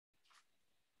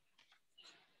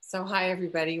So hi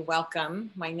everybody,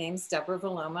 welcome. My name's Deborah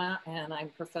Valoma and I'm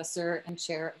professor and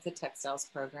chair of the Textiles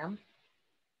program.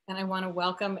 And I want to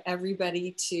welcome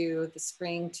everybody to the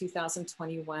spring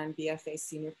 2021 BFA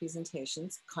Senior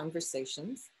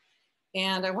Conversations.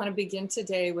 And I want to begin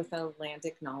today with a land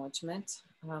acknowledgement.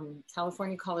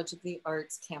 California College of the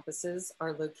Arts campuses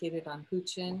are located on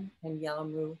Huichin and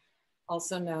Yelamu,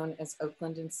 also known as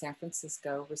Oakland and San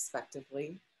Francisco,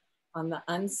 respectively, on the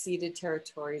unceded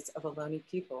territories of Ohlone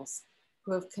peoples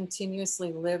who have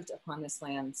continuously lived upon this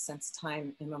land since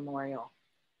time immemorial.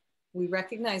 We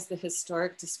recognize the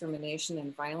historic discrimination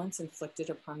and violence inflicted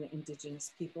upon the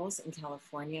indigenous peoples in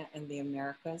California and the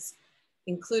Americas,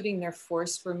 including their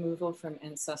forced removal from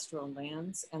ancestral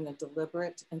lands and the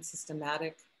deliberate and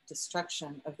systematic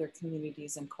destruction of their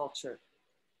communities and culture.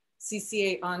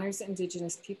 CCA honors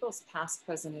indigenous peoples past,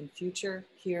 present, and future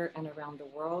here and around the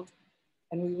world,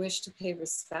 and we wish to pay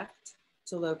respect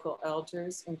to local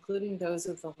elders, including those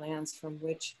of the lands from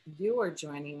which you are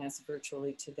joining us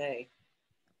virtually today.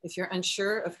 If you're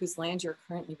unsure of whose land you're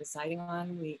currently residing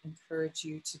on, we encourage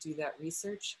you to do that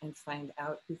research and find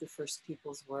out who the first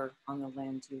peoples were on the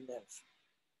land you live.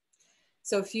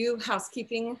 So a few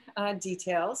housekeeping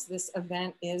details. This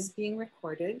event is being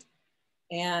recorded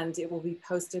and it will be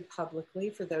posted publicly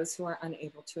for those who are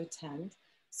unable to attend.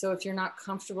 So if you're not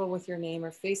comfortable with your name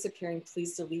or face appearing,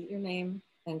 please delete your name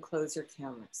and close your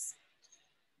cameras.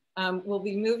 We'll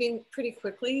be moving pretty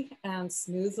quickly and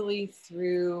smoothly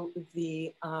through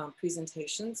the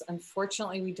presentations.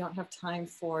 Unfortunately, we don't have time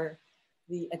for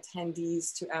the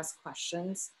attendees to ask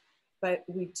questions, but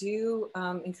we do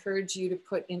encourage you to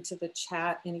put into the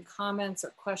chat any comments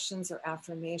or questions or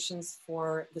affirmations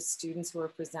for the students who are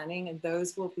presenting, and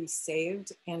those will be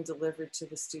saved and delivered to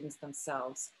the students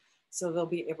themselves, so they'll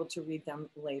be able to read them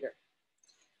later.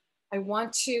 I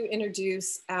want to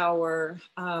introduce our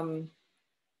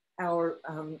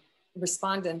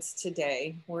respondents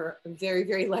today. We're very,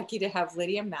 very lucky to have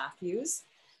Lydia Matthews,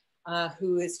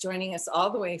 who is joining us all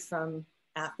the way from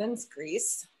Athens,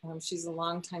 Greece. She's a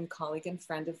longtime colleague and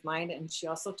friend of mine, and she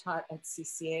also taught at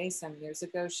CCA some years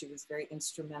ago. She was very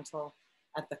instrumental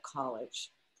at the college.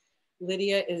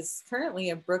 Lydia is currently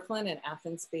a Brooklyn and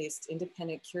Athens-based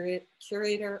independent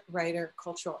curator, writer,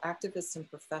 cultural activist, and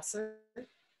professor.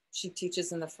 She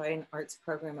teaches in the Fine Arts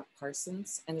program at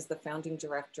Parsons and is the founding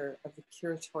director of the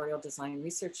Curatorial Design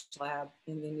Research Lab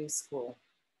in the New School.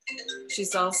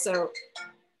 She's also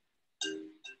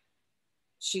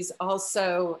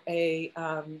a,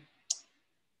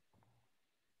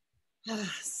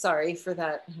 sorry for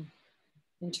that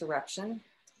interruption.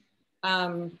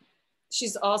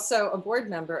 She's also a board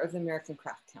member of the American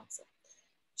Craft Council.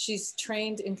 She's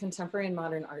trained in contemporary and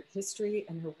modern art history,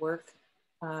 and her work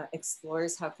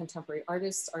explores how contemporary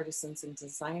artists, artisans, and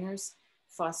designers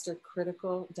foster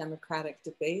critical democratic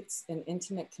debates and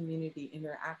intimate community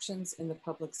interactions in the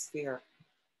public sphere,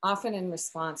 often in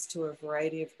response to a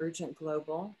variety of urgent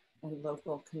global and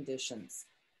local conditions.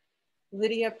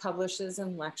 Lydia publishes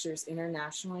and lectures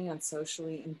internationally on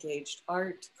socially engaged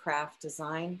art, craft,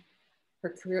 design. Her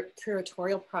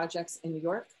curatorial projects in New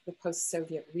York, the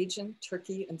post-Soviet region,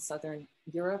 Turkey, and Southern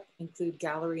Europe include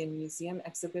gallery and museum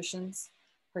exhibitions,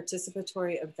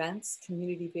 participatory events,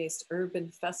 community-based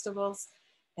urban festivals,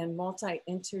 and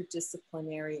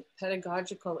multi-interdisciplinary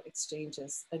pedagogical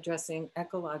exchanges addressing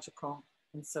ecological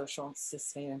and social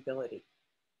sustainability.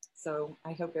 So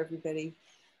I hope everybody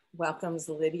welcomes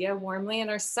Lydia warmly. And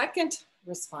our second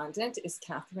respondent is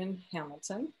Catherine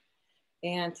Hamilton.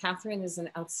 And Catherine is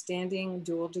an outstanding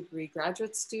dual degree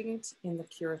graduate student in the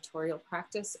curatorial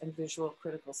practice and visual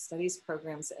critical studies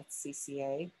programs at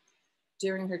CCA.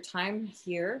 During her time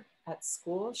here at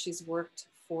school, she's worked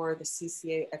for the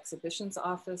CCA Exhibitions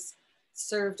Office,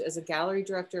 served as a gallery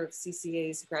director of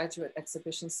CCA's graduate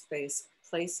exhibition space,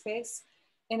 Play Space,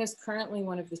 and is currently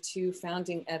one of the two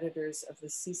founding editors of the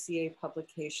CCA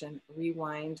publication,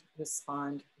 Rewind,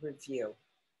 Respond, Review.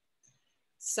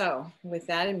 So with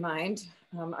that in mind,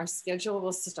 our schedule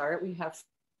will start. We have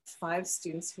 5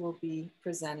 students who will be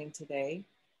presenting today,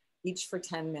 each for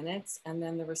 10 minutes. And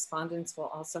then the respondents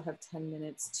will also have 10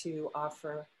 minutes to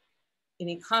offer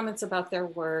any comments about their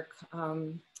work.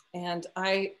 And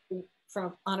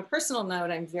on a personal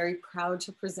note, I'm very proud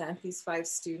to present these 5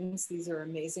 students. These are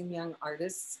amazing young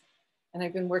artists. And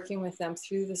I've been working with them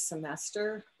through the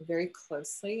semester very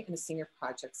closely in a senior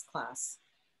projects class.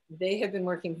 They have been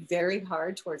working very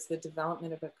hard towards the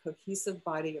development of a cohesive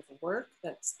body of work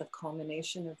that's the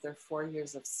culmination of their 4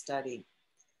 years of study.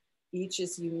 Each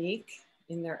is unique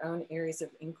in their own areas of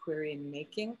inquiry and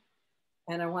making.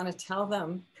 And I want to tell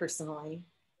them personally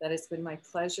that it's been my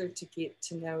pleasure to get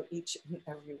to know each and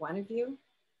every one of you.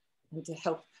 and to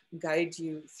help guide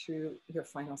you through your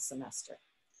final semester.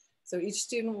 So each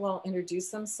student will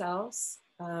introduce themselves,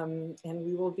 and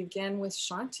we will begin with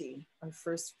Shanti, our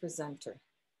first presenter.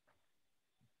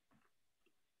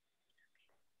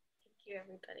 Thank you,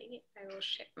 everybody. I will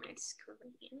share my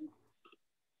screen.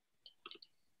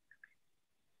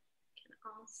 Can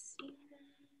all see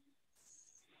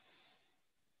this?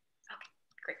 Okay,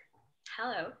 great.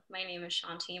 Hello, my name is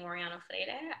Shanti Moreano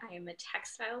Freire. I am a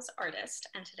textiles artist,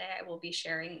 and today I will be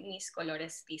sharing Mis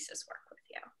Colores thesis work with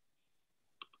you.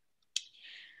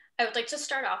 I would like to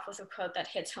start off with a quote that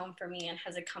hits home for me and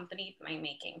has accompanied my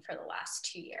making for the last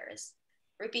 2 years.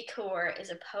 Rupi Kaur is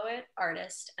a poet,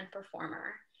 artist, and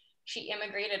performer. She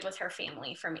immigrated with her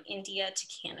family from India to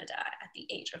Canada at the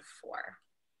age of 4.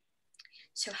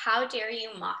 So how dare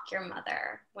you mock your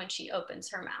mother when she opens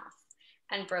her mouth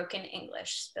and broken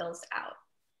English spills out?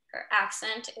 Her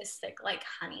accent is thick like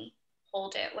honey.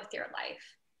 Hold it with your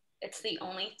life. It's the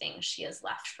only thing she has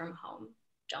left from home.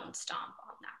 Don't stomp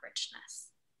on that richness.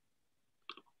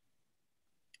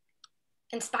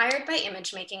 Inspired by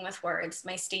image making with words,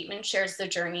 my statement shares the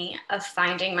journey of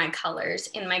finding my colors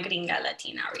in my gringa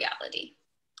Latina reality.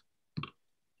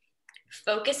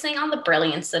 Focusing on the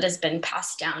brilliance that has been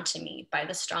passed down to me by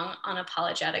the strong,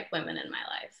 unapologetic women in my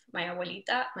life, my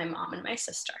abuelita, my mom, and my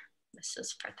sister. This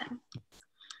is for them.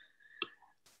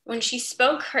 When she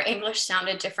spoke, her English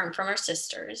sounded different from her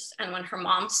sister's, and when her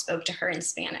mom spoke to her in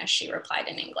Spanish, she replied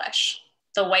in English.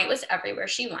 The white was everywhere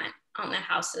she went, on the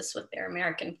houses with their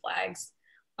American flags,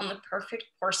 on the perfect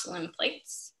porcelain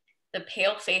plates, the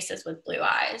pale faces with blue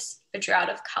eyes, a drought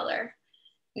of color,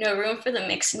 no room for the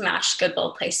mixed and matched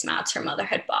Goodwill placemats her mother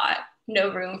had bought,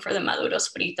 no room for the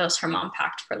maduros fritos her mom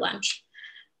packed for lunch,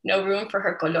 no room for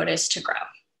her colores to grow.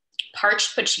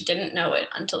 Parched, but she didn't know it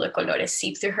until the colores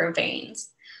seeped through her veins.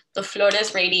 The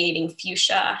flores radiating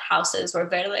fuchsia, houses were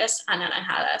verdes,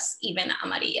 anaranjadas, even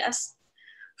amarillas.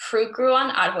 Fruit grew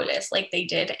on árboles like they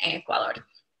did in Ecuador.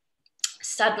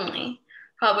 Suddenly,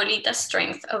 her abuelita's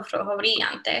strength of rojo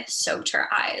brillante soaked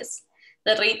her eyes.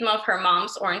 The rhythm of her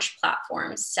mom's orange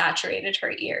platforms saturated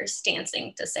her ears,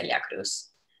 dancing to Celia Cruz.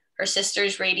 Her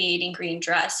sister's radiating green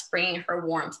dress bringing her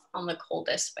warmth on the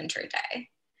coldest winter day.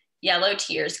 Yellow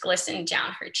tears glistened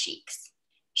down her cheeks.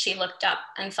 She looked up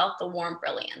and felt the warm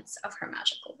brilliance of her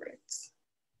magical roots.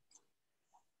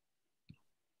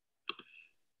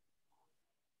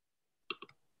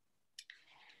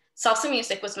 Salsa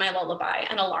music was my lullaby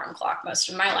and alarm clock most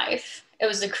of my life. It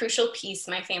was a crucial piece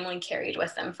my family carried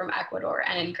with them from Ecuador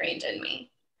and ingrained in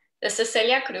me. This is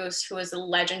Celia Cruz, who is a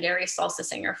legendary salsa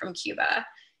singer from Cuba.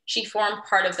 She formed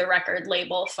part of the record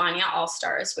label Fania All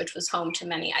Stars, which was home to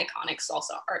many iconic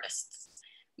salsa artists.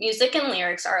 Music and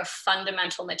lyrics are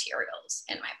fundamental materials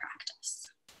in my practice.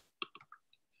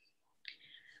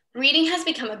 Reading has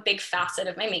become a big facet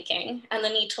of my making, and the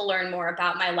need to learn more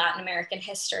about my Latin American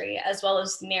history, as well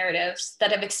as narratives that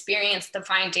have experienced the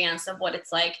fine dance of what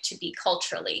it's like to be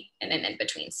culturally in an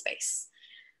in-between space.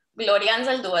 Gloria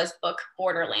Anzaldua's book,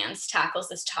 Borderlands, tackles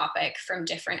this topic from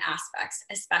different aspects,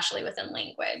 especially within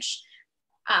language,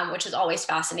 which has always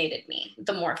fascinated me,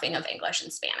 the morphing of English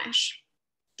and Spanish.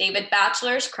 David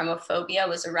Batchelor's Chromophobia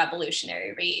was a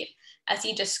revolutionary read, as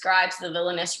he describes the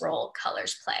villainous role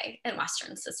colors play in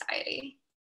Western society.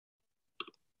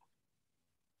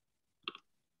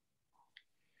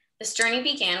 This journey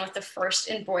began with the first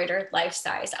embroidered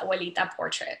life-size abuelita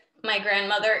portrait. My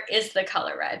grandmother is the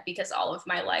color red because all of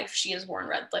my life she has worn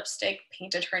red lipstick,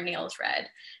 painted her nails red,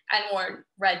 and worn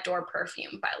red door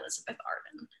perfume by Elizabeth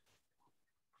Arden.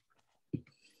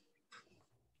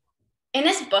 In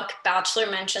his book,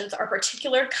 Batchelor mentions a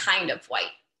particular kind of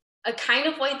white, a kind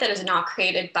of white that is not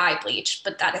created by bleach,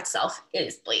 but that itself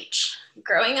is bleach.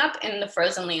 Growing up in the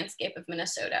frozen landscape of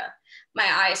Minnesota, my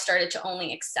eyes started to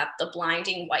only accept the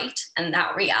blinding white and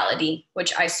that reality,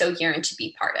 which I so yearned to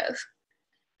be part of.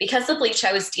 Because the bleach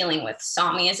I was dealing with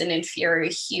saw me as an inferior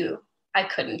hue, I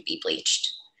couldn't be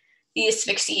bleached. The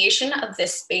asphyxiation of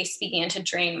this space began to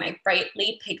drain my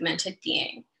brightly pigmented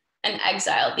being and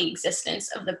exiled the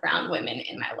existence of the brown women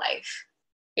in my life.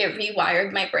 It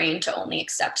rewired my brain to only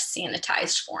accept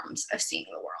sanitized forms of seeing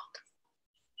the world.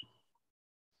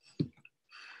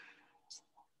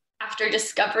 After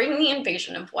discovering the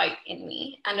invasion of white in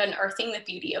me and unearthing the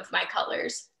beauty of my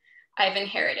colors I've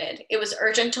inherited, it was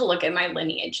urgent to look at my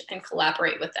lineage and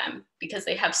collaborate with them because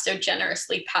they have so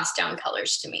generously passed down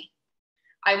colors to me.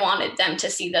 I wanted them to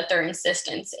see that their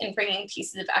insistence in bringing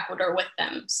pieces of Ecuador with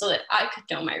them so that I could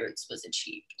know my roots was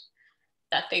achieved,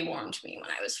 that they warmed me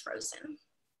when I was frozen.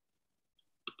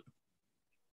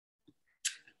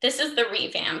 This is the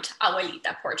revamped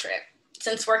Abuelita portrait.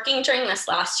 Since working during this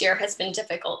last year has been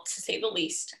difficult, to say the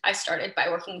least, I started by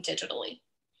working digitally.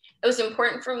 It was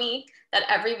important for me that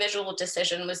every visual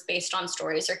decision was based on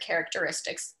stories or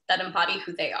characteristics that embody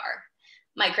who they are.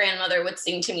 My grandmother would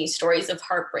sing to me stories of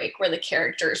heartbreak where the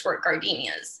characters were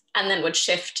gardenias, and then would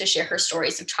shift to share her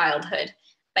stories of childhood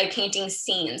by painting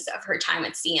scenes of her time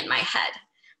at sea in my head,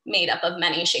 made up of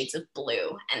many shades of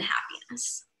blue and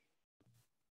happiness.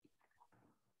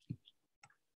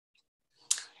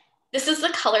 This is the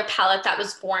color palette that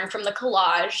was born from the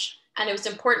collage, and it was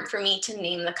important for me to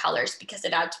name the colors because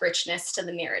it adds richness to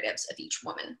the narratives of each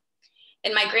woman.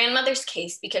 In my grandmother's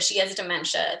case, because she has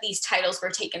dementia, these titles were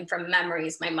taken from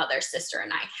memories my mother, sister,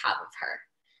 and I have of her.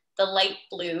 The light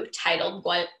blue, titled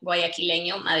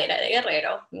Guayaquileño Madera de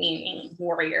Guerrero, meaning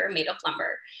warrior made of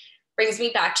lumber, brings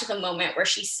me back to the moment where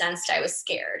she sensed I was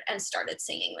scared and started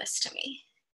singing this to me.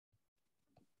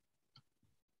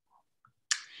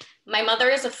 My mother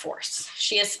is a force.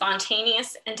 She is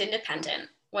spontaneous and independent.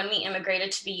 When we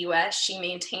immigrated to the US, she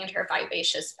maintained her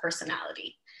vivacious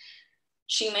personality.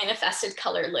 She manifested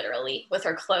color literally with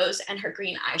her clothes and her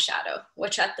green eyeshadow,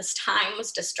 which at this time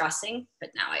was distressing, but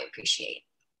now I appreciate.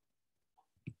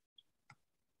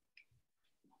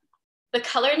 The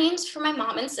color names for my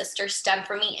mom and sister stem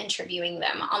from me interviewing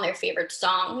them on their favorite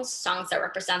songs, songs that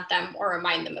represent them or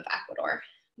remind them of Ecuador.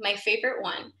 My favorite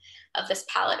one of this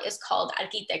palette is called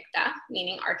Arquitecta,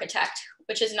 meaning architect,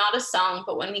 which is not a song,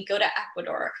 but when we go to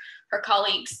Ecuador, her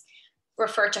colleagues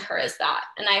refer to her as that.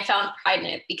 And I found pride in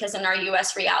it because in our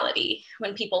US reality,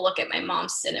 when people look at my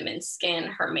mom's cinnamon skin,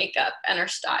 her makeup, and her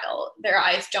style, their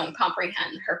eyes don't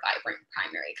comprehend her vibrant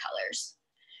primary colors.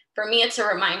 For me, it's a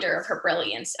reminder of her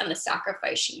brilliance and the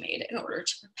sacrifice she made in order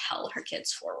to propel her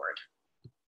kids forward.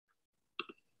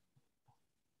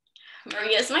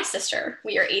 Maria is my sister.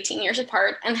 We are 18 years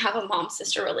apart and have a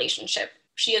mom-sister relationship.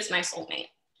 She is my soulmate.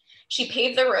 She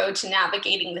paved the road to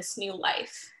navigating this new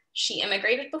life. She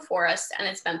immigrated before us and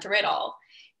has been through it all,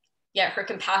 yet her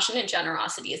compassion and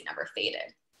generosity has never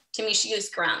faded. To me, she is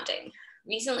grounding.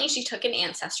 Recently, she took an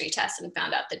ancestry test and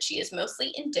found out that she is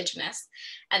mostly indigenous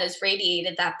and has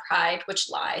radiated that pride which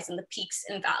lies in the peaks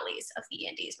and valleys of the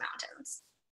Andes Mountains.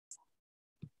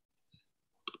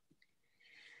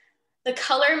 The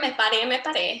color me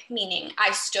pare, meaning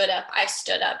I stood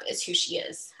up, is who she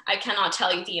is. I cannot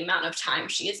tell you the amount of time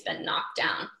she has been knocked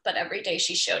down, but every day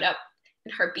she showed up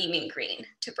in her beaming green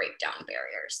to break down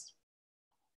barriers.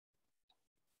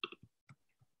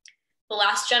 The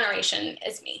last generation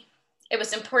is me. It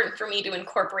was important for me to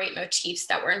incorporate motifs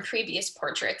that were in previous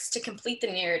portraits to complete the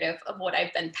narrative of what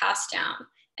I've been passed down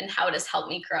and how it has helped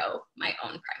me grow my own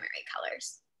primary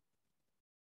colors.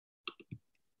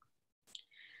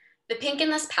 The pink in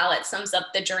this palette sums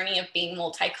up the journey of being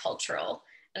multicultural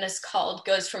and is called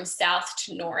Goes from South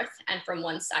to North and from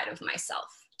one side of myself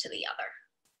to the other.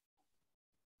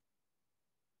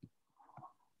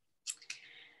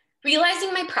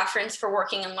 Realizing my preference for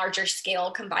working in larger scale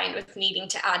combined with needing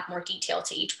to add more detail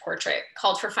to each portrait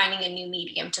called for finding a new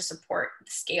medium to support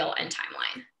the scale and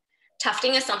timeline.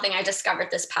 Tufting is something I discovered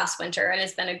this past winter and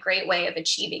has been a great way of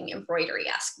achieving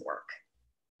embroidery-esque work.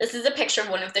 This is a picture of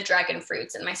one of the dragon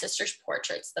fruits in my sister's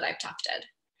portraits that I've tufted.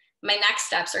 My next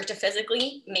steps are to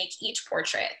physically make each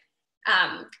portrait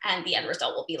and the end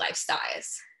result will be life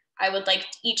size. I would like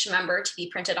each member to be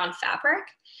printed on fabric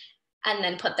and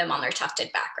then put them on their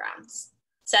tufted backgrounds.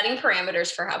 Setting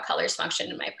parameters for how colors function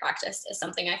in my practice is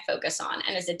something I focus on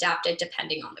and is adapted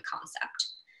depending on the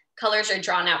concept. Colors are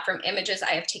drawn out from images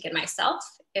I have taken myself,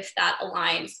 if that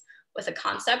aligns with a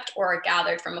concept, or are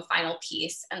gathered from a final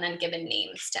piece and then given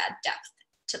names to add depth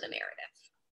to the narrative.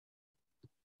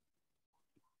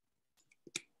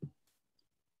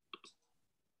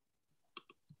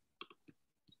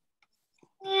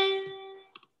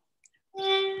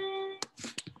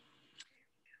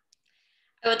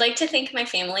 I would like to thank my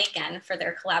family again for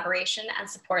their collaboration and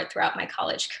support throughout my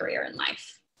college career and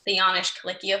life. The Yanish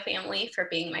Kalikio family for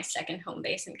being my second home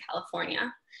base in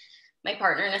California, my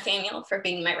partner Nathaniel for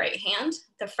being my right hand,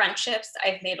 the friendships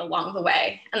I've made along the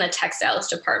way, and the textiles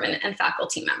department and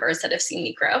faculty members that have seen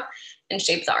me grow and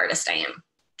shape the artist I am.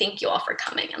 Thank you all for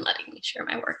coming and letting me share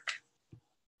my work.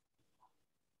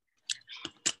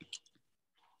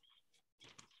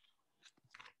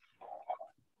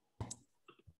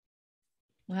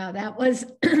 Wow, that was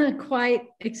quite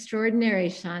extraordinary,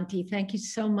 Shanti. Thank you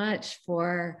so much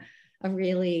for a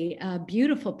really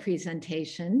beautiful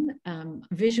presentation,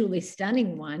 visually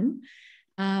stunning one,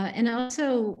 and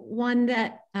also one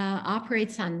that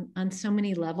operates on so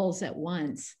many levels at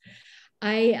once.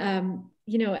 You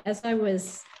know, as I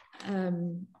was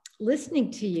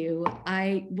listening to you,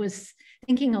 I was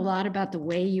thinking a lot about the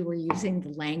way you were using the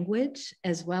language,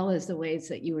 as well as the ways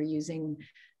that you were using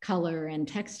color and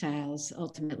textiles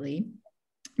ultimately.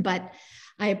 But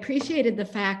I appreciated the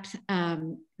fact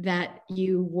that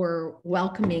you were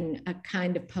welcoming a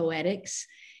kind of poetics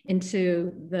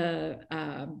into the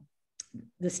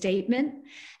statement,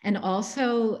 and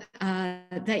also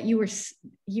that you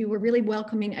were really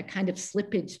welcoming a kind of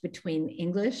slippage between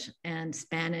English and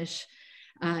Spanish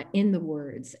in the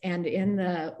words, and in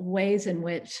the ways in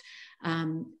which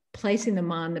placing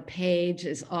them on the page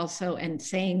is also, and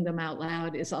saying them out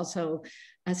loud is also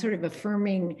a sort of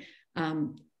affirming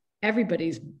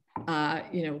everybody's,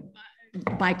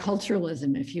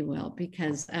 biculturalism, if you will,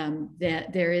 because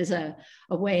there is a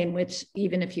way in which,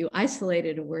 even if you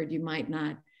isolated a word, you might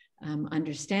not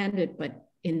understand it, but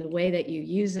in the way that you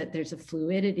use it, there's a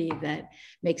fluidity that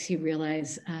makes you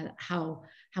realize how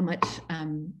much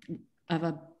of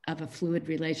a fluid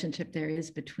relationship there is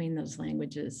between those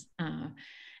languages,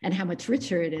 and how much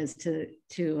richer it is to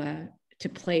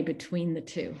play between the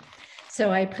two. So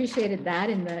I appreciated that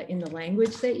in the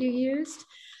language that you used.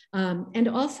 And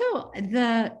also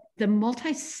the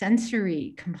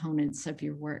multisensory components of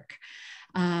your work.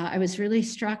 I was really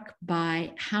struck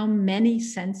by how many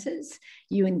senses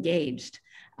you engaged,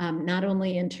 not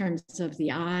only in terms of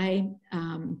the eye,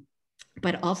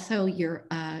 but also your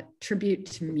tribute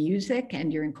to music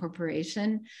and your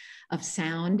incorporation of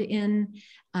sound in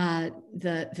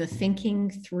the thinking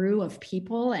through of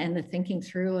people, and the thinking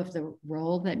through of the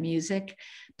role that music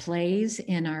plays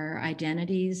in our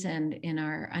identities and in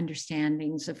our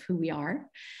understandings of who we are.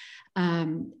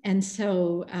 And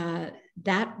so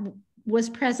that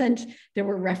was present. There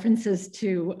were references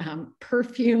to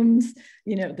perfumes,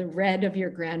 the red of your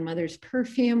grandmother's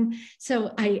perfume.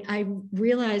 So I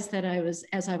realized that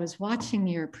as I was watching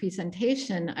your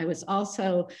presentation, I was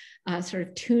also sort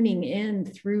of tuning in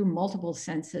through multiple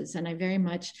senses, and I very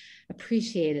much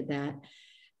appreciated that.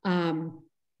 And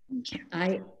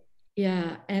I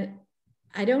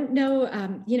don't know,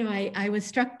 I was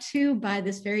struck too by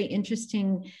this very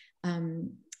interesting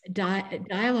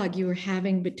dialogue you were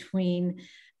having between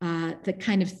the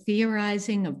kind of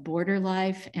theorizing of border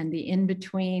life and the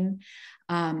in-between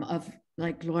of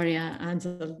like Gloria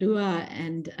Anzaldúa,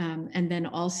 and then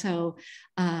also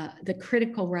the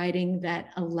critical writing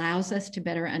that allows us to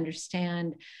better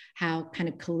understand how kind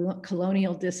of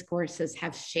colonial discourses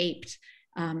have shaped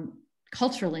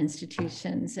cultural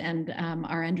institutions and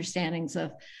our understandings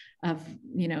of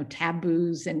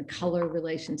taboos and color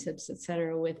relationships, et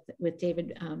cetera, with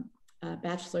David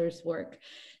Batchelor's work.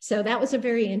 So that was a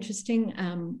very interesting,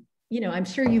 I'm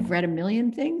sure you've read a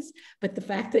million things, but the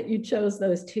fact that you chose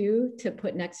those two to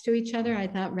put next to each other, I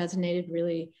thought resonated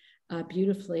really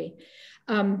beautifully.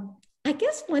 I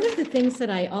guess one of the things that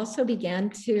I also began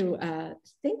to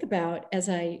think about as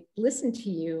I listened to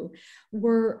you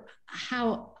were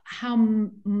how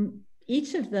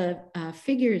each of the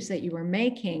figures that you were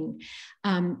making,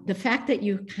 the fact that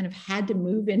you kind of had to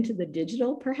move into the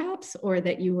digital perhaps, or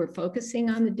that you were focusing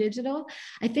on the digital,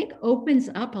 I think opens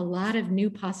up a lot of new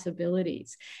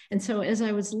possibilities. And so as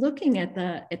I was looking at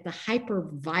the hyper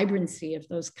vibrancy of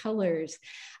those colors,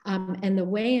 and the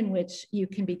way in which you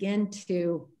can begin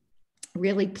to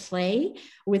really play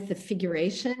with the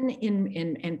figuration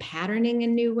and patterning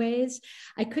in new ways,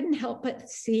 I couldn't help but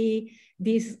see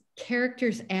these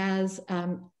characters as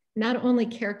not only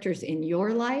characters in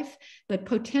your life, but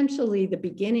potentially the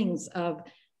beginnings of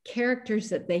characters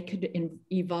that they could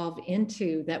evolve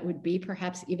into that would be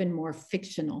perhaps even more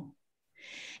fictional.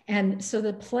 And so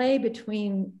the play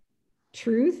between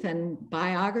truth and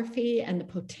biography and the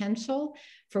potential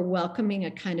for welcoming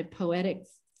a kind of poetic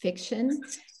fiction,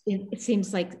 it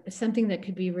seems like something that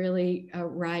could be really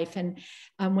rife. And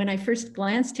when I first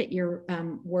glanced at your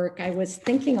work, I was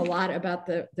thinking a lot about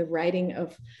the writing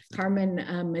of Carmen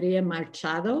Maria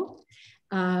Machado,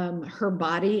 Her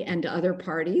Body and Other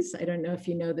Parties. I don't know if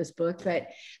you know this book, but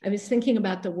I was thinking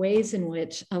about the ways in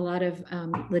which a lot of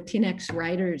Latinx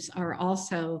writers are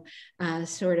also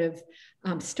sort of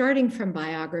starting from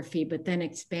biography, but then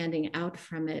expanding out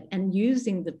from it and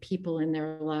using the people in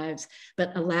their lives,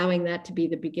 but allowing that to be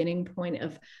the beginning point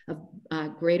of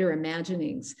greater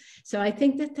imaginings. So I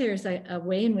think that there's a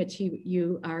way in which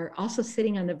you are also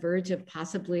sitting on the verge of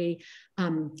possibly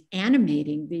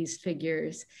animating these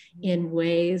figures in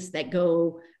ways that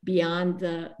go beyond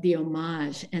the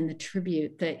homage and the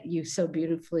tribute that you so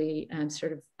beautifully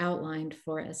sort of outlined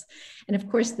for us. And of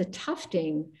course, the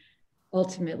tufting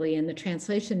ultimately, and the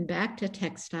translation back to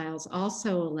textiles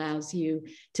also allows you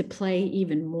to play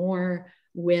even more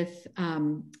with,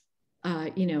 not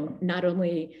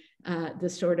only the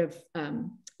sort of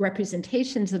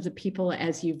representations of the people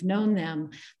as you've known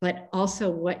them, but also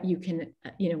what you can,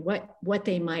 what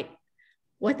they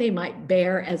might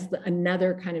bear as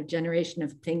another kind of generation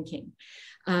of thinking.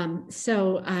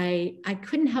 So I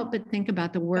couldn't help but think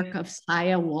about the work of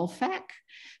Saya Wolfak,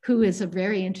 who is a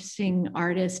very interesting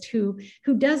artist who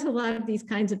does a lot of these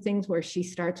kinds of things where she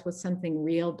starts with something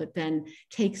real, but then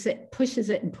takes it, pushes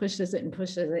it and pushes it and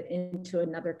pushes it into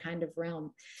another kind of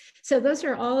realm. So those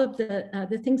are all of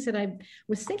the things that I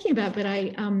was thinking about, but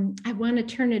I want to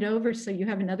turn it over so you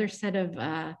have another set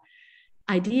of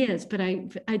ideas, but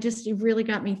I just, it really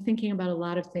got me thinking about a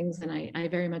lot of things, and I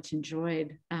very much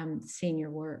enjoyed seeing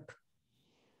your work.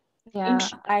 Yeah,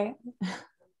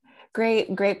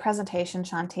 great presentation,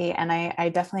 Shanti. And I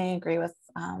definitely agree with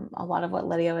a lot of what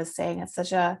Lydia was saying. It's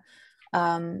such a,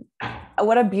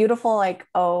 what a beautiful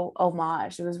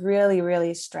homage. It was really,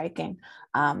 really striking.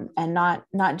 And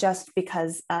not just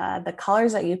because the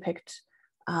colors that you picked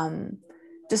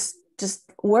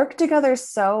just work together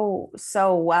so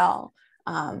well.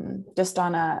 Just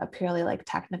on a purely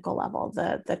technical level,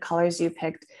 the colors you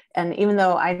picked. And even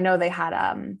though I know they had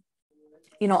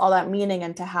all that meaning,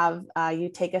 and to have you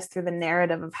take us through the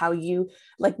narrative of how you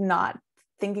not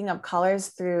thinking of colors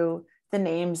through the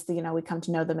names, we come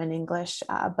to know them in English,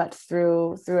 but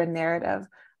through a narrative,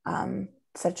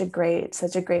 such a great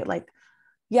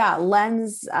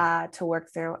lens to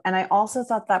work through. And I also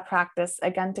thought that practice,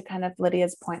 again, to kind of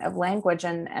Lydia's point of language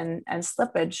and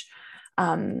slippage,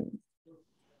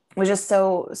 was just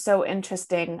so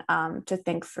interesting to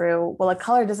think through. Well, a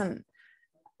color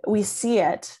we see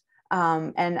it.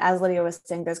 And as Lydia was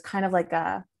saying, there's kind of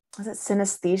is it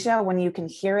synesthesia? When you can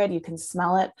hear it, you can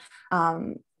smell it.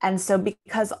 And so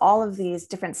because all of these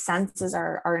different senses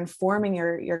are informing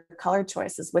your color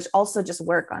choices, which also just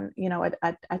work on,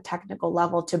 a technical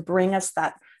level to bring us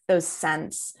those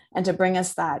scents, and to bring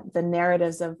us the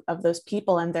narratives of those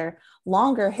people and their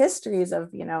longer histories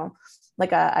of,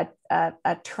 a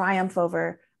triumph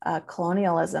over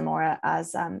colonialism, or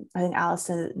as I think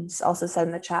Allison also said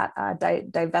in the chat,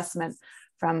 divestment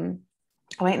from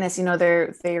whiteness.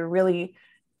 They're really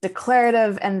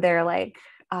declarative, and they're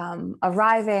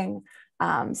arriving.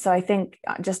 So I think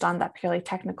just on that purely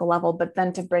technical level, but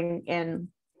then to bring in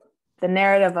the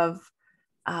narrative of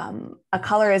a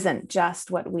color isn't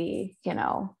just what we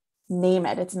name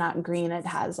it. It's not green. It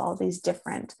has all these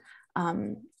different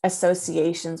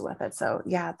associations with it. So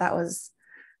yeah, that was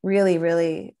really,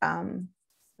 really,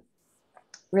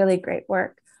 really great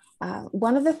work.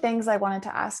 One of the things I wanted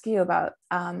to ask you about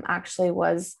actually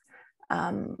was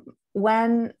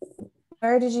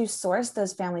where did you source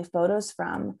those family photos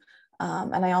from?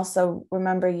 And I also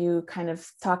remember you kind of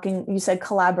you said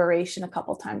collaboration a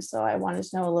couple times. So I wanted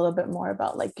to know a little bit more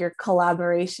about your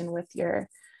collaboration with your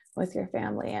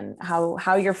family, and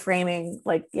how you're framing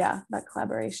that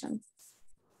collaboration.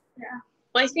 Yeah.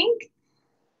 Well, I think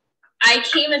I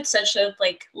came at such a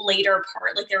later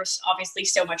part. There was obviously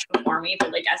so much before me,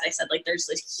 but as I said, there's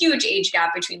this huge age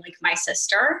gap between my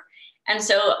sister. And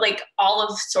so all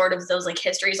of sort of those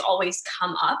histories always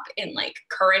come up in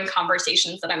current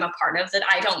conversations that I'm a part of that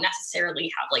I don't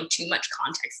necessarily have too much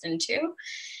context into.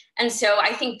 And so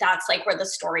I think that's where the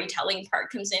storytelling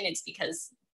part comes in. It's because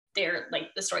they're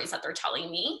the stories that they're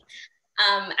telling me.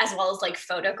 As well as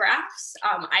photographs.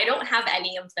 I don't have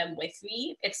any of them with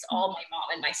me. It's all my mom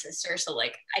and my sister. So I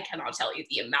cannot tell you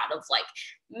the amount of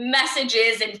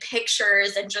messages and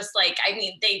pictures, and just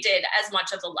they did as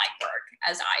much of the legwork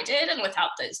as I did. And without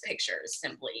those pictures,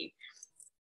 simply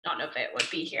none of it would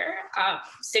be here.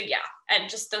 So yeah, and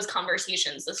just those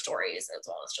conversations, the stories, as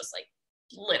well as just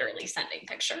literally sending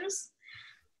pictures.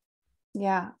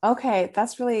 Yeah. Okay.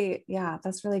 That's really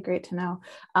great to know.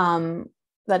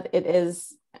 That it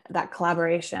is that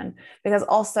collaboration, because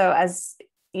also, as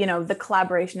the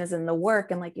collaboration is in the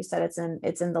work, and like you said, it's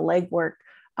in the legwork,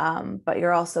 but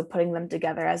you're also putting them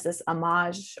together as this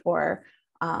homage, or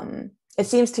it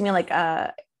seems to me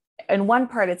in one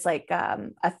part it's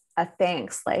a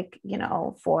thanks,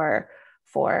 for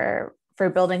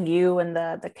building you and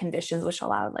the conditions which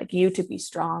allowed you to be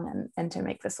strong and to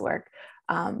make this work,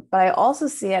 but I also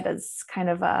see it as kind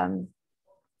of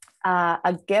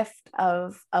a gift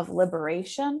of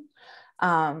liberation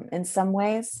in some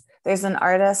ways. There's an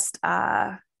artist,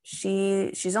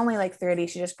 she's only 30,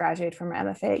 she just graduated from her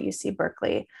MFA at UC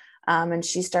Berkeley, and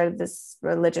she started this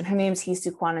religion. Her name's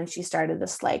Hisu Kwan, and she started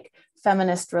this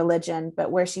feminist religion,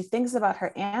 but where she thinks about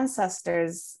her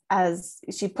ancestors as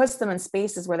she puts them in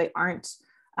spaces where they aren't,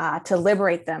 to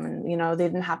liberate them, and they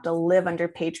didn't have to live under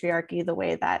patriarchy the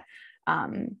way that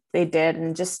they did,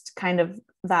 and just kind of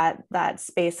that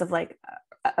space of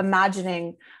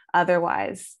imagining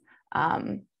otherwise,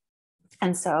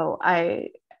 And so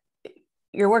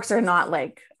your works are not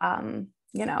like,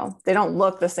 you know, they don't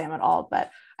look the same at all,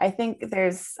 but I think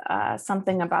there's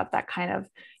something about that kind of,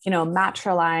 you know,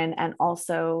 matriline and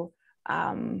also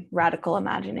radical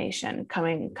imagination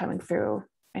coming through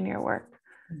in your work.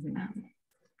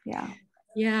 Yeah.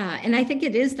 Yeah, and I think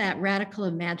it is that radical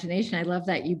imagination. I love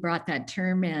that you brought that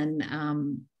term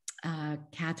in,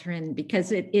 Catherine,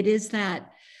 because it is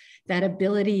that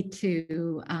ability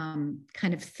to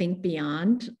kind of think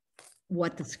beyond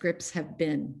what the scripts have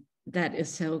been. That is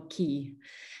so key.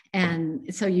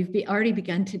 And so you've already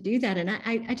begun to do that. And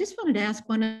I just wanted to ask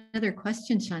one other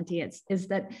question, Shanti, is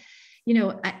that, you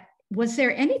know, was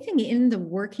there anything in the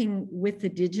working with the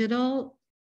digital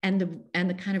and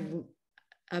the kind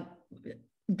of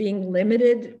being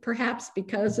limited perhaps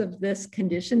because of this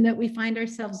condition that we find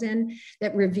ourselves in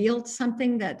that revealed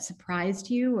something that surprised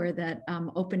you or that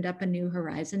opened up a new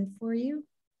horizon for you?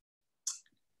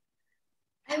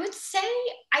 I would say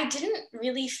I didn't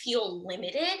really feel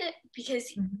limited because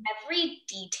every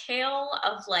detail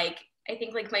of like, I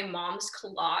think like my mom's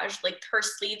collage, like her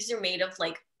sleeves are made of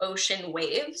like ocean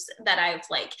waves that I've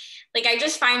like I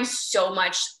just find so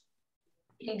much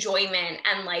enjoyment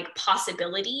and like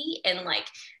possibility in like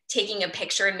taking a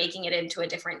picture and making it into a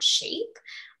different shape.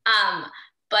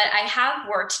 But I have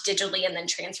worked digitally and then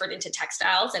transferred into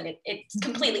textiles, and it's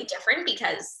completely different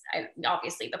because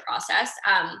obviously the process.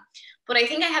 What I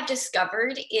think I have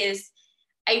discovered is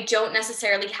I don't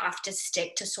necessarily have to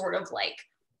stick to sort of like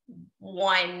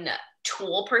one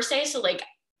tool per se. So like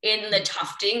in the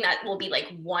tufting, that will be like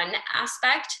one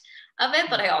aspect of it,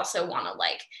 but I also want to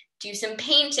like do some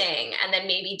painting and then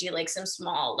maybe do like some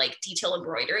small like detail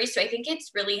embroidery. So I think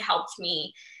it's really helped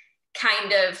me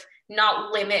kind of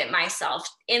not limit myself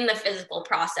in the physical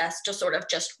process to sort of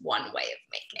just one way of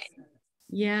making.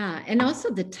 Yeah. And also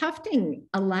the tufting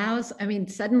allows, I mean,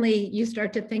 suddenly you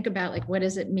start to think about like, what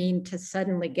does it mean to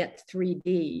suddenly get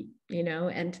 3D, you know,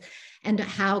 and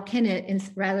how can it,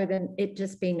 rather than it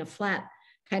just being a flat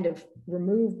kind of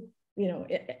remove, you know,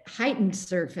 heightened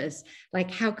surface,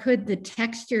 like how could the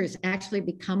textures actually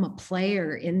become a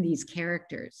player in these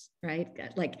characters, right?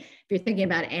 Like if you're thinking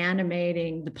about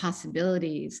animating the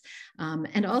possibilities,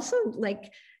 and also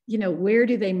like, you know, where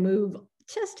do they move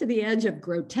just to the edge of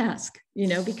grotesque, you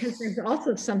know, because there's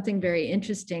also something very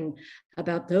interesting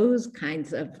about those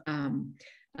kinds of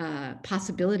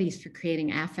possibilities for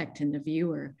creating affect in the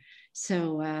viewer.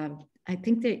 So I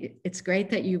think that it's great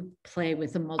that you play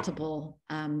with the multiple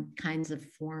kinds of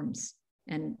forms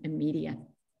and media.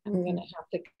 I'm going to have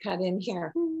to cut in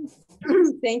here.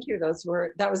 Thank you.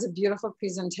 That was a beautiful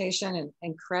presentation and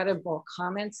incredible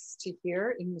comments to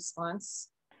hear in response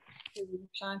to you,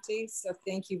 Shanti. So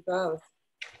thank you both.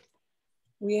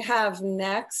 We have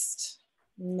next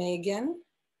Megan.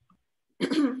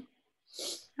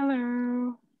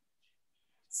 Hello.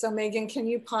 So Megan, can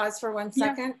you pause for 1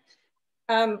 second?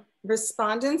 Yeah.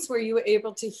 Respondents, were you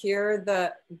able to hear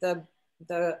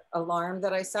the alarm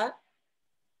that I set?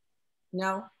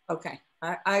 No? Okay.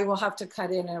 I will have to cut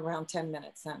in around 10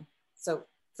 minutes then. So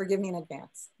forgive me in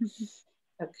advance.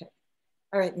 Okay.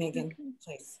 All right, Megan,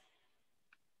 please.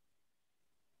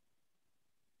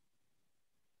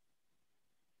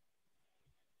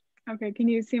 Okay, can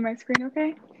you see my screen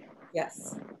okay?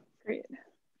 Yes. Great.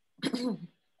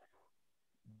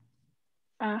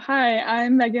 Hi,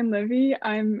 I'm Megan Livie.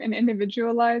 I'm an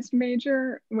individualized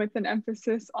major with an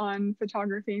emphasis on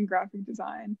photography and graphic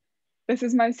design. This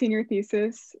is my senior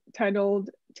thesis titled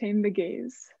Tame the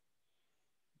Gaze.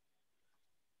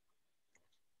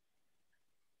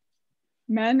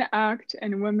 Men act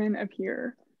and women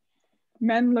appear.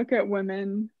 Men look at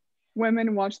women,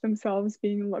 women watch themselves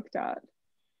being looked at.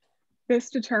 This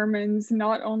determines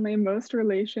not only most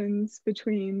relations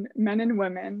between men and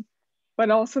women, but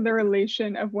also the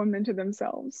relation of women to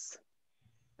themselves.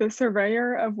 The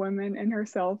surveyor of women in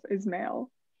herself is male,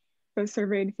 the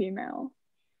surveyed female.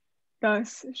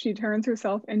 Thus, she turns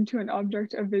herself into an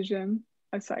object of vision,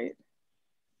 a sight.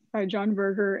 By John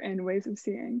Berger in Ways of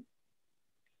Seeing.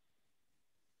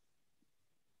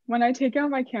 When I take out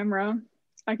my camera,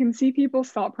 I can see people's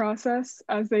thought process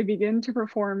as they begin to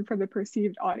perform for the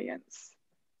perceived audience.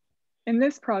 In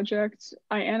this project,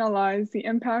 I analyze the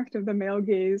impact of the male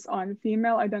gaze on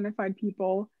female identified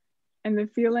people and the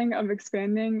feeling of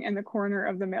expanding in the corner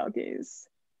of the male gaze.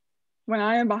 When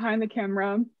I am behind the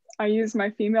camera, I use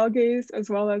my female gaze as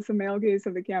well as the male gaze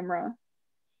of the camera.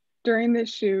 During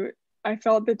this shoot, I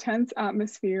felt the tense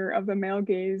atmosphere of the male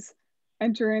gaze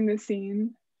entering the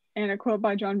scene, and a quote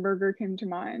by John Berger came to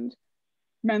mind.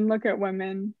 Men look at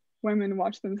women, women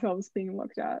watch themselves being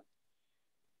looked at.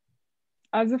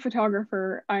 As a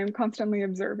photographer, I am constantly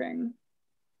observing.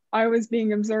 I was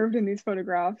being observed in these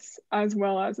photographs as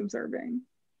well as observing.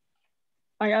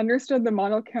 I understood the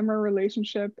model-camera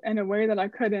relationship in a way that I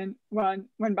couldn't when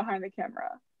behind the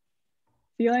camera.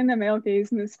 Feeling the male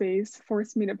gaze in the space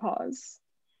forced me to pause.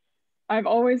 I've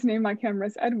always named my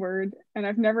cameras Edward, and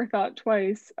I've never thought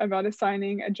twice about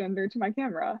assigning a gender to my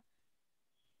camera.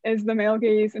 Is the male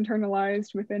gaze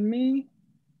internalized within me?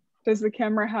 Does the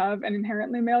camera have an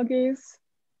inherently male gaze?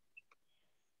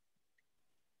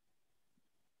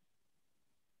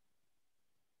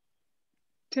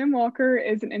 Tim Walker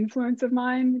is an influence of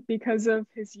mine because of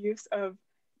his use of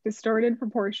distorted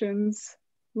proportions,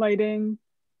 lighting,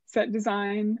 set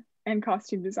design, and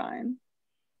costume design.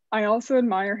 I also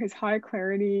admire his high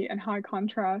clarity and high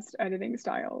contrast editing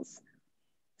styles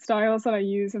that I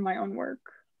use in my own work.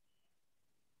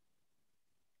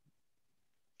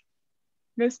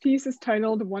 This piece is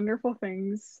titled Wonderful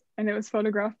Things, and it was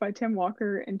photographed by Tim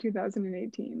Walker in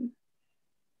 2018.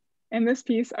 In this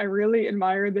piece, I really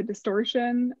admire the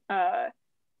distortion. I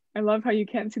love how you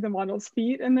can't see the model's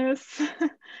feet in this,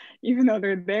 even though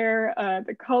they're there.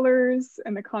 The colors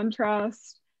and the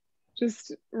contrast,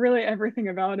 just really everything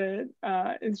about it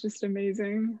is just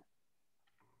amazing.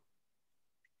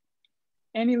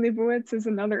 Annie Leibovitz is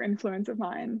another influence of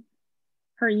mine.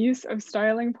 Her use of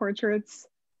styling portraits,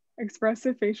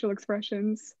 expressive facial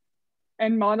expressions,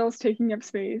 and models taking up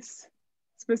space,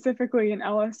 specifically in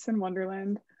Alice in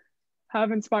Wonderland,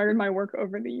 have inspired my work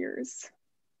over the years.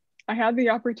 I had the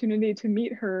opportunity to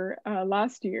meet her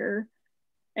last year,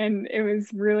 and it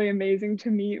was really amazing to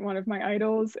meet one of my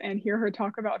idols and hear her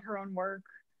talk about her own work.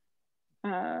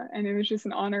 And it was just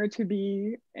an honor to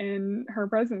be in her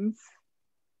presence.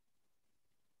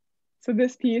 So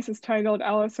this piece is titled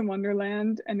Alice in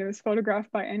Wonderland, and it was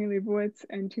photographed by Annie Leibovitz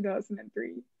in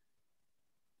 2003.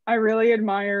 I really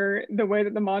admire the way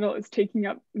that the model is taking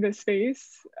up this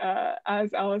space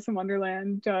as Alice in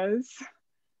Wonderland does,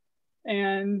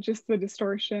 and just the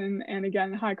distortion and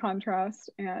again, high contrast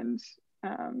and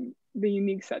the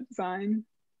unique set design.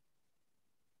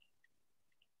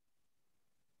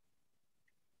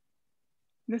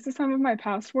 This is some of my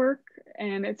past work,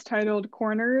 and it's titled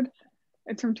Cornered.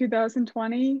 It's from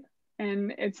 2020,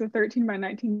 and it's a 13 by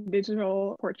 19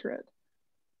 digital portrait.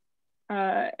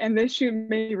 And this shoot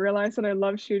made me realize that I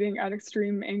love shooting at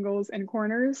extreme angles and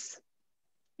corners,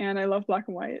 and I love black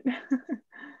and white.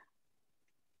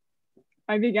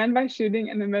 I began by shooting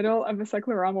in the middle of a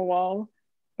cyclorama wall,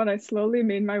 but I slowly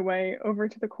made my way over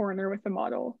to the corner with the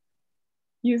model.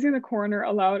 Using the corner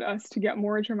allowed us to get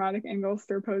more dramatic angles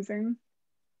through posing.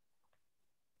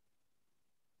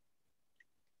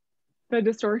 The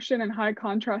distortion and high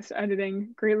contrast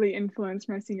editing greatly influenced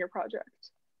my senior project.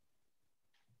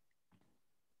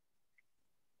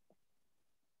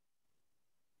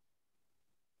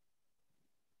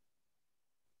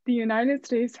 The United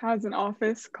States has an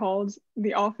office called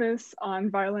the Office on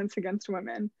Violence Against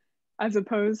Women, as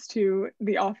opposed to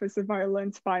the Office of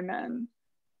Violence by Men.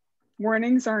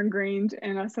 Warnings are ingrained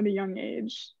in us at a young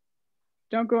age.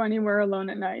 Don't go anywhere alone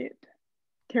at night.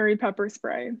 Carry pepper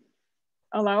spray.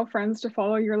 Allow friends to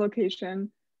follow your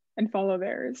location and follow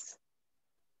theirs.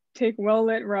 Take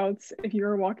well-lit routes if you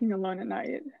are walking alone at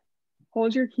night.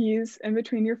 Hold your keys in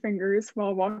between your fingers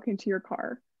while walking to your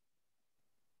car.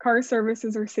 Car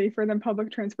services are safer than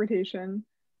public transportation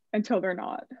until they're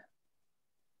not.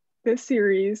 This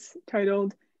series,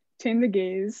 titled Tame the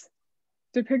Gaze,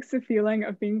 depicts the feeling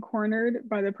of being cornered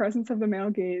by the presence of the male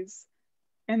gaze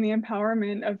and the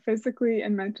empowerment of physically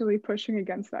and mentally pushing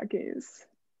against that gaze.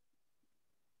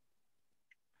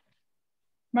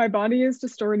 My body is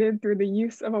distorted through the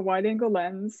use of a wide-angle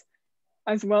lens,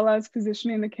 as well as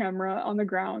positioning the camera on the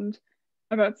ground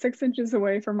about 6 inches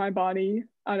away from my body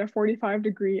at a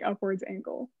 45-degree upwards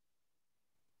angle.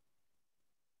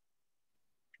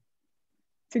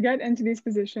 To get into these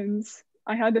positions,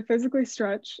 I had to physically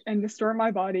stretch and distort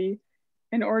my body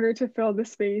in order to fill the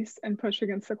space and push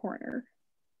against the corner.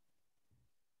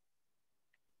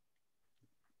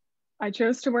 I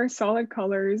chose to wear solid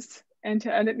colors and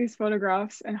to edit these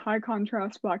photographs in high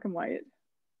contrast black and white.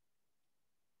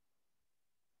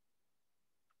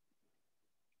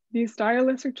 These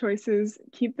stylistic choices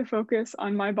keep the focus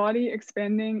on my body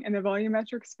expanding in the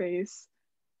volumetric space,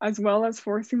 as well as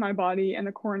forcing my body in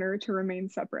the corner to remain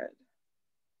separate.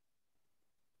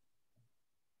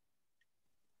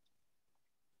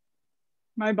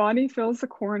 My body fills the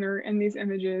corner in these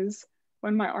images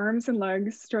when my arms and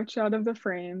legs stretch out of the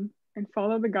frame and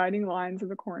follow the guiding lines of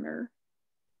the corner.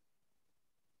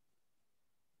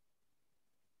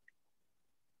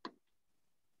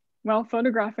 While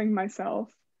photographing myself,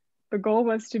 the goal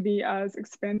was to be as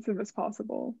expansive as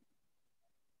possible.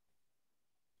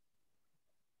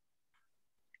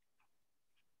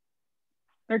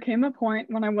 There came a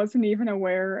point when I wasn't even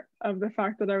aware of the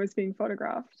fact that I was being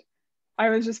photographed. I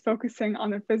was just focusing on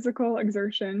the physical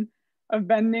exertion of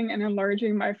bending and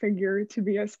enlarging my figure to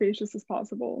be as spacious as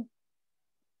possible.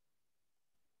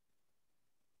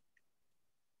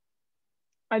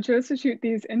 I chose to shoot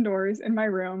these indoors in my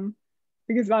room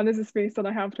because that is a space that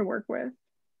I have to work with.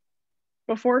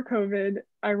 Before COVID,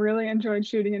 I really enjoyed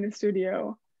shooting in a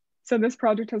studio, so this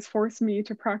project has forced me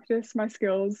to practice my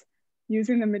skills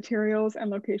using the materials and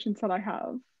locations that I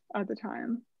have at the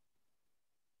time.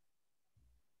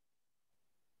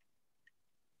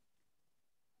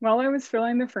 While I was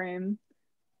filling the frame,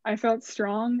 I felt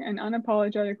strong and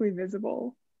unapologetically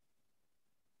visible.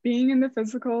 Being in the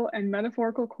physical and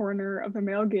metaphorical corner of the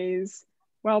male gaze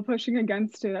while pushing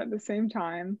against it at the same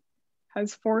time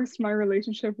has forced my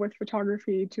relationship with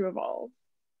photography to evolve.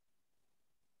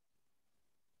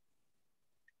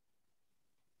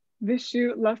 This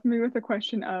shoot left me with the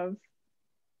question of,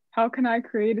 how can I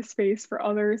create a space for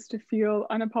others to feel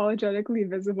unapologetically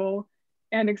visible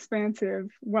and expansive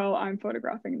while I'm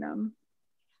photographing them?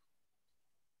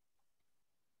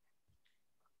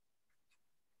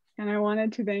 And I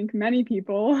wanted to thank many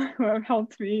people who have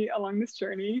helped me along this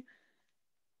journey.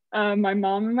 My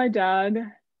mom and my dad,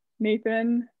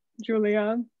 Nathan,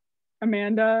 Julia,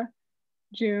 Amanda,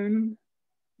 June,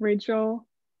 Rachel,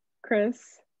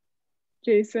 Chris,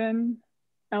 Jason,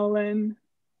 Ellen,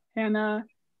 Hannah,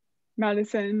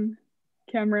 Madison,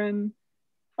 Cameron,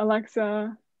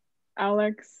 Alexa,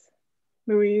 Alex,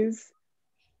 Louise,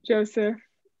 Joseph,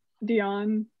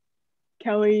 Dion,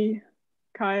 Kelly,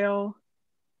 Kyle,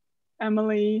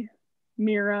 Emily,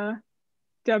 Mira,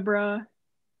 Deborah,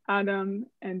 Adam,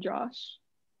 and Josh.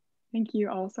 Thank you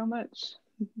all so much.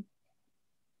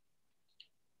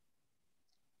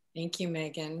 Thank you,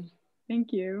 Megan.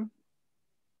 Thank you.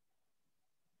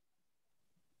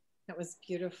 That was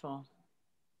beautiful.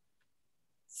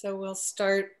 So we'll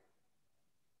start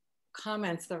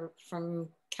comments from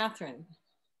Catherine.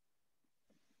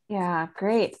 Yeah,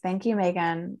 great. Thank you,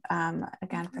 Megan,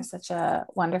 again, for such a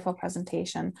wonderful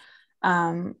presentation.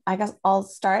 I guess I'll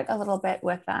start a little bit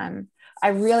with, I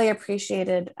really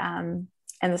appreciated in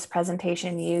this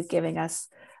presentation, you giving us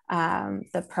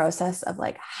the process of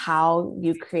like how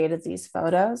you created these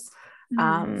photos.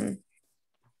 You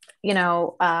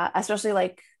know, especially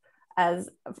like, as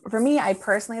for me, I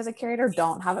personally as a curator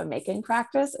don't have a making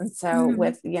practice. And so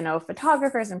with, you know,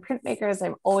 photographers and printmakers,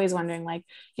 I'm always wondering like,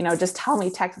 you know, just tell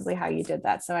me technically how you did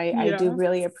that. So I do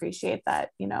really appreciate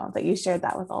that, you know, that you shared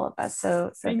that with all of us.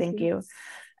 So thank you.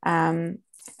 And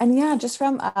yeah, just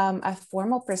from a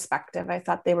formal perspective, I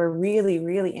thought they were really,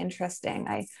 really interesting.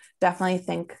 I definitely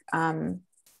think,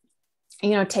 you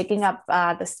know, taking up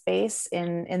the space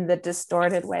in the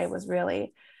distorted way was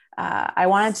really, I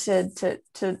wanted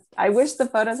to I wish the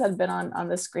photos had been on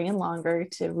the screen longer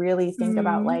to really think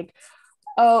about like,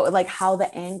 oh, like how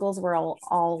the angles were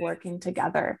all working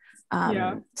together.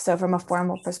 So from a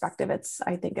formal perspective,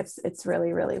 I think it's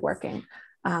really, really working.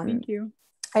 Thank you.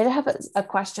 I have a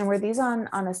question. Were these on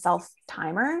a self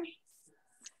timer?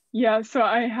 Yeah, so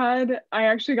I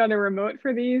actually got a remote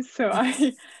for these. So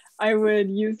I would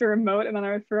use the remote and then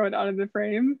I would throw it out of the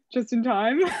frame just in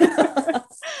time.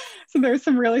 So there's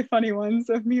some really funny ones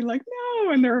of me like,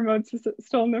 no, and the remote's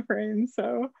still in the frame.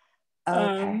 So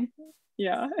okay.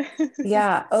 Yeah.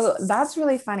 Yeah. Oh, that's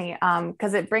really funny.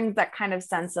 Because it brings that kind of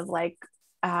sense of like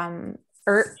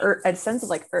a sense of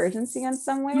like urgency in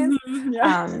some ways.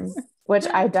 Which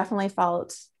I definitely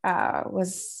felt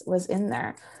was in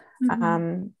there.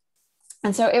 And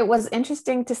so it was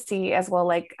interesting to see as well,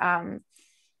 like,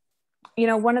 you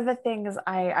know, one of the things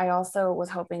I also was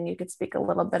hoping you could speak a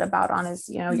little bit about on is,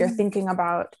 you know, you're thinking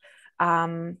about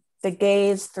the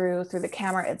gaze through the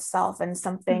camera itself, and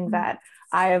something that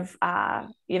I've,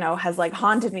 you know, has like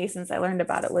haunted me since I learned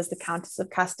about it was the Countess of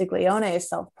Castiglione's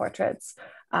self-portraits.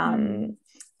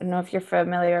 I don't know if you're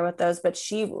familiar with those, but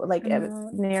she like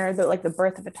near the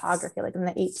birth of photography, like in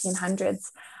the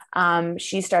 1800s,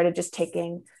 she started just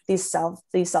taking these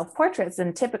self-portraits,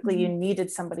 and typically you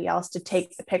needed somebody else to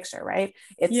take the picture, right?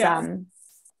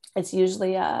 It's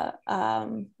usually a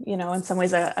you know, in some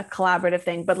ways a collaborative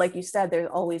thing, but like you said,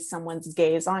 there's always someone's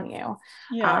gaze on you.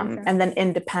 Exactly. And then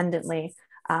independently,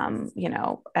 you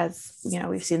know, as you know,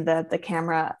 we've seen the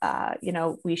camera, you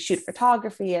know, we shoot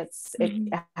photography, it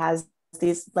has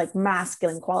these like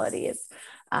masculine qualities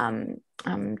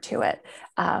to it.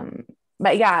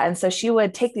 But yeah, and so she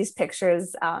would take these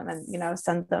pictures and, you know,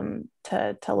 send them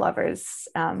to lovers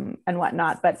and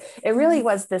whatnot. But it really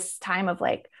was this time of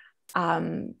like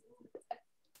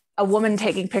a woman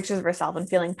taking pictures of herself and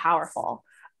feeling powerful.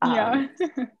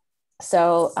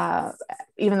 So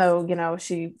even though, you know,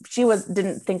 she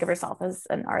didn't think of herself as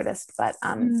an artist, but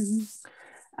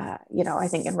you know, I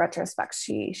think in retrospect,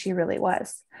 she really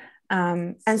was.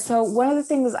 And so one of the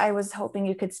things I was hoping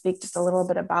you could speak just a little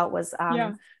bit about was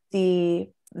the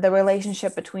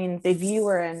relationship between the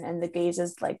viewer and the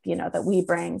gazes, like, you know, that we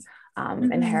bring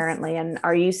inherently. And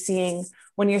are you seeing,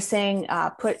 when you're saying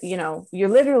you know, you're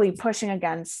literally pushing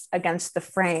against the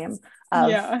frame of,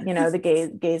 you know, the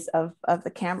gaze of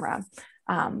the camera.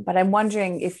 But I'm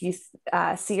wondering if you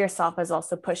see yourself as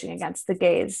also pushing against the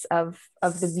gaze of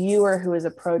the viewer who is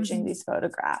approaching these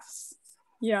photographs.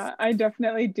 Yeah, I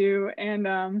definitely do.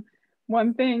 And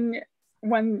one thing,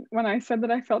 when I said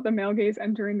that I felt the male gaze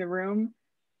entering the room,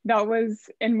 that was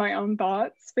in my own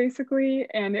thoughts, basically.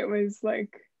 And it was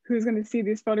like, who's going to see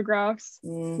these photographs?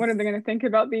 What are they going to think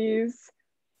about these?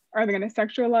 Are they going to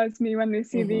sexualize me when they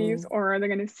see these? Or are they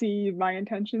going to see my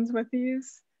intentions with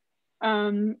these?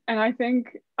 And I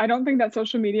don't think that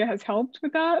social media has helped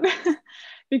with that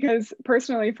because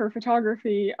personally for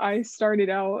photography, I started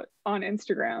out on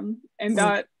Instagram, and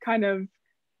that kind of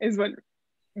is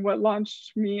what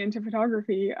launched me into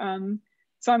photography.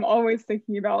 So I'm always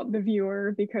thinking about the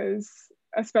viewer, because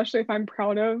especially if I'm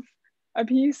proud of a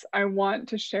piece, I want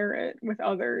to share it with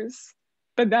others.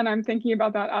 But then I'm thinking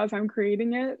about that as I'm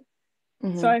creating it.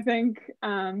 So I think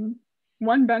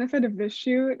one benefit of this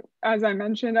shoot, as I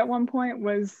mentioned at one point,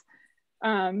 was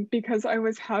because I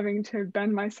was having to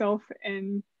bend myself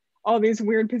in all these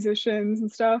weird positions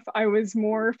and stuff, I was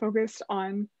more focused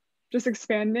on just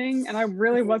expanding. And I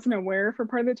really wasn't aware for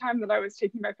part of the time that I was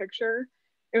taking my picture.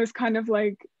 It was kind of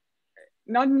like,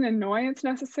 not an annoyance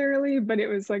necessarily, but it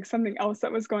was like something else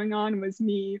that was going on, was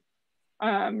me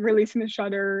releasing the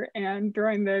shutter and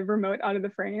throwing the remote out of the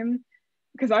frame,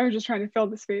 because I was just trying to fill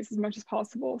the space as much as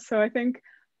possible. So I think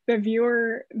the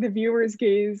viewer's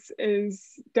gaze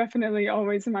is definitely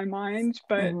always in my mind,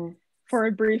 but for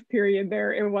a brief period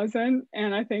there, it wasn't.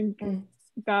 And I think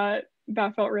that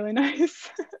felt really nice.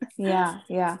 Yeah.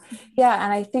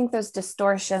 And I think those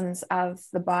distortions of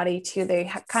the body too, they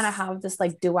kind of have this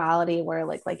like duality where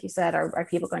like you said, are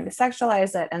people going to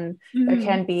sexualize it? And there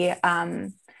can be,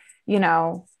 you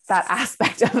know, that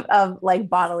aspect of like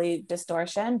bodily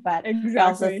distortion, but I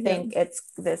also think it's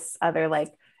this other,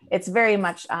 like, it's very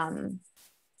much, I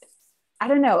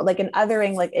don't know, like an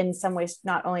othering, like in some ways,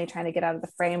 not only trying to get out of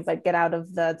the frame, but get out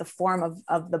of the form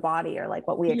of the body, or like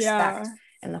what we expect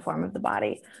in the form of the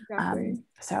body.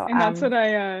 So and that's what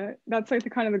that's like the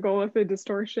kind of the goal of the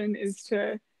distortion, is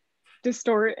to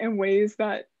distort in ways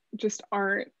that just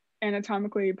aren't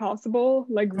anatomically possible,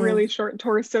 like really short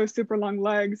torso, super long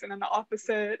legs, and then the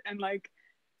opposite, and like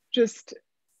just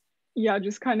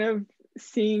kind of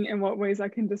seeing in what ways I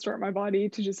can distort my body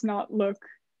to just not look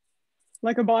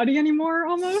like a body anymore,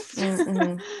 almost.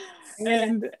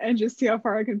 and just see how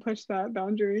far I can push that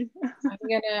boundary.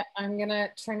 I'm gonna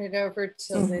turn it over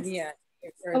to Lydia.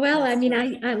 Well, I mean,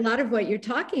 a lot of what you're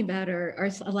talking about are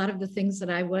a lot of the things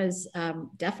that I was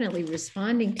definitely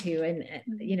responding to, and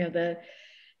you know,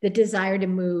 the desire to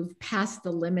move past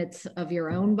the limits of your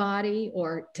own body,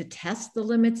 or to test the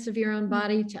limits of your own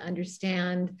body, to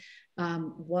understand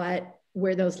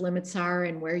where those limits are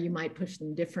and where you might push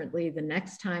them differently the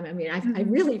next time. I mean, I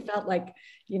really felt like,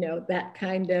 you know, that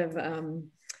kind of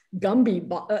Gumby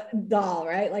doll,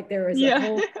 right? Like there was a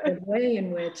whole way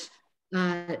in which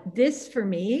this for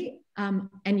me, and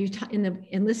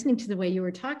in listening to the way you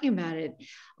were talking about it,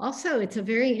 also it's a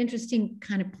very interesting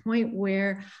kind of point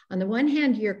where on the one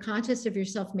hand, you're conscious of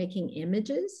yourself making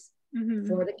images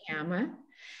for the camera.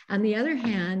 On the other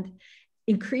hand,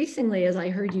 increasingly, as I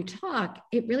heard you talk,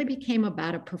 it really became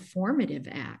about a performative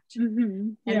act.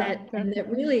 And that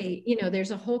really, you know,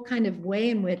 there's a whole kind of way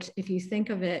in which, if you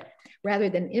think of it rather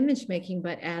than image making,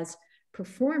 but as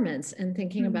performance, and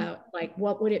thinking about like,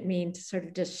 what would it mean to sort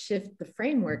of just shift the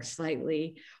framework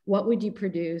slightly? What would you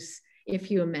produce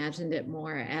if you imagined it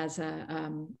more as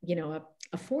a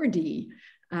 4D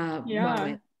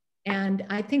moment? And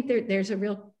I think there's a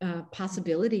real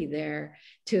possibility there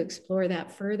to explore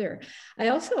that further. I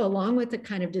also, along with the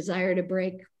kind of desire to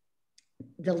break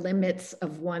the limits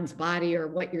of one's body, or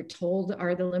what you're told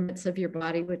are the limits of your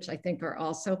body, which I think are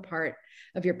also part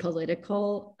of your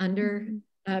political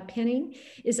underpinning,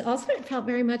 is also, it felt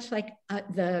very much like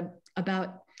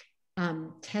about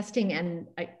testing and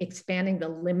expanding the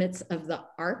limits of the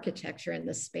architecture and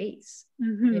the space,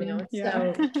 you know,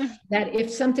 so that if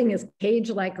something is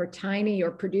cage-like or tiny or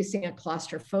producing a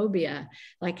claustrophobia,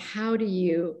 like how do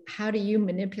you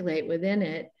manipulate within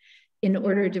it in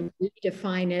order to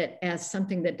redefine it as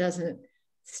something that doesn't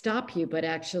stop you, but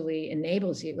actually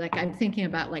enables you? Like I'm thinking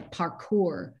about like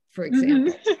parkour, for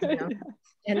example, you know?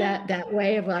 And that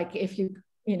way of like, if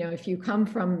you come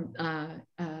from,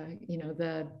 you know,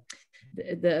 the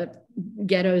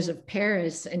ghettos of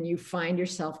Paris and you find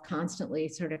yourself constantly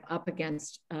sort of up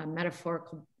against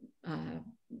metaphorical,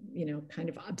 you know, kind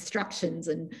of obstructions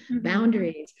and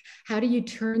boundaries, how do you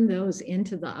turn those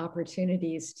into the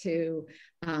opportunities to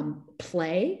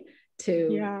play,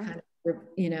 to kind of,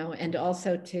 you know, and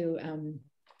also to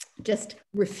just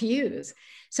refuse.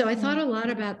 So I thought a lot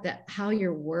about that, how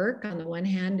your work on the one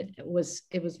hand it was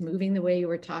moving the way you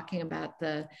were talking about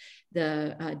the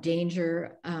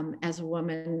danger as a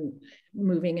woman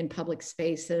moving in public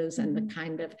spaces and the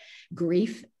kind of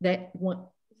grief that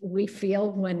we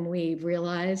feel when we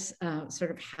realize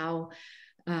sort of how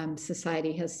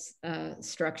society has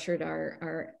structured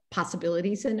our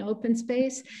possibilities in open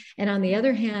space. And on the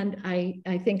other hand,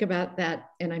 I think about that,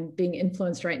 and I'm being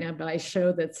influenced right now by a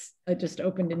show that's just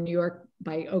opened in New York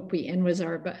by Okwe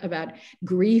Enwazar about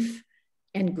grief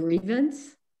and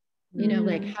grievance. You know,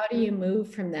 like how do you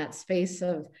move from that space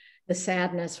of the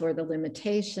sadness or the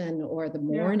limitation or the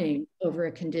mourning over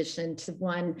a condition to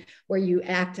one where you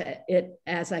act it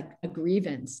as a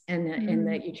grievance and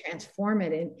that you transform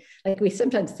it. And like we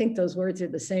sometimes think those words are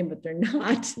the same, but they're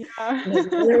not. The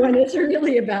other one is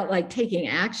really about like taking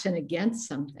action against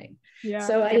something.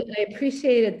 So I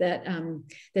appreciated that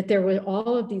that there were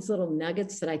all of these little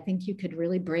nuggets that I think you could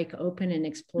really break open and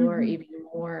explore even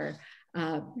more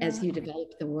as you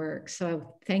develop the work.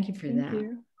 So thank you for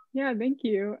that. Yeah, thank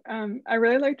you. I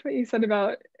really liked what you said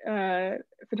about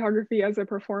photography as a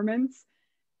performance,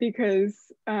 because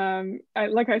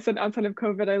like I said, outside of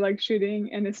COVID, I like shooting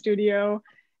in a studio,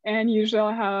 and usually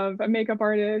I'll have a makeup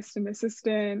artist, an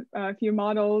assistant, a few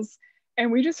models,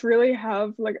 and we just really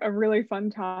have like a really fun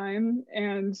time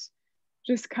and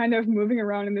just kind of moving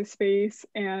around in the space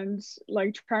and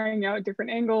like trying out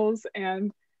different angles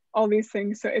and all these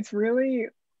things. So it's really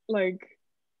like,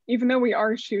 even though we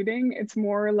are shooting, it's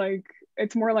more like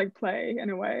play in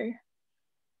a way,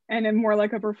 and more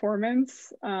like a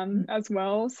performance as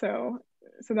well. So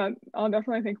that I'll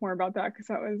definitely think more about that, because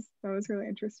that was really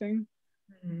interesting.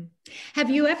 Have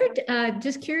you ever,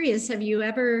 just curious, have you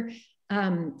ever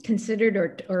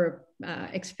considered or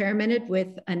experimented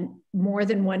with more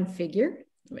than one figure?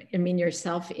 I mean,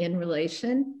 yourself in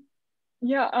relation?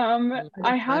 Yeah,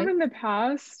 I have in the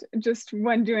past, just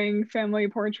when doing family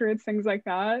portraits, things like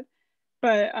that.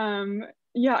 But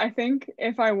yeah, I think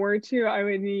if I were to, I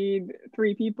would need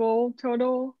 3 people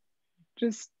total,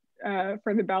 just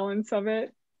for the balance of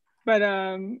it. But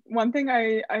one thing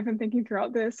I've been thinking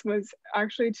throughout this was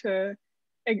actually to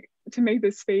make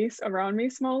the space around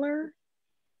me smaller.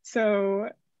 So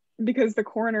because the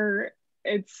corner,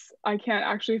 I can't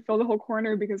actually fill the whole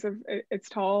corner because of it's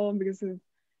tall, because of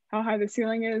how high the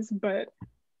ceiling is. But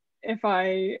if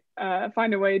I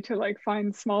find a way to like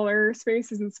find smaller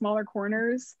spaces and smaller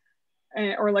corners,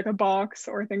 or like a box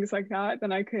or things like that,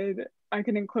 then I could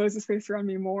enclose the space around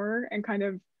me more and kind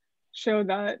of show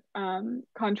that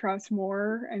contrast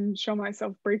more, and show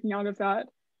myself breaking out of that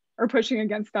or pushing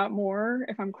against that more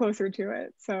if I'm closer to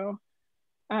it. So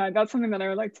that's something that I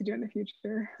would like to do in the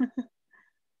future.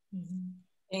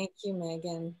 Thank you,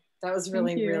 Megan. That was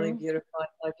really, really beautiful. I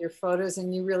love your photos,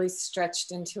 and you really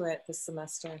stretched into it this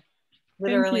semester,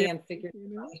 literally and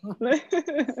figuratively.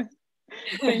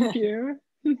 Thank you.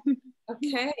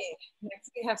 Okay,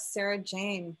 next we have Sarah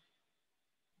Jane.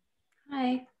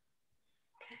 Hi. Okay,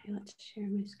 let's share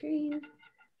my screen.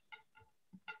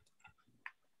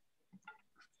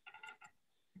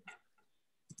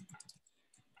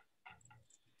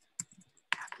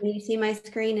 Can you see my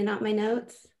screen and not my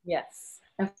notes? Yes.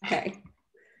 Okay.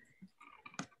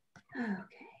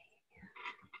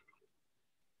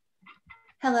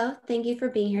 Hello, thank you for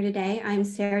being here today. I'm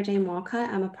Sarah Jane Walcott.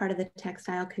 I'm a part of the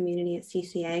textile community at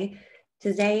CCA.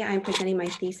 Today, I'm presenting my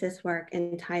thesis work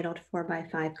entitled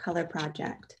 4x5 Color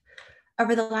Project.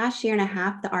 Over the last year and a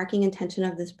half, the arcing intention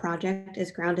of this project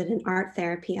is grounded in art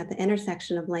therapy at the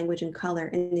intersection of language and color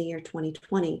in the year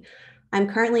 2020. I'm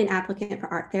currently an applicant for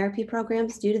art therapy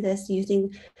programs. Due to this,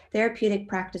 using therapeutic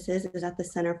practices is at the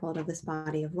centerfold of this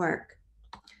body of work.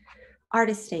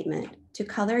 Artist statement: to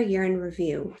color year in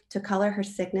review, to color her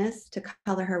sickness, to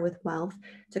color her with wealth,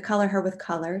 to color her with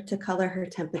color, to color her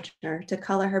temperature, to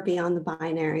color her beyond the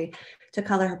binary, to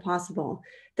color her possible.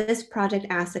 This project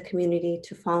asks the community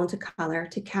to fall into color,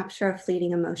 to capture a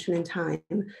fleeting emotion in time,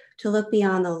 to look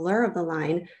beyond the lure of the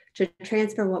line, to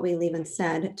transfer what we leave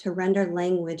unsaid, to render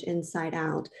language inside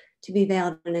out, to be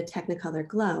veiled in a technicolor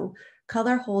glow.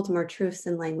 Color holds more truths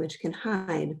than language can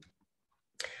hide.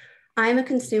 I'm a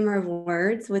consumer of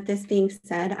words. With this being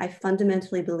said, I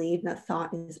fundamentally believe that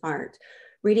thought is art.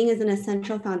 Reading is an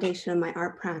essential foundation of my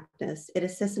art practice. It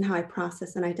assists in how I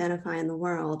process and identify in the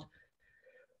world.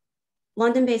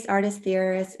 London-based artist,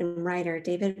 theorist, and writer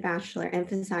David Batchelor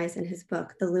emphasized in his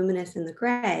book, The Luminous and the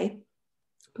Gray,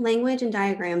 language and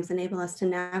diagrams enable us to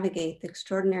navigate the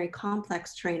extraordinary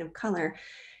complex terrain of color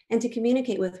and to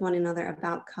communicate with one another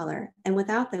about color. And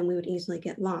without them, we would easily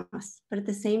get lost. But at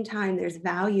the same time, there's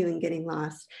value in getting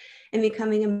lost and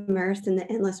becoming immersed in the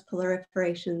endless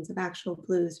proliferations of actual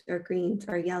blues or greens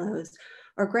or yellows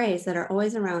or grays that are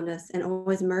always around us and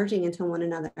always merging into one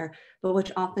another, but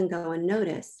which often go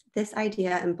unnoticed. This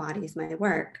idea embodies my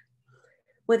work.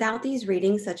 Without these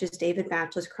readings, such as David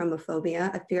Batchelor's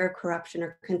Chromophobia, a fear of corruption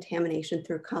or contamination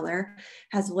through color,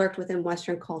 has lurked within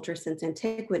Western culture since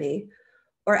antiquity,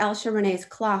 or Elsha Renee's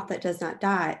Cloth That Does Not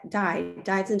Die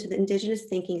dives into the indigenous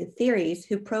thinking and theories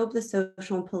who probe the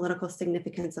social and political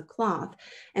significance of cloth,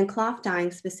 and cloth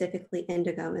dyeing, specifically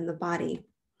indigo, in the body.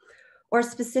 Or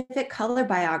specific color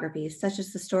biographies, such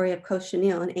as the story of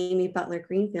Cochineal and Amy Butler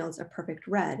Greenfield's A Perfect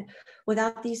Red.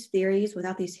 Without these theories,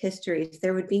 without these histories,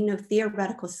 there would be no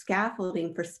theoretical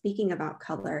scaffolding for speaking about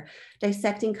color,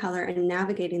 dissecting color, and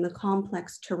navigating the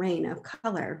complex terrain of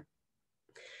color.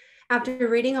 After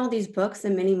reading all these books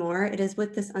and many more, it is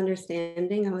with this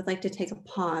understanding I would like to take a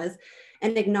pause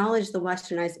and acknowledge the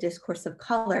westernized discourse of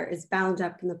color is bound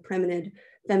up in the primitive,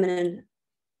 feminine,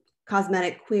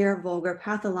 cosmetic, queer, vulgar,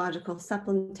 pathological,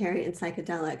 supplementary, and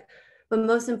psychedelic, but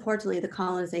most importantly, the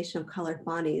colonization of colored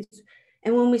bodies.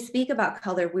 And when we speak about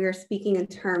color, we are speaking in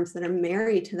terms that are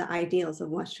married to the ideals of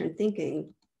Western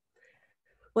thinking.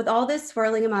 With all this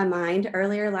swirling in my mind,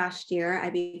 earlier last year, I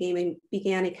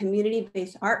began a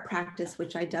community-based art practice,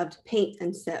 which I dubbed Paint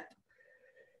and Sip.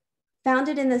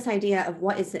 Founded in this idea of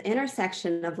what is the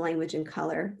intersection of language and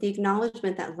color, the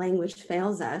acknowledgement that language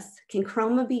fails us, can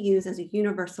chroma be used as a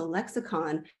universal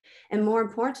lexicon, and more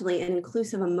importantly, an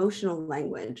inclusive emotional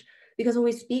language? Because when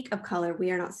we speak of color, we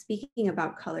are not speaking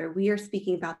about color, we are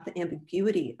speaking about the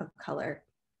ambiguity of color.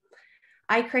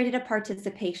 I created a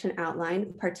participation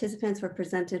outline. Participants were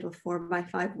presented with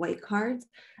 4x5 white cards,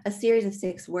 a series of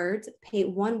 6 words,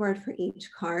 paint 1 word for each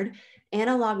card,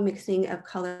 analog mixing of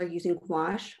color using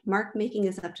gouache. Mark making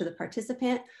is up to the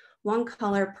participant. 1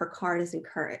 color per card is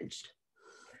encouraged.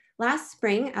 Last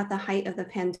spring, at the height of the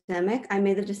pandemic, I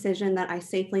made the decision that I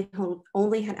safely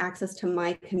only had access to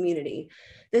my community.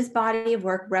 This body of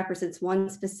work represents one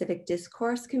specific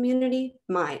discourse community,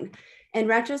 mine. In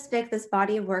retrospect, this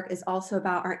body of work is also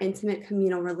about our intimate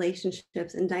communal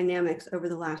relationships and dynamics over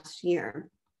the last year.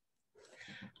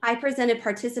 I presented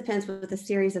participants with a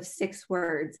series of 6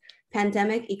 words: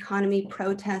 pandemic, economy,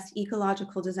 protest,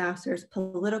 ecological disasters,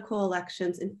 political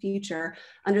elections, and future,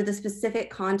 under the specific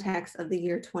context of the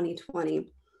year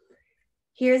 2020.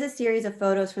 Here's a series of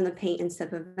photos from the Paint and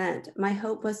Sip event. My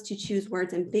hope was to choose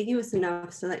words ambiguous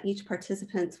enough so that each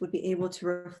participant would be able to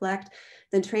reflect,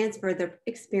 then transfer their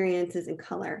experiences in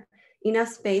color. Enough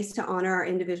space to honor our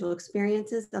individual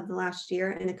experiences of the last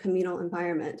year in a communal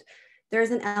environment. There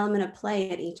is an element of play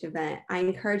at each event. I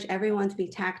encourage everyone to be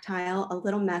tactile, a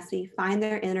little messy, find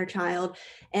their inner child,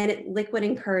 and liquid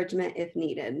encouragement if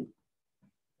needed.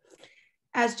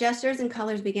 As gestures and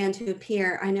colors began to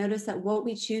appear, I noticed that what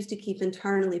we choose to keep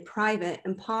internally private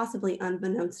and possibly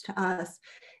unbeknownst to us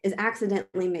is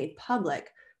accidentally made public.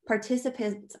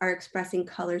 Participants are expressing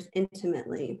colors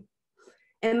intimately.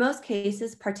 In most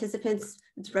cases, participants'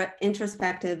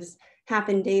 introspectives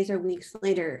happen days or weeks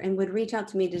later and would reach out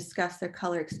to me to discuss their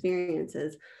color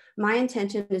experiences. My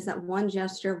intention is that one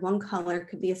gesture, one color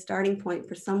could be a starting point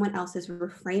for someone else's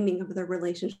reframing of their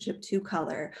relationship to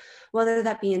color, whether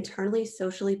that be internally,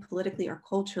 socially, politically, or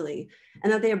culturally,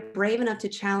 and that they are brave enough to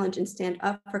challenge and stand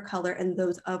up for color and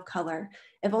those of color.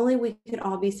 If only we could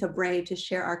all be so brave to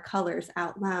share our colors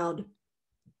out loud.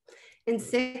 In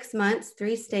 6 months,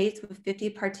 3 states with 50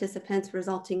 participants,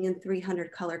 resulting in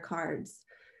 300 color cards.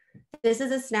 This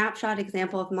is a snapshot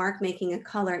example of Mark making a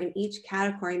color in each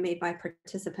category made by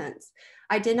participants.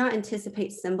 I did not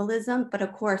anticipate symbolism, but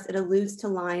of course it alludes to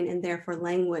line and therefore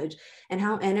language and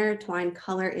how intertwined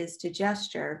color is to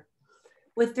gesture.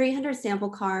 With 300 sample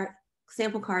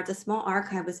cards, a small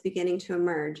archive was beginning to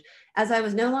emerge. As I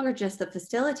was no longer just the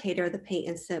facilitator of the Paint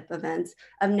and Sip events,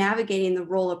 of navigating the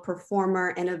role of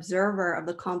performer and observer of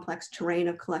the complex terrain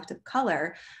of collective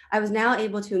color, I was now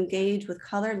able to engage with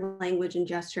color, language, and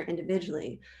gesture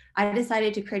individually. I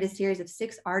decided to create a series of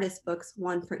 6 artist books,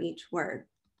 1 for each word.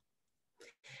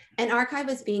 An archive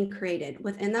is being created.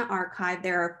 Within that archive,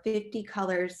 there are 50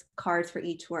 cards for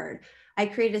each word. I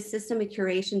created a system of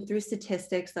curation through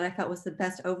statistics that I felt was the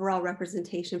best overall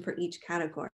representation for each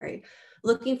category,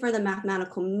 looking for the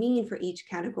mathematical mean for each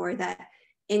category that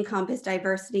encompass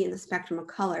diversity in the spectrum of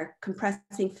color,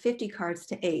 compressing 50 cards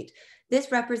to 8.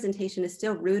 This representation is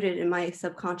still rooted in my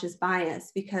subconscious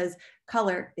bias because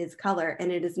color is color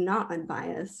and it is not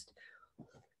unbiased.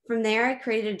 From there, I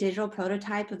created a digital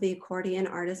prototype of the accordion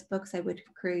artist books I would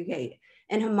create.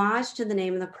 In homage to the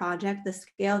name of the project, the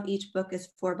scale of each book is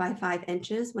 4 by 5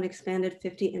 inches when expanded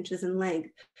 50 inches in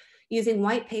length. Using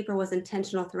white paper was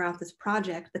intentional throughout this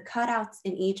project. The cutouts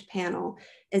in each panel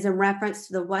is a reference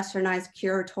to the westernized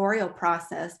curatorial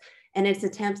process and its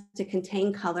attempts to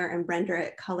contain color and render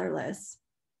it colorless.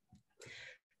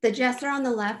 The gesture on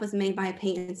the left was made by a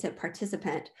paint and sip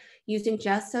participant. Using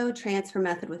gesso transfer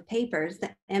method with papers, the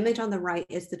image on the right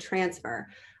is the transfer.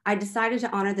 I decided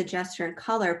to honor the gesture and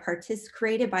color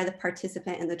created by the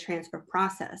participant in the transfer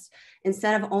process,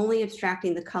 instead of only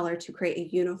abstracting the color to create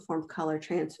a uniform color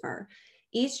transfer.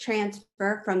 Each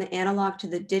transfer from the analog to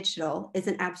the digital is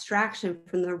an abstraction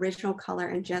from the original color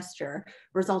and gesture,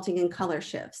 resulting in color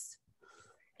shifts.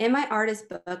 In my artist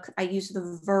book, I use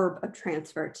the verb of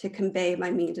transfer to convey my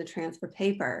mean to transfer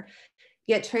paper.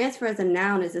 Yet transfer as a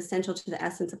noun is essential to the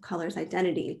essence of color's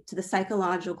identity, to the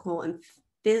psychological and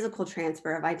physical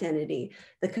transfer of identity,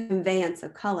 the conveyance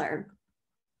of color.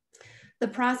 The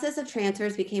process of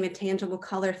transfers became a tangible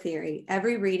color theory.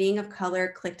 Every reading of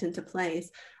color clicked into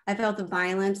place. I felt the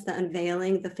violence, the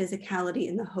unveiling, the physicality,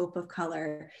 and the hope of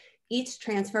color. Each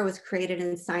transfer was created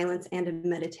in silence and in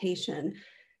meditation.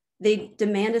 They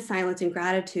demanded silence and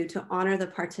gratitude to honor the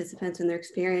participants and their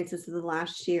experiences of the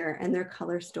last year and their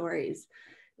color stories.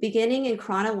 Beginning in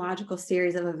chronological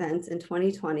series of events in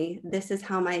 2020, this is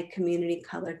how my community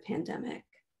colored pandemic.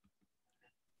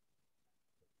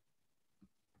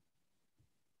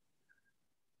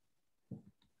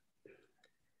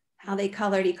 How they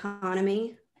colored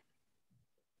economy.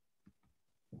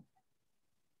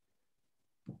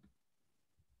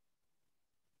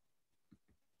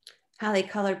 How they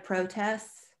colored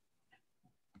protests.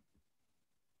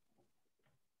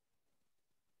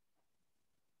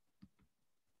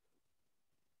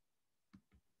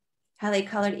 How they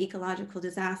colored ecological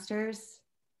disasters.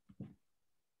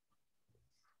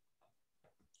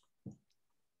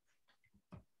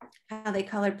 How they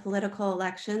colored political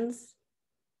elections.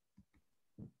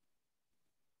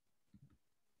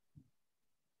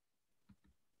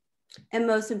 And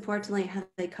most importantly, how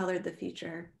they colored the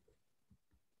future.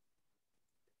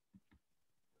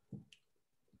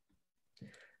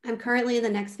 I'm currently in the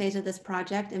next phase of this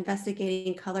project,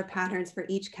 investigating color patterns for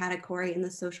each category in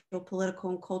the social, political,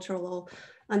 and cultural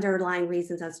underlying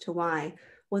reasons as to why,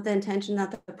 with the intention that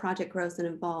the project grows and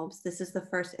evolves. This is the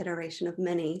first iteration of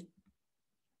many.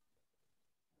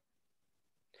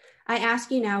 I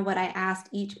ask you now what I asked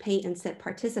each paint and sip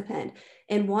participant.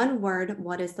 In one word,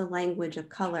 what is the language of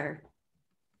color?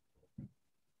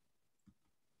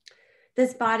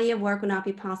 This body of work would not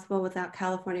be possible without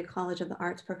California College of the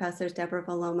Arts professors Deborah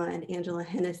Valoma and Angela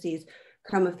Hennessy's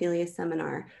Chromophilia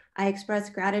seminar. I express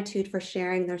gratitude for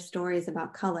sharing their stories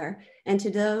about color, and to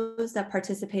those that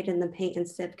participated in the Paint and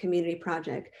Sip community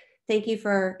project. Thank you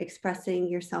for expressing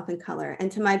yourself in color.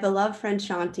 And to my beloved friend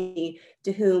Shanti,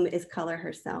 to whom is color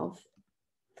herself.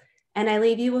 And I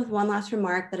leave you with one last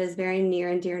remark that is very near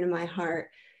and dear to my heart.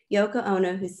 Yoko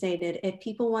Ono, who stated, if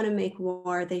people want to make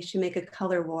war, they should make a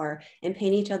color war and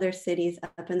paint each other's cities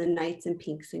up in the nights in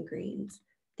pinks and greens.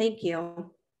 Thank you.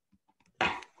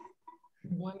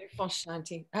 Wonderful,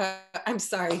 Shanti. I'm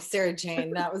sorry, Sarah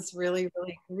Jane. That was really,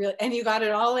 and you got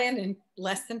it all in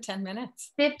less than 10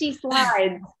 minutes. 50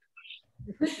 slides.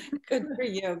 Good for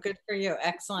you. Good for you.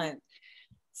 Excellent.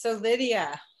 So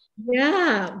Lydia.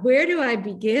 Yeah, where do I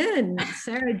begin?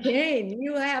 Sarah Jane,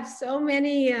 you have so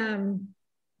many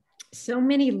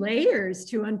layers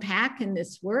to unpack in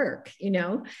this work, you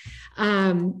know?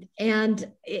 And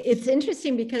it's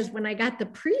interesting because when I got the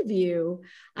preview,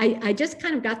 I just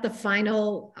kind of got the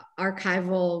final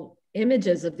archival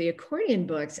images of the accordion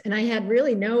books. And I had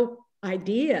really no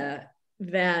idea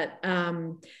that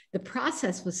the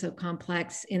process was so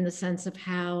complex in the sense of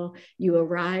how you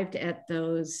arrived at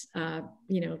those,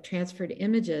 transferred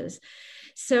images.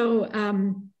 So,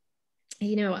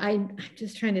 I'm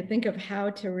just trying to think of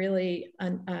how to really,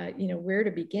 where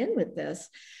to begin with this.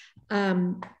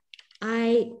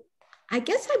 I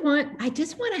guess I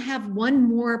just want to have one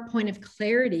more point of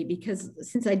clarity, because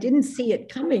since I didn't see it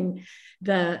coming,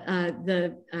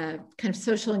 the kind of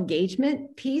social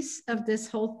engagement piece of this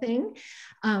whole thing,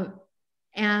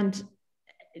 and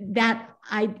that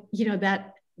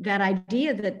that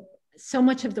idea that so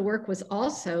much of the work was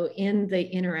also in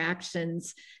the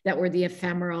interactions that were the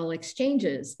ephemeral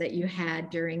exchanges that you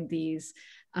had during these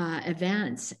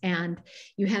events, and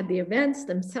you had the events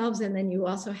themselves, and then you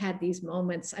also had these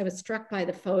moments. I was struck by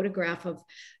the photograph of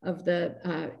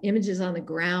the images on the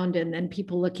ground, and then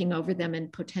people looking over them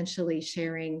and potentially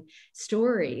sharing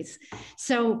stories.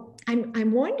 So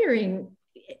I'm wondering,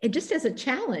 just as a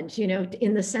challenge, you know,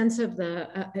 in the sense of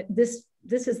this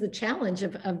is the challenge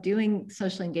of doing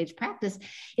socially engaged practice,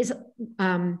 is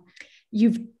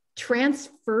you've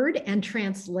transferred and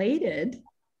translated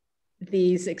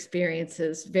these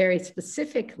experiences very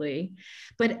specifically,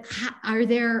 but are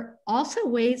there also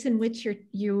ways in which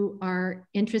you are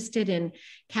interested in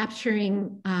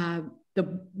capturing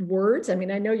the words? I mean,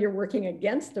 I know you're working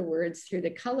against the words through the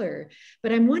color,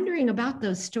 but I'm wondering about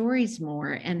those stories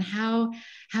more, and how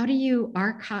do you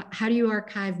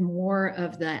archive more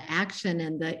of the action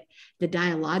and the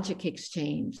dialogic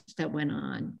exchange that went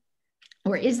on?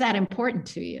 Or is that important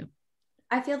to you?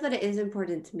 I feel that it is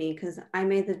important to me because I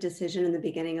made the decision in the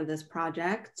beginning of this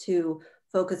project to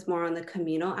focus more on the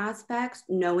communal aspects,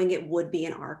 knowing it would be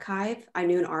an archive. I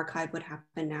knew an archive would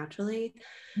happen naturally.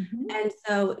 Mm-hmm. And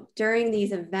so during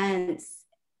these events,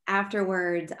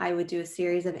 afterwards, I would do a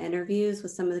series of interviews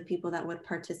with some of the people that would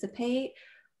participate.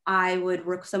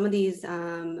 Some of these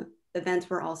events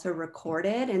were also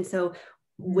recorded. And so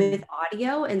with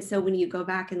audio. And so when you go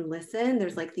back and listen,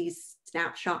 there's like these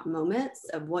snapshot moments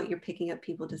of what you're picking up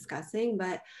people discussing.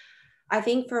 But I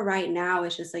think for right now,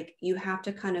 it's just like you have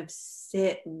to kind of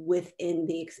sit within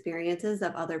the experiences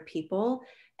of other people.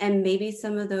 And maybe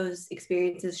some of those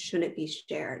experiences shouldn't be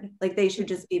shared. Like they should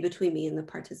just be between me and the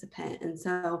participant. And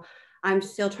so I'm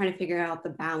still trying to figure out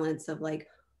the balance of like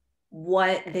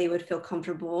what they would feel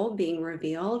comfortable being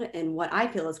revealed and what I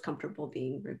feel is comfortable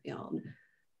being revealed.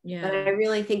 Yeah. But I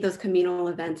really think those communal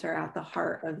events are at the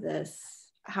heart of this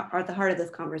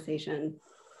conversation.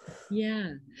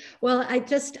 Yeah. Well,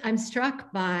 I'm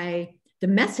struck by the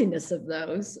messiness of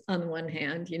those on the one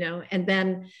hand, you know, and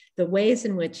then the ways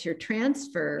in which your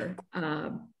transfer,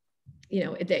 you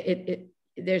know,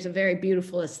 there's a very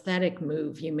beautiful aesthetic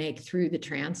move you make through the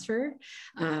transfer,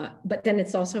 but then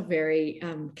it's also very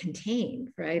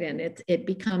contained, right? And it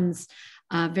becomes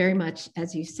very much,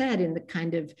 as you said, in the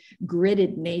kind of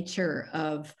gridded nature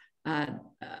of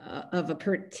a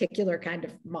particular kind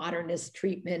of modernist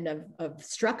treatment of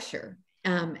structure.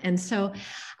 And so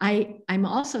I'm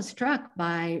also struck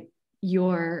by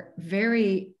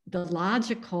the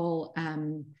logical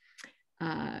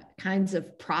kinds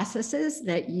of processes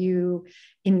that you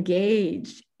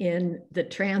engage in the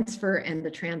transfer and the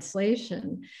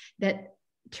translation that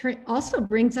also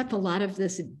brings up a lot of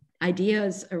this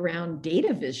ideas around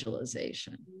data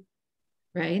visualization,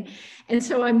 right? And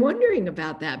so I'm wondering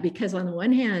about that, because on the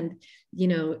one hand, you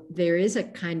know, there is a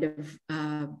kind of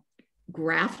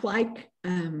graph-like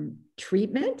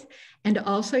treatment, and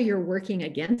also you're working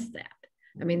against that.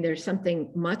 I mean, there's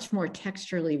something much more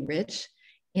texturally rich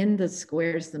in the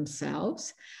squares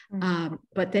themselves,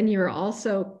 but then you're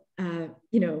also,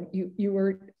 you know, you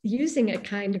were using a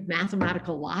kind of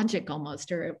mathematical logic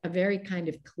almost, or a very kind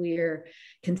of clear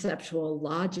conceptual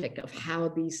logic of how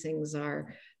these things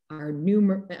are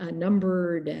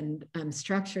numbered and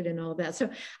structured and all that. So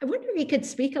I wonder if you could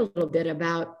speak a little bit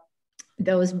about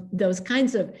those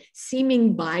kinds of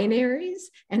seeming binaries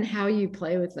and how you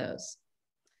play with those.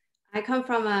 I come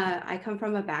from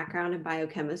a background in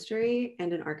biochemistry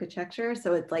and in architecture,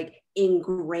 so it's like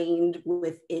ingrained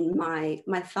within my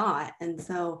thought. And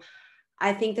so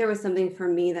I think there was something for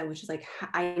me that was just like,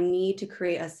 I need to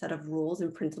create a set of rules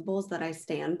and principles that I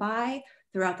stand by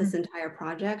throughout this entire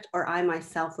project, or I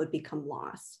myself would become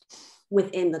lost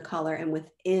within the color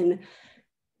and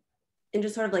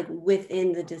just sort of like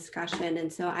within the discussion.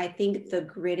 And so I think the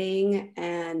gridding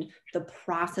and the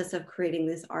process of creating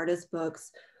these artist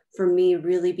books for me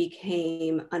really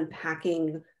became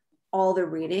unpacking all the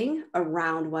reading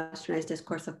around Westernized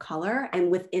discourse of color. And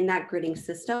within that gridding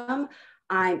system,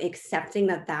 I'm accepting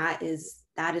that is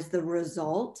the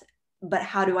result, but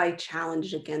how do I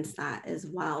challenge against that as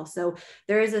well? So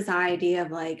there is this idea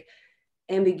of like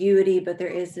ambiguity, but there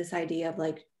is this idea of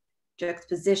like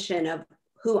juxtaposition of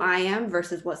who I am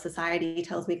versus what society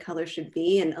tells me color should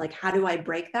be. And like, how do I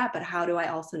break that? But how do I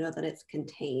also know that it's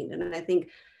contained? And I think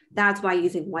that's why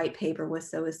using white paper was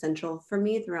so essential for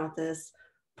me throughout this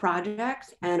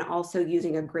project, and also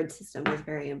using a grid system was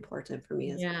very important for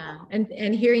me as well.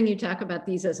 And hearing you talk about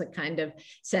these as a kind of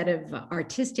set of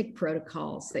artistic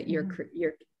protocols that you're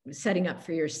setting up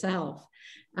for yourself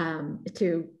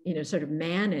to, you know, sort of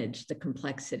manage the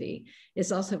complexity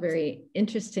is also very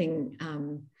interesting.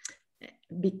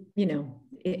 You know,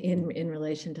 in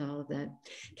relation to all of that.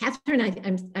 Catherine,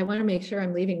 I want to make sure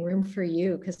I'm leaving room for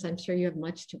you, because I'm sure you have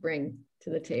much to bring to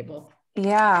the table.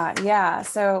 Yeah.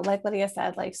 So like Lydia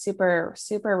said, like super,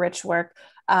 super rich work.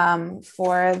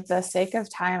 For the sake of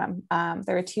time,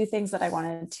 there are two things that I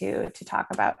wanted to talk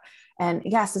about. And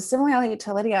yeah, so similarly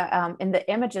to Lydia, in the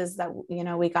images that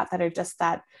we got that are just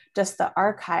the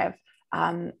archive,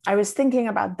 I was thinking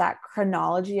about that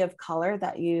chronology of color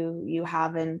that you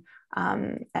have in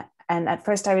and at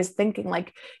first I was thinking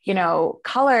like,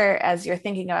 color as you're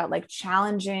thinking about like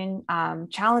challenging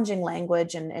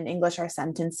language, and in English, our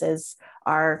sentences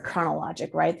are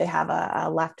chronologic, right? They have a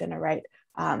left and a right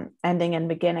ending and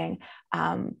beginning.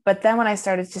 But then when I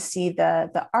started to see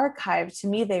the archive, to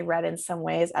me, they read in some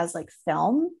ways as like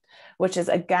film, which is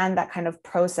again that kind of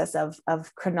process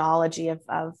of chronology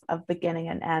of beginning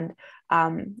and end.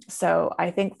 So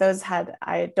I think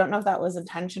I don't know if that was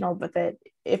intentional, but that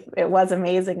if it was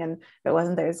amazing, and if it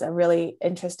wasn't, there's a really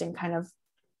interesting kind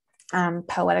of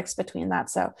poetics between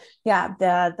that. So yeah,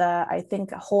 I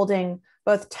think holding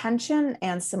both tension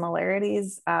and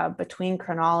similarities between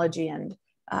chronology and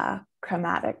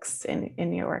chromatics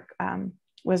in your work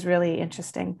was really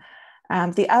interesting.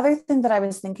 The other thing that I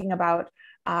was thinking about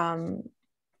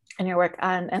in your work,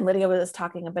 and Lydia was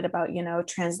talking a bit about,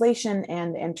 translation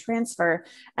and transfer,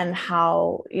 and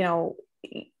how,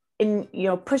 in,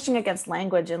 pushing against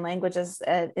language, and language is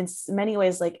in many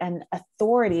ways like an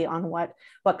authority on what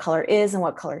color is and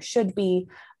what color should be.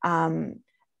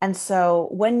 And so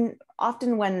when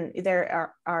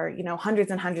there are hundreds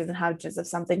and hundreds and hundreds of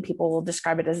something, people will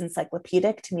describe it as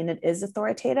encyclopedic to mean it is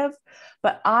authoritative.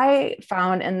 But I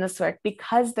found in this work,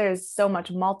 because there's so much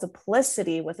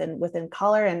multiplicity within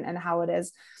color and how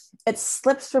it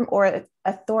slips from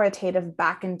authoritative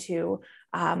back into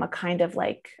a kind of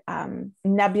like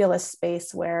nebulous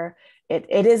space where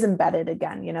it is embedded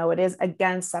again, it is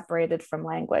again separated from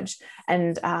language.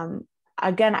 And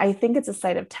again, I think it's a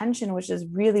site of tension, which is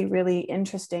really, really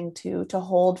interesting to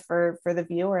hold for the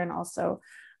viewer, and also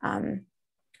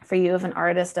for you as an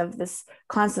artist, of this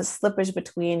constant slippage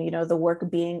between, the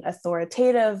work being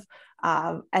authoritative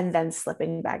and then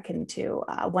slipping back into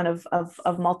one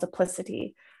of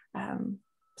multiplicity.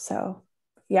 So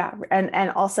yeah, and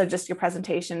also just your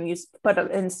presentation, you put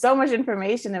in so much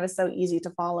information, it was so easy to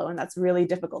follow, and that's really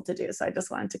difficult to do. So I just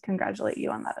wanted to congratulate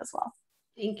you on that as well.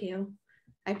 Thank you.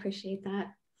 I appreciate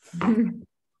that.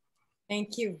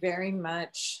 Thank you very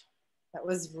much. That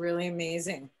was really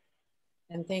amazing.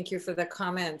 And thank you for the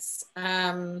comments.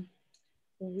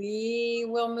 We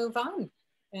will move on,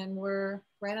 and we're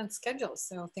right on schedule.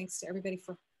 So thanks to everybody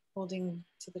for holding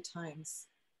to the times.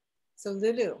 So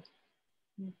Lulu.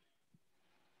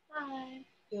 Hi.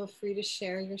 Feel free to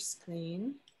share your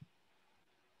screen.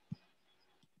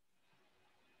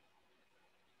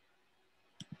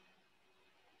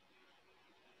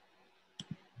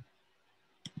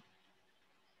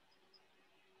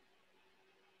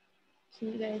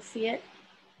 Can you guys see it?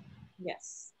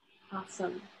 Yes.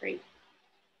 Awesome, great.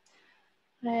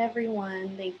 Hi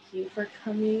everyone, thank you for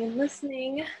coming and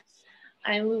listening.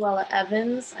 I'm Louella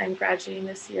Evans. I'm graduating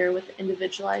this year with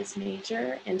Individualized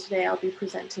major, and today I'll be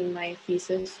presenting my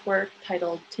thesis work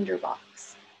titled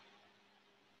Tinderbox.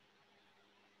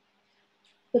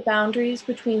 The boundaries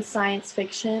between science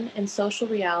fiction and social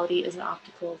reality is an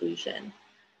optical illusion.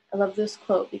 I love this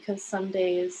quote because some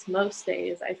days, most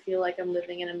days, I feel like I'm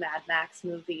living in a Mad Max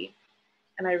movie,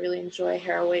 and I really enjoy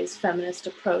Haraway's feminist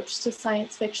approach to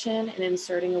science fiction and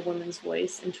inserting a woman's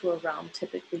voice into a realm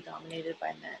typically dominated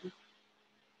by men.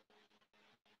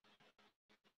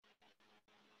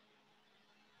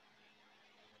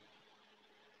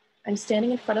 I'm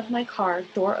standing in front of my car,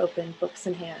 door open, books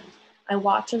in hand. I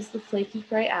watch as the flaky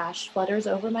gray ash flutters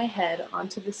over my head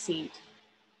onto the seat.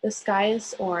 The sky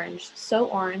is orange, so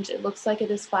orange it looks like it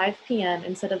is 5 p.m.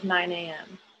 instead of 9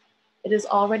 a.m. It is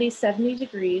already 70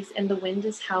 degrees and the wind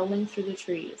is howling through the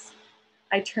trees.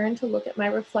 I turn to look at my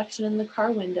reflection in the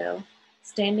car window.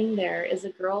 Standing there is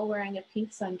a girl wearing a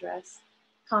pink sundress,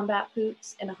 combat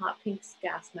boots, and a hot pink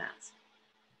gas mask.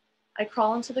 I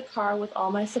crawl into the car with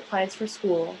all my supplies for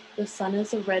school. The sun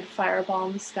is a red fireball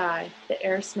in the sky. The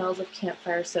air smells of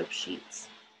campfire soap sheets.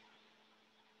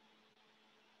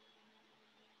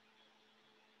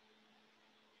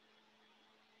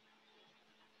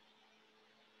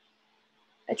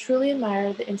 I truly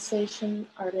admire the installation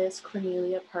artist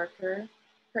Cornelia Parker.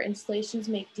 Her installations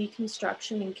make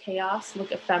deconstruction and chaos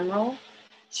look ephemeral.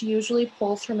 She usually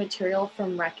pulls her material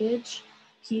from wreckage,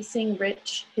 piecing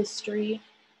rich history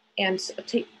and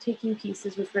taking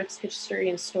pieces with rich history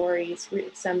and stories,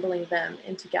 reassembling them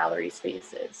into gallery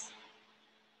spaces.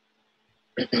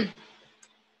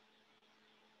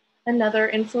 Another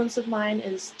influence of mine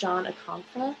is John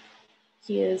Akamfa.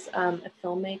 He is a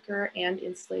filmmaker and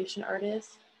installation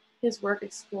artist. His work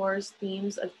explores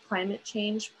themes of climate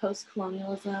change,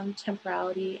 post-colonialism,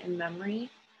 temporality, and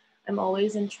memory. I'm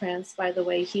always entranced by the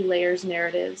way he layers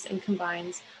narratives and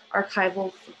combines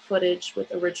archival footage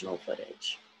with original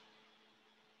footage.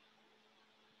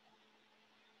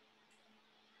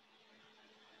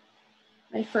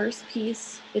 My first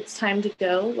piece, It's Time to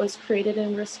Go, was created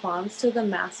in response to the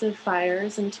massive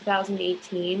fires in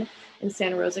 2018 in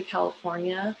Santa Rosa,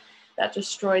 California, that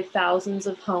destroyed thousands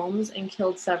of homes and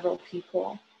killed several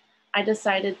people. I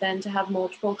decided then to have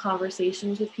multiple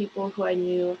conversations with people who I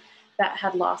knew that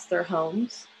had lost their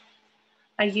homes.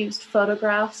 I used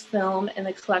photographs, film, and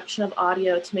a collection of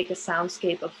audio to make a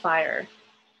soundscape of fire.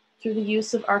 Through the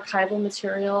use of archival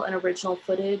material and original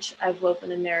footage, I've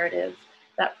woven a narrative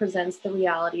that presents the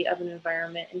reality of an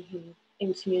environment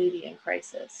in community in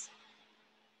crisis.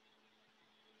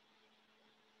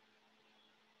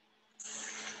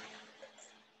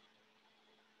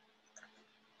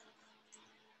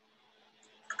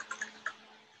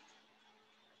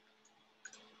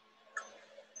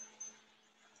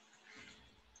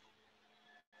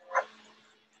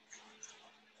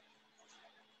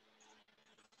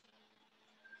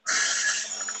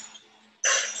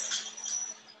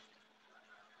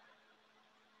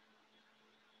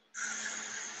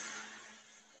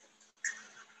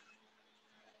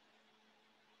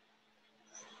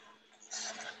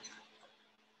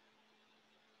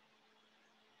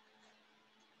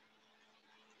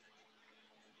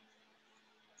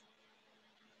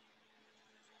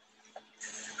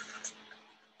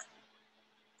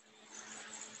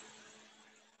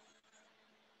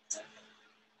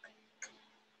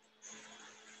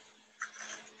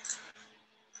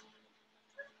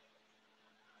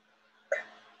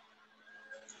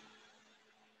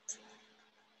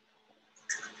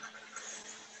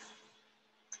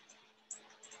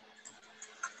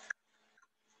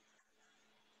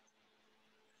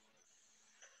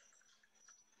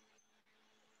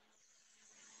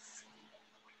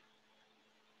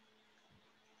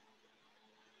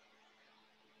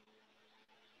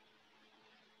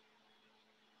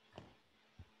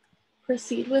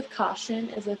 Proceed with Caution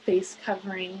is a face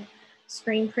covering,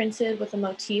 screen printed with a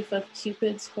motif of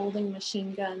cupids holding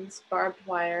machine guns, barbed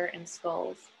wire, and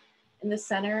skulls. In the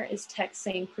center is text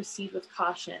saying proceed with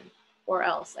caution, or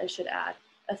else I should add,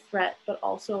 a threat but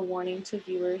also a warning to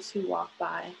viewers who walk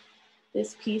by.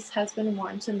 This piece has been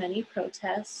worn to many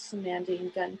protests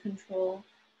demanding gun control,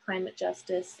 climate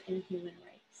justice, and human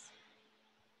rights.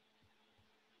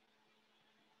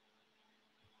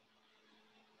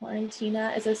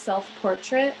 Quarantina is a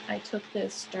self-portrait. I took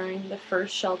this during the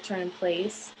first shelter in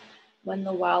place when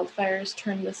the wildfires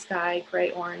turned the sky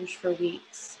gray-orange for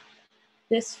weeks.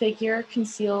 This figure,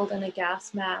 concealed in a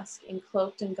gas mask and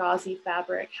cloaked in gauzy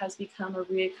fabric, has become a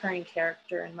reoccurring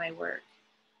character in my work.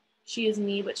 She is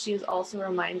me, but she is also a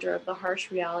reminder of the harsh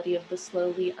reality of the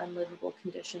slowly unlivable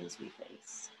conditions we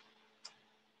face.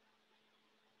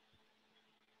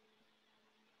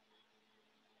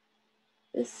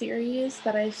 This series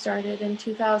that I started in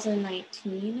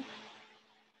 2019,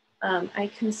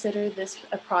 I consider this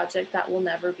a project that will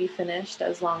never be finished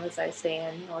as long as I stay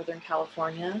in Northern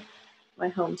California. My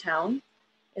hometown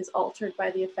is altered by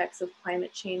the effects of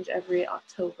climate change every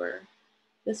October.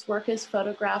 This work is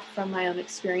photographed from my own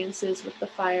experiences with the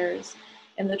fires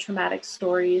and the traumatic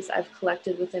stories I've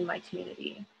collected within my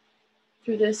community.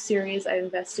 Through this series, I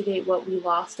investigate what we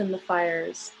lost in the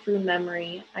fires. Through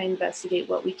memory, I investigate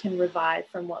what we can revive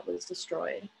from what was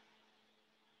destroyed.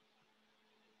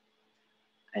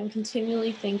 I'm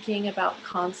continually thinking about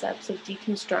concepts of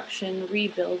deconstruction,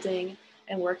 rebuilding,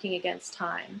 and working against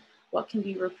time. What can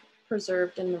be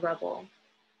preserved in the rubble?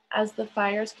 As the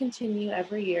fires continue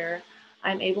every year,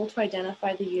 I'm able to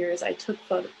identify the years I took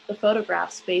the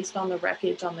photographs based on the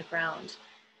wreckage on the ground.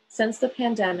 Since the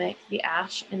pandemic, the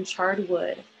ash and charred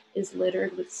wood is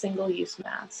littered with single-use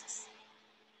masks.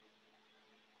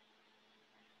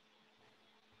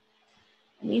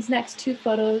 In these next two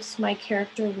photos, my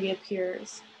character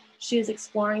reappears. She is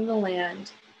exploring the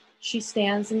land. She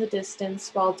stands in the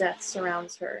distance while death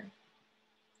surrounds her.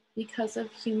 Because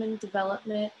of human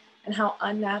development and how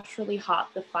unnaturally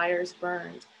hot the fires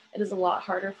burned, it is a lot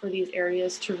harder for these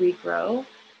areas to regrow.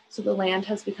 So the land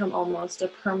has become almost a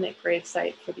permanent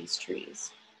gravesite for these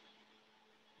trees.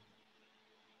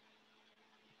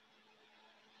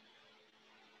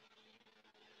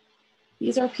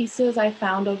 These are pieces I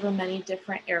found over many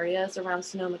different areas around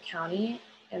Sonoma County,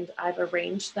 and I've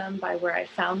arranged them by where I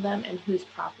found them and whose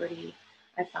property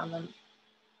I found them.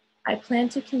 I plan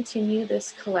to continue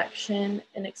this collection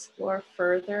and explore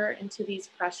further into these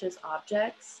precious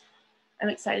objects. I'm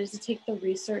excited to take the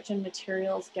research and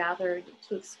materials gathered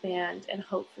to expand and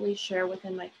hopefully share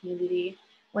within my community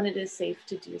when it is safe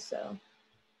to do so.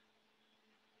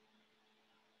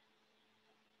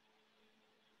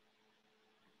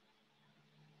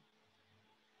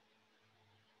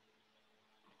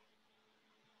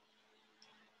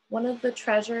 One of the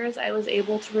treasures I was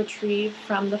able to retrieve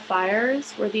from the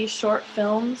fires were these short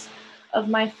films of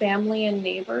my family and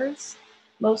neighbors.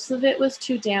 Most of it was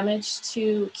too damaged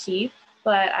to keep,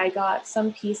 but I got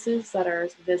some pieces that are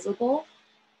visible.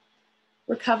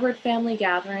 Recovered Family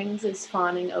Gatherings is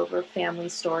fawning over family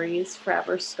stories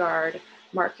forever scarred,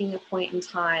 marking a point in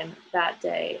time, that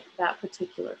day, that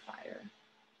particular fire.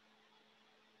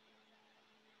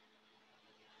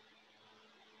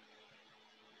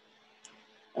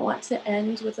 I want to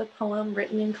end with a poem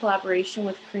written in collaboration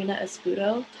with Karina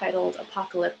Espudo titled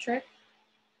Apocalyptic.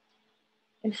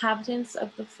 Inhabitants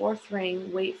of the fourth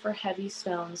ring wait for heavy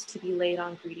stones to be laid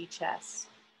on greedy chests.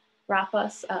 Wrap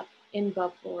us up in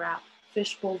bubble wrap,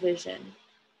 fishbowl vision.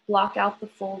 Block out the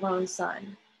full-grown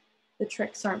sun. The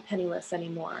tricks aren't penniless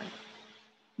anymore.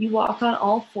 You walk on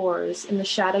all fours in the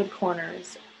shadowed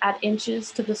corners, add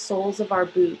inches to the soles of our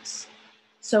boots.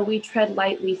 So we tread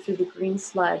lightly through the green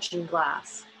sludge and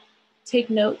glass.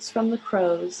 Take notes from the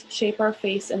crows, shape our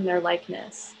face in their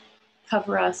likeness.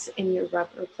 Cover us in your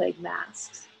rubber plague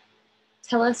masks.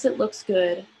 Tell us it looks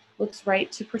good, looks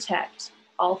right to protect,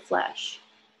 all flesh.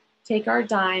 Take our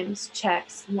dimes,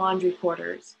 checks, laundry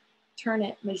quarters. Turn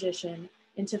it, magician,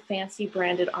 into fancy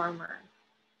branded armor.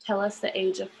 Tell us the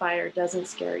age of fire doesn't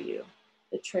scare you.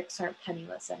 The tricks aren't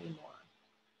penniless anymore.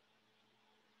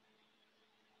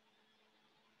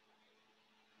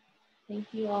 Thank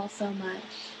you all so much.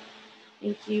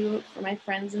 Thank you for my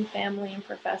friends and family and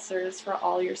professors for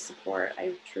all your support.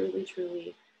 I truly,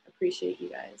 truly appreciate you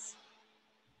guys.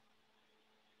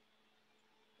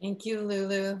 Thank you,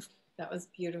 Lulu. That was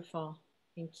beautiful.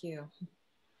 Thank you.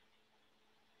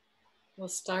 We'll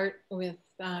start with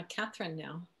Catherine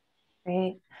now.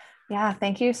 Great. Yeah,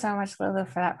 thank you so much, Lulu,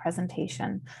 for that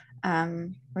presentation.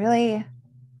 Really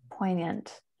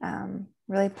poignant,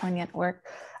 work.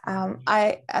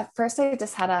 At first I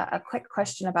just had a quick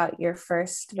question about your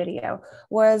first video.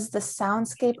 Was the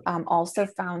soundscape also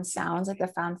found sounds, like the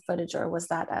found footage, or was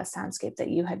that a soundscape that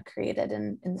you had created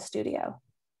in the studio?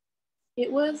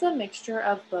 It was a mixture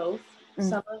of both.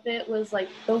 Some of it was like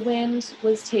the wind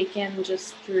was taken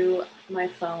just through my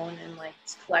phone and like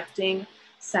collecting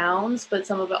sounds, but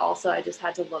some of it also I just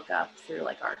had to look up through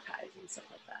like archives and stuff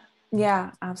like that.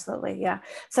 Yeah, absolutely. Yeah.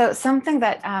 So something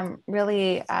that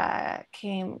really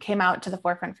came out to the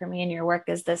forefront for me in your work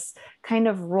is this kind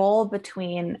of role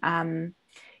between,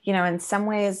 in some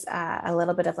ways, a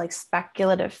little bit of like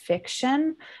speculative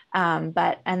fiction,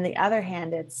 but on the other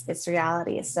hand, it's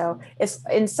reality. So it's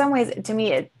in some ways, to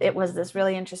me, it was this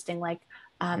really interesting like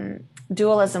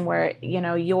dualism where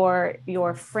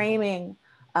your framing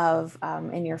of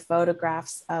in your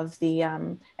photographs of the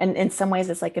and in some ways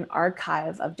it's like an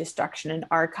archive of destruction, an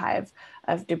archive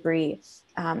of debris,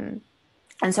 and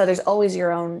so there's always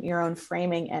your own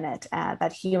framing in it,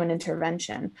 that human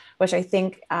intervention, which I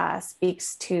think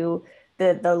speaks to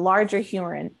the larger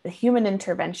human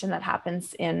intervention that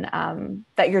happens in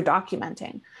that you're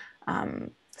documenting.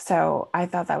 So I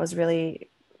thought that was really,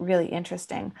 really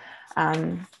interesting.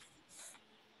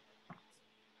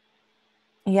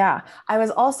 Yeah, I was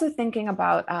also thinking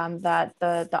about that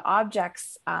the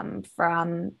objects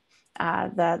from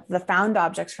the found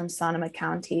objects from Sonoma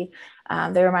County.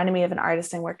 They reminded me of an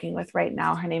artist I'm working with right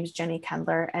now. Her name's Jenny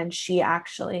Kendler, and she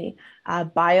actually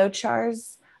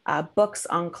biochars books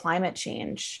on climate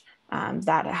change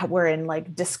that were in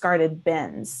like discarded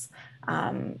bins.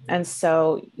 And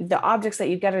so the objects that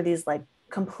you get are these like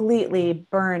completely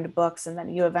burned books, and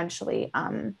then you eventually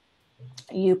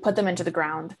you put them into the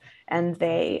ground and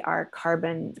they are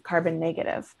carbon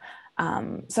negative.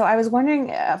 So I was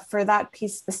wondering for that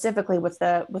piece specifically with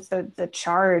the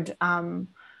charred,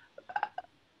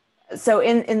 so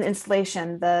in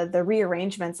installation, the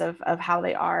rearrangements of how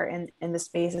they are in the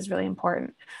space is really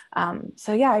important.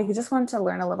 So yeah, I just wanted to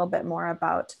learn a little bit more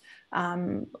about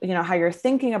how you're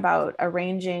thinking about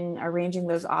arranging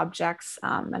those objects.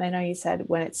 And I know you said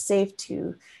when it's safe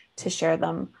to share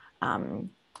them.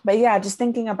 But yeah, just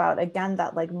thinking about, again,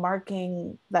 that like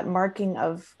marking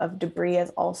of debris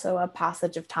is also a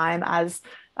passage of time as,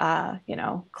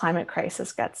 climate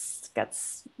crisis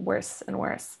gets worse and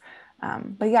worse.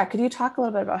 But yeah, could you talk a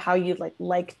little bit about how you'd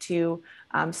like to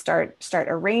start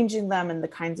arranging them and the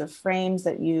kinds of frames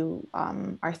that you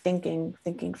are thinking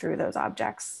through those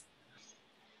objects?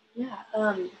 Yeah,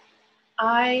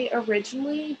 I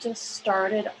originally just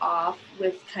started off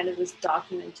with kind of this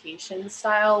documentation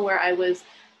style where I was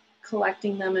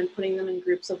collecting them and putting them in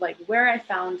groups of like where I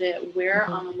found it, where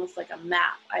on almost like a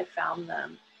map I found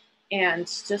them. And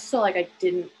just so like I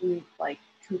didn't like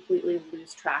completely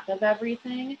lose track of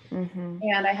everything.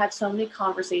 And I had so many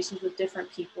conversations with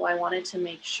different people. I wanted to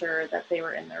make sure that they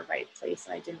were in their right place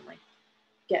and I didn't like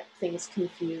get things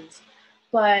confused.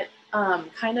 But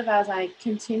kind of as I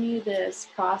continue this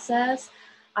process,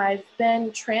 I've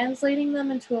been translating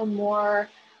them into a more,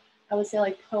 I would say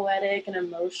like poetic and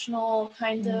emotional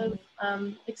kind of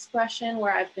expression,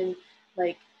 where I've been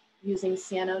like using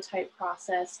cyanotype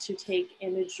process to take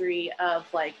imagery of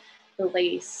like the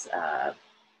lace,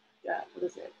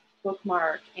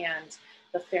 bookmark and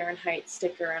the Fahrenheit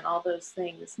sticker and all those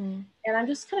things. And I'm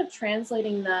just kind of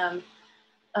translating them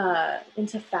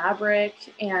into fabric,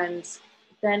 and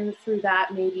then through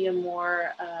that maybe a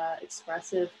more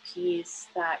expressive piece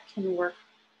that can work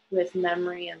with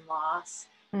memory and loss,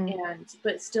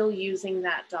 but still using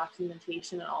that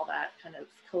documentation and all that kind of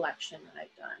collection that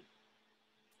I've done.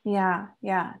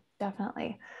 Yeah,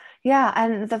 definitely. Yeah,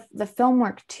 and the film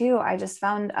work too, I just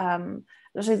found,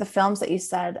 especially the films that you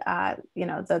said, you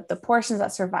know, the portions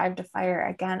that survived a fire,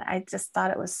 again, I just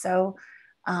thought it was so,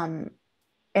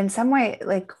 in some way,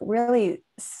 like really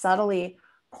subtly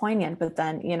poignant, but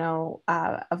then, you know,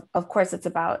 of course it's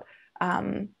about,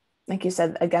 like you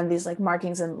said, again, these like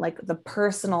markings and like the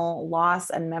personal loss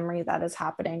and memory that is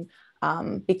happening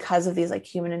because of these like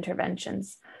human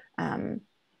interventions.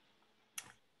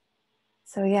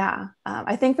 So yeah,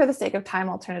 I think for the sake of time,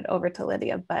 I'll turn it over to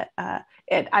Lydia, but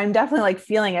I'm definitely like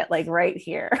feeling it like right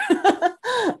here.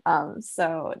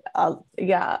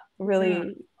 Yeah,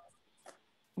 really,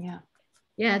 yeah.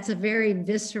 Yeah, it's a very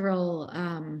visceral,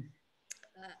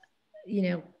 you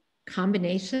know,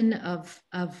 combination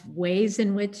of ways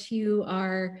in which you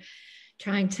are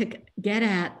trying to get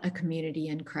at a community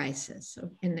in crisis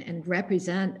and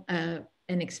represent an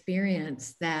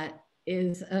experience that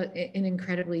is an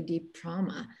incredibly deep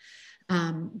trauma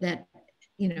that,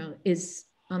 you know, is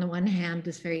on the one hand,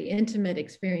 this very intimate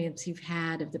experience you've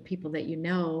had of the people that you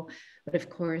know, but of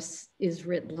course is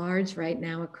writ large right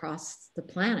now across the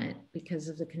planet because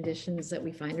of the conditions that we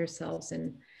find ourselves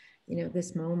in, you know,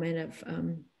 this moment of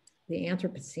the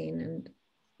Anthropocene and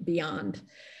beyond.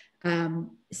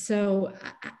 So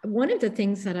one of the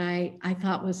things that I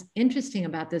thought was interesting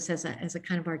about this as a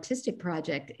kind of artistic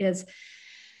project is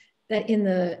that in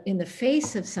the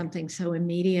face of something so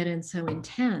immediate and so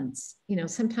intense, you know,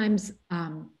 sometimes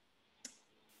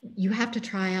you have to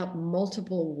try out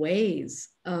multiple ways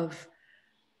of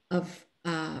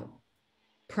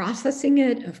processing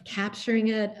it, of capturing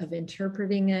it, of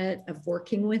interpreting it, of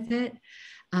working with it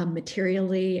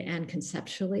materially and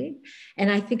conceptually.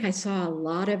 And I think I saw a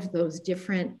lot of those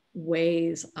different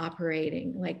ways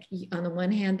operating. Like on the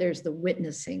one hand, there's the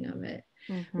witnessing of it,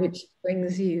 which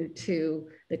brings you to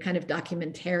the kind of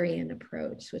documentarian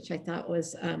approach, which I thought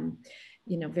was,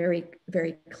 you know, very,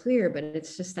 very clear, but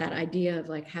it's just that idea of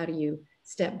like, how do you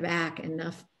step back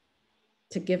enough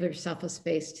to give yourself a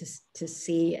space to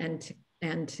see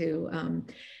and to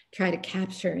try to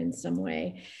capture in some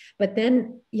way. But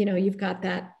then, you know, you've got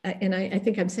that, and I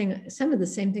think I'm saying some of the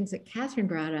same things that Catherine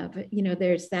brought up, you know,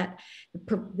 there's that,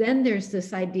 then there's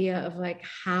this idea of like,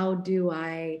 how do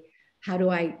I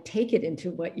take it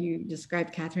into what you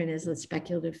described, Catherine, as a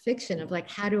speculative fiction of like,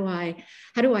 how do I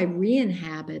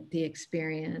re-inhabit the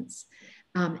experience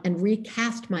and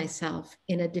recast myself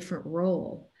in a different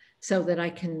role so that I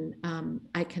can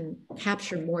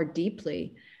capture more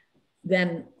deeply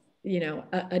than, you know,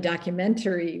 a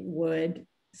documentary would,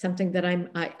 something that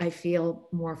I feel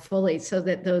more fully, so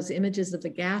that those images of the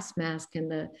gas mask in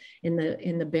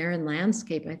the barren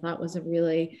landscape, I thought was a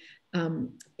really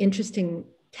interesting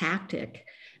tactic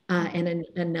and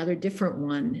another different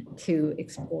one to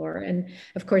explore. And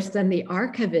of course, then the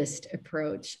archivist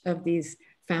approach of these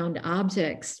found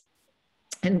objects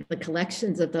and the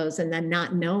collections of those, and then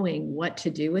not knowing what to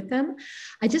do with them.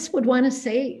 I just would want to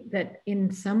say that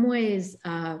in some ways,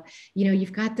 you know,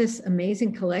 you've got this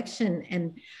amazing collection.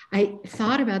 And I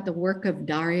thought about the work of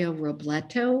Dario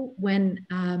Robleto when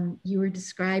you were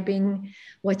describing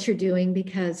what you're doing,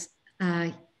 because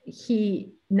he,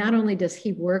 not only does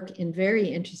he work in very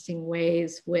interesting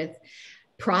ways with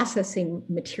processing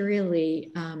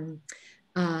materially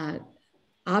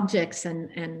objects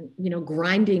and you know,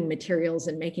 grinding materials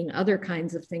and making other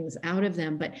kinds of things out of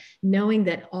them, but knowing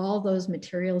that all those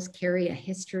materials carry a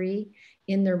history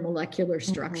in their molecular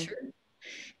structure,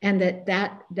 and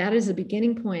that is a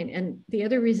beginning point. And the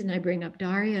other reason I bring up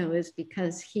Dario is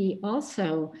because he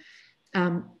also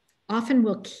often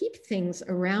will keep things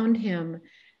around him,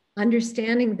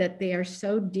 understanding that they are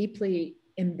so deeply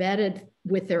embedded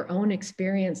with their own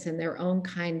experience and their own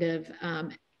kind of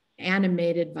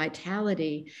animated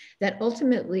vitality, that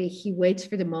ultimately he waits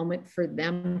for the moment for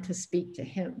them to speak to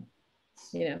him,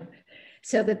 you know.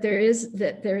 So that there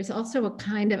is also a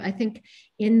kind of, I think,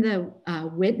 in the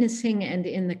witnessing and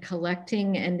in the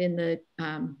collecting and in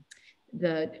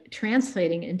the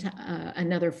translating into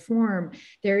another form,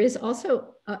 there is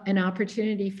also an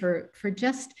opportunity for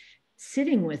just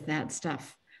sitting with that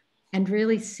stuff and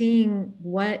really seeing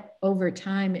what over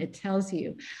time it tells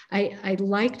you. I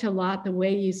liked a lot the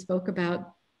way you spoke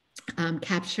about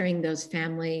capturing those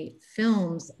family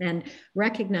films and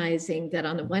recognizing that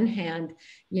on the one hand,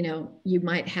 you know, you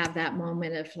might have that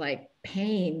moment of like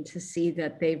pain to see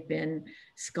that they've been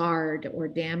scarred or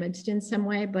damaged in some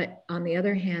way. But on the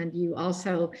other hand, you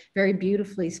also very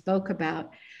beautifully spoke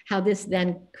about how this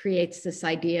then creates this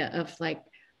idea of like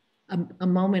a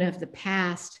moment of the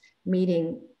past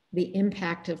meeting the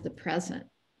impact of the present.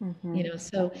 Mm-hmm. You know,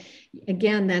 so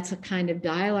again, that's a kind of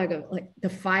dialogue of like the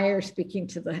fire speaking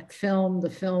to the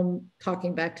film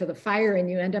talking back to the fire, and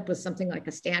you end up with something like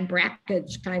a Stan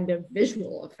Brakhage kind of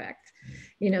visual effect.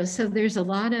 You know, so there's a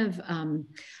lot of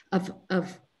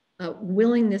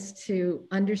willingness to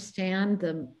understand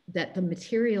that the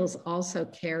materials also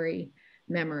carry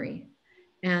memory.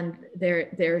 And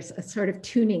there's a sort of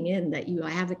tuning in that you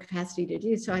have the capacity to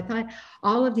do. So I thought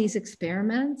all of these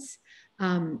experiments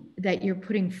that you're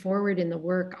putting forward in the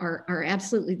work are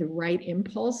absolutely the right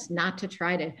impulse, not to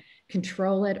try to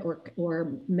control it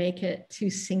or make it too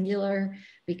singular,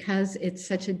 because it's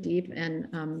such a deep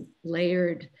and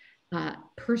layered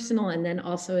personal, and then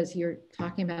also, as you're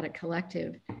talking about, a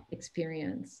collective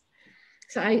experience.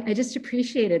 So I just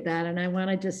appreciated that, and I want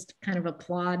to just kind of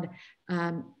applaud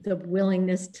the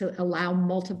willingness to allow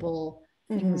multiple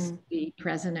things to be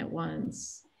present at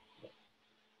once.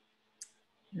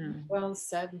 Yeah. Well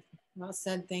said. Well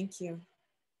said. Thank you.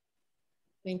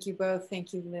 Thank you both.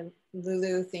 Thank you,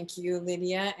 Lulu. Thank you,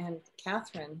 Lydia and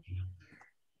Catherine.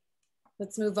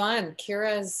 Let's move on.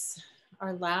 Kira's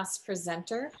our last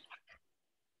presenter.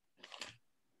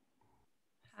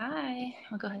 Hi,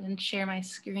 I'll go ahead and share my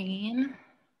screen.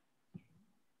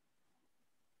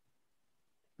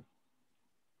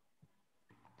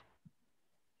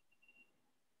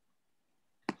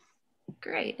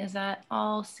 Great, is that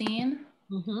all seen?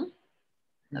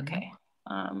 Mm-hmm. Okay,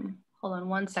 hold on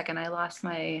one second, I lost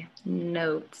my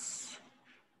notes.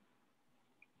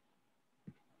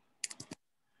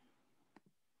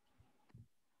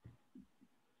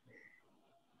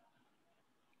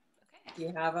 Okay. Do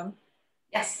you have them?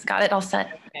 Yes, got it all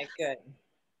set. Okay, good.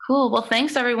 Cool, well,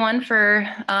 thanks everyone for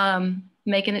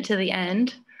making it to the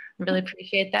end. Really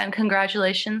appreciate that, and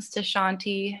congratulations to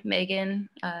Shanti, Megan,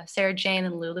 Sarah Jane,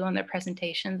 and Lulu on their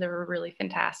presentations. They were really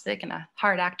fantastic and a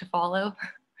hard act to follow.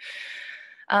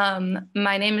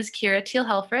 My name is Kira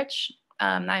Teal-Helfrich.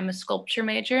 I'm a sculpture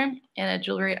major and a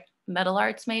jewelry metal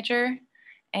arts major,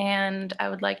 and I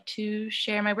would like to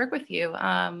share my work with you.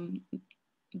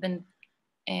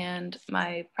 And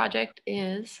my project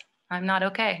is I'm Not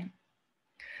Okay.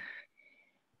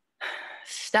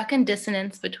 Stuck in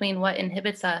dissonance between what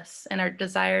inhibits us and our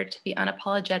desire to be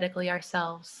unapologetically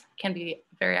ourselves can be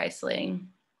very isolating.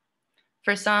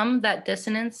 For some, that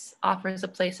dissonance offers a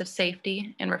place of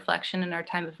safety and reflection in our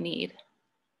time of need.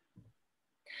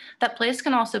 That place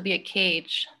can also be a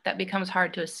cage that becomes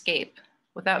hard to escape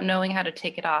without knowing how to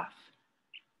take it off.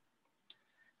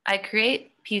 I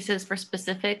create pieces for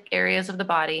specific areas of the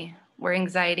body where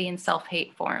anxiety and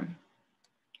self-hate form.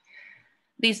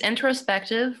 These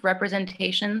introspective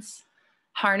representations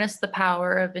harness the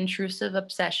power of intrusive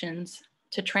obsessions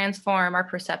to transform our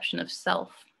perception of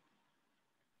self.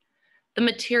 The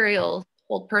materials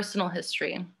hold personal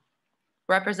history,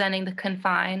 representing the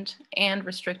confined and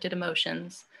restricted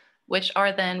emotions, which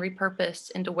are then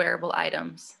repurposed into wearable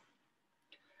items.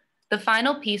 The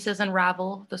final pieces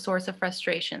unravel the source of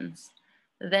frustrations,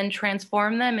 then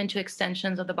transform them into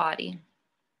extensions of the body.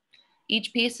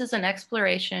 Each piece is an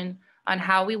exploration on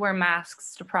how we wear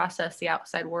masks to process the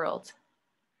outside world.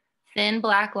 Thin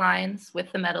black lines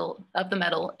with the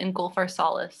metal engulf our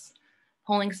solace,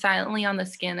 pulling silently on the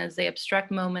skin as they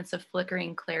obstruct moments of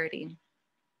flickering clarity.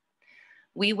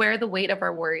 We wear the weight of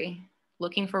our worry,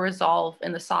 looking for resolve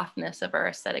in the softness of our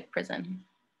aesthetic prison.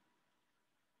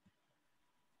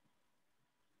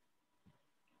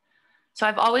 So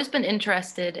I've always been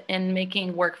interested in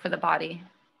making work for the body,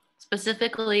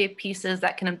 specifically pieces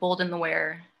that can embolden the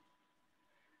wearer.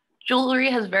 Jewelry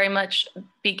has very much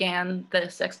began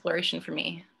this exploration for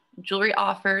me. Jewelry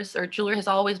has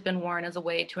always been worn as a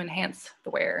way to enhance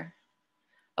the wearer,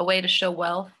 a way to show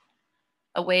wealth,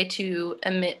 a way to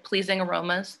emit pleasing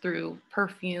aromas through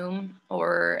perfume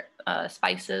or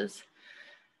spices,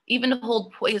 even to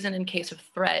hold poison in case of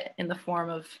threat in the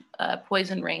form of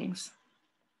poison rings.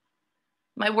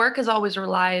 My work has always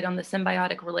relied on the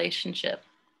symbiotic relationship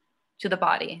to the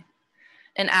body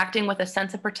and acting with a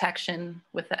sense of protection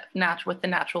with the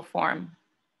natural form.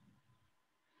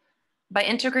 By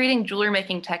integrating jewelry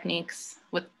making techniques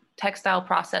with textile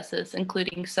processes,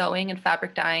 including sewing and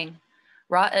fabric dyeing,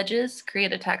 raw edges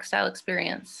create a textile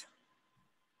experience.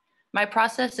 My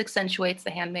process accentuates the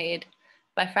handmade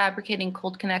by fabricating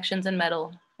cold connections in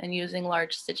metal and using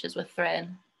large stitches with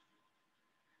thread.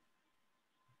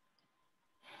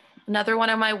 Another one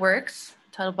of my works,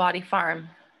 titled Body Farm.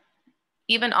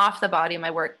 Even off the body,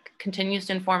 my work continues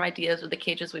to inform ideas with the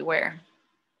cages we wear.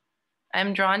 I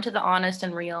am drawn to the honest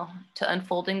and real, to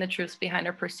unfolding the truths behind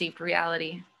our perceived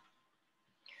reality.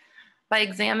 By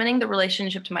examining the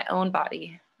relationship to my own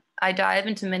body, I dive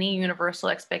into many universal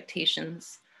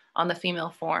expectations on the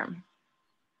female form,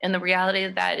 and the reality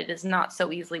that it is not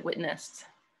so easily witnessed,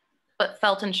 but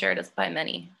felt and shared as by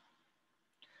many.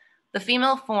 The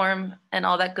female form and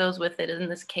all that goes with it is in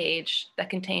this cage that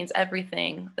contains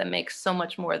everything that makes so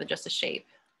much more than just a shape.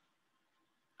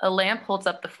 A lamp holds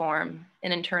up the form,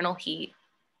 an internal heat,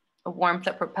 a warmth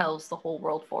that propels the whole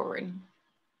world forward.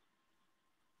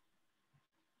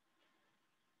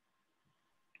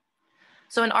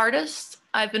 So an artist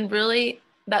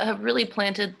that have really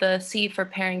planted the seed for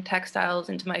pairing textiles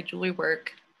into my jewelry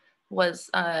work was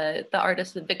the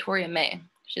artist Victoria May.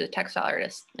 She's a textile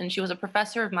artist, and she was a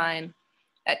professor of mine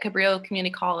at Cabrillo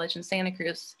Community College in Santa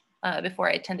Cruz before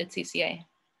I attended CCA.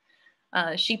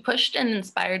 She pushed and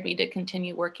inspired me to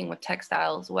continue working with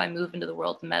textiles while I move into the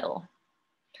world of metal.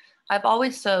 I've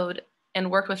always sewed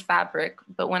and worked with fabric,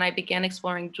 but when I began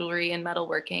exploring jewelry and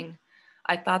metalworking,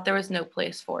 I thought there was no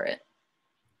place for it.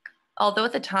 Although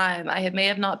at the time I may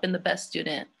have not been the best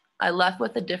student, I left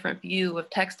with a different view of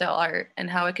textile art and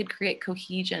how it could create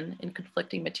cohesion in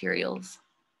conflicting materials.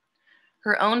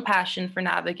 Her own passion for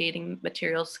navigating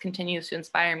materials continues to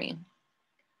inspire me.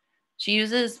 She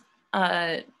uses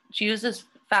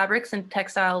fabrics and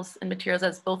textiles and materials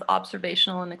as both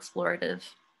observational and explorative,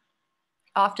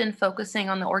 often focusing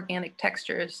on the organic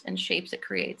textures and shapes it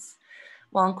creates,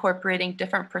 while incorporating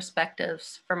different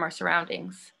perspectives from our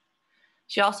surroundings.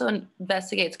 She also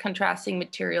investigates contrasting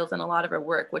materials in a lot of her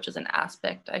work, which is an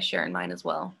aspect I share in mine as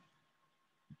well.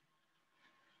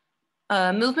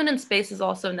 Movement in space is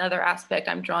also another aspect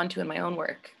I'm drawn to in my own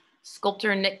work.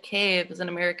 Sculptor Nick Cave is an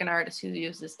American artist who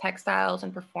uses textiles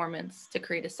and performance to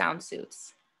create his sound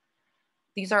suits.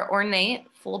 These are ornate,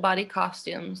 full-body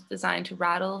costumes designed to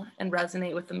rattle and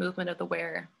resonate with the movement of the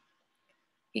wearer.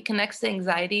 He connects the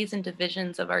anxieties and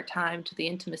divisions of our time to the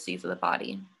intimacies of the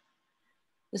body.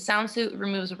 The sound suit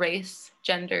removes race,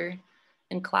 gender,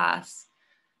 and class,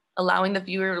 allowing the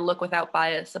viewer to look without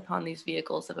bias upon these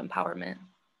vehicles of empowerment.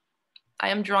 I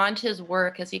am drawn to his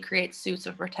work as he creates suits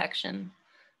of protection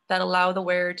that allow the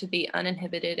wearer to be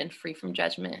uninhibited and free from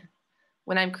judgment.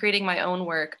 When I'm creating my own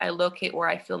work, I locate where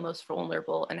I feel most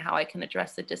vulnerable and how I can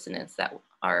address the dissonance that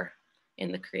are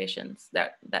in the creations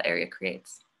that area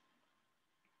creates.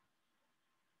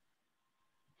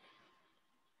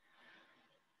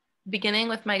 Beginning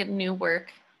with my new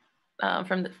work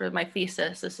for my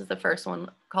thesis, this is the first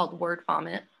one called Word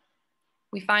Vomit.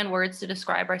 We find words to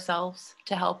describe ourselves,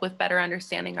 to help with better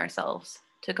understanding ourselves,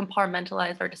 to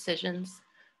compartmentalize our decisions,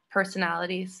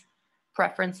 personalities,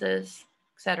 preferences,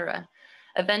 etc.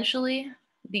 Eventually,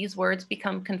 these words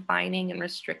become confining and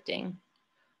restricting,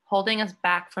 holding us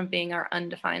back from being our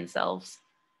undefined selves.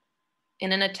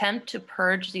 In an attempt to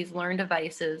purge these learned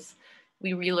devices,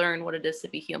 we relearn what it is to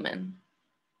be human.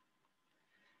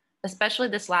 Especially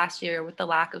this last year with the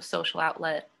lack of social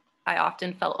outlet, I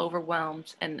often felt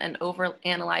overwhelmed and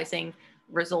overanalyzing,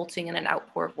 resulting in an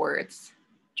outpour of words.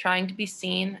 Trying to be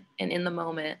seen and in the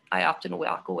moment, I often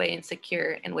walk away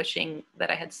insecure and wishing that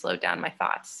I had slowed down my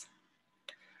thoughts.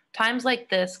 Times like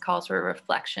this calls for a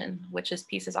reflection, which this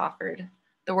piece is offered.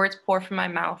 The words pour from my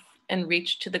mouth and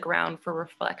reach to the ground for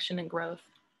reflection and growth.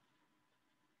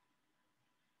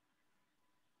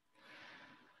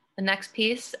 The next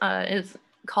piece is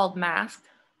called Masked,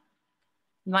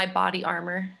 My Body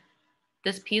Armor.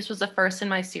 This piece was the first in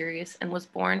my series and was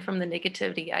born from the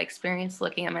negativity I experienced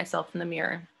looking at myself in the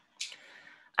mirror.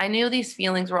 I knew these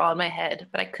feelings were all in my head,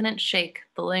 but I couldn't shake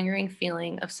the lingering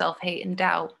feeling of self-hate and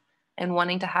doubt and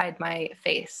wanting to hide my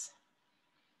face.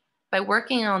 By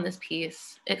working on this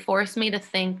piece, it forced me to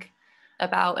think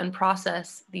about and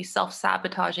process these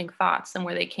self-sabotaging thoughts and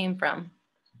where they came from.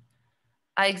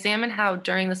 I examine how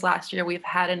during this last year, we've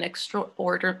had an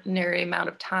extraordinary amount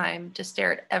of time to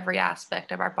stare at every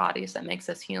aspect of our bodies that makes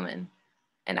us human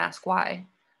and ask why.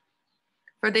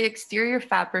 For the exterior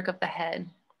fabric of the head,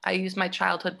 I use my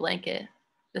childhood blanket,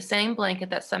 the same blanket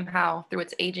that somehow, through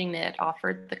its aging knit,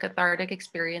 offered the cathartic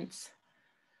experience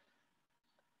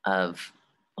of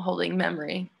holding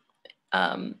memory.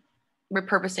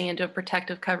 Repurposing into a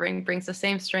protective covering brings the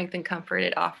same strength and comfort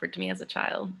it offered to me as a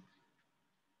child.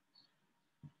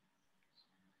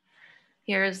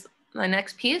 Here's the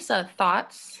next piece of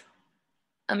thoughts.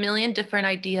 A million different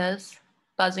ideas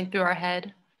buzzing through our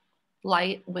head.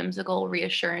 Light, whimsical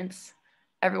reassurance.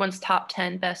 Everyone's top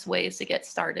 10 best ways to get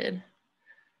started.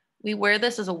 We wear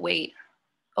this as a weight,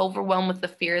 overwhelmed with the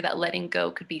fear that letting go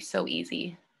could be so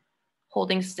easy.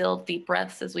 Holding still deep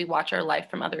breaths as we watch our life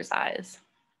from others' eyes.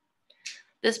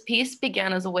 This piece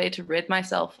began as a way to rid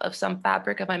myself of some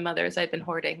fabric of my mother's I'd been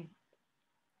hoarding.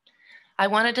 I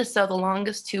wanted to sew the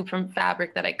longest tube from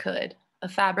fabric that I could, a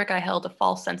fabric I held a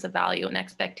false sense of value and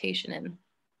expectation in.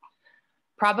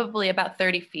 Probably about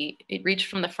 30 feet, it reached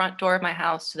from the front door of my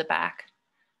house to the back.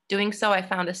 Doing so, I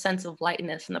found a sense of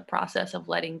lightness in the process of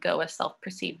letting go a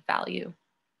self-perceived value.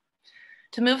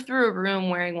 To move through a room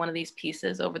wearing one of these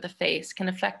pieces over the face can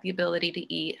affect the ability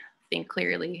to eat, think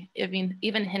clearly,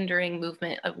 even hindering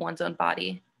movement of one's own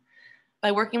body.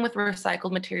 By working with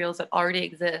recycled materials that already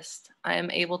exist, I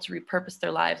am able to repurpose their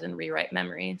lives and rewrite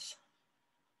memories.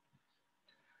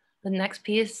 The next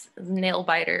piece is nail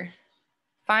biter.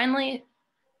 Finally,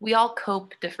 we all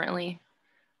cope differently.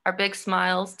 Our big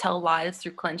smiles tell lies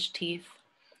through clenched teeth.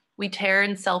 We tear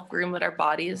and self-groom at our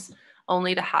bodies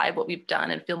only to hide what we've done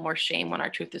and feel more shame when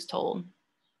our truth is told.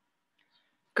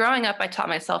 Growing up, I taught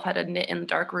myself how to knit in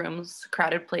dark rooms,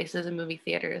 crowded places, and movie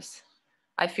theaters.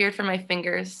 I feared for my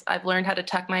fingers. I've learned how to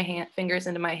tuck my fingers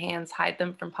into my hands, hide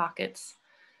them in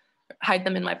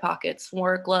my pockets.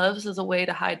 Wore gloves as a way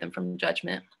to hide them from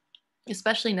judgment.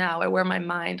 Especially now, I wear my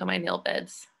mind on my nail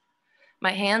beds. My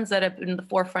hands that have been the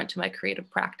forefront to my creative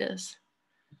practice.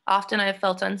 Often I have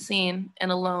felt unseen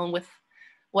and alone with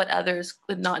what others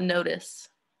would not notice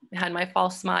behind my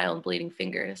false smile and bleeding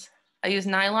fingers. I use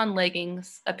nylon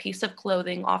leggings, a piece of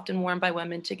clothing often worn by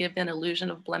women to give an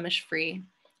illusion of blemish-free,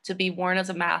 to be worn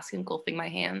as a mask engulfing my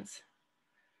hands.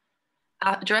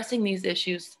 Addressing these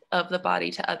issues of the body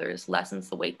to others lessens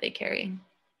the weight they carry.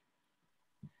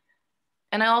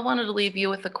 And I wanted to leave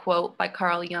you with a quote by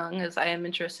Carl Jung, as I am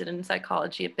interested in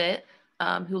psychology a bit,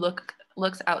 who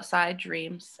looks outside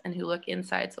dreams and who look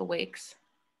inside awakes.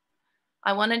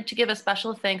 I wanted to give a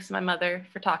special thanks to my mother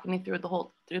for talking me through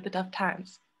the tough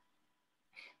times.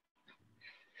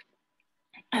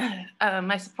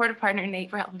 My supportive partner,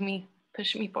 Nate, for helping me,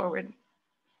 push me forward.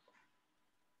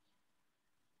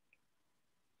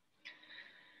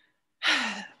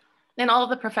 And all of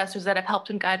the professors that have helped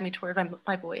and guided me toward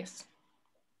my voice.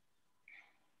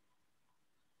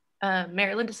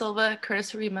 Marilyn De Silva,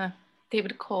 Curtis Harima,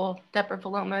 David Cole, Deborah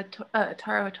Valoma,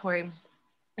 Tara Torrey,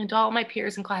 and to all my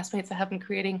peers and classmates that have been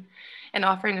creating and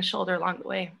offering a shoulder along the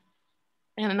way.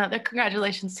 And another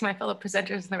congratulations to my fellow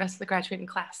presenters and the rest of the graduating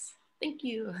class. Thank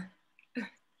you.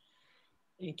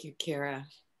 Thank you, Kira.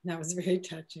 That was very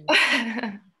touching.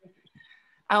 I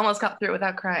almost got through it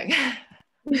without crying.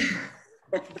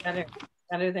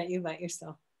 Better that you let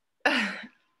yourself.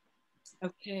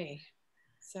 Okay,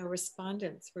 so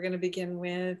respondents, we're going to begin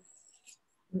with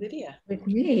Lydia. With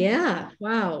me, yeah.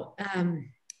 Wow.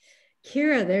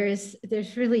 Kira,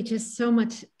 there's really just so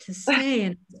much to say,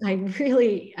 and I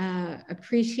really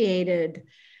appreciated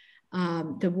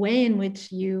the way in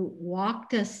which you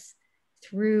walked us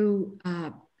through,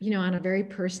 on a very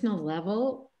personal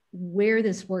level, where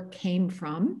this work came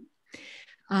from,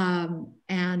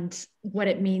 and what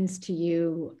it means to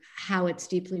you, how it's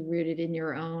deeply rooted in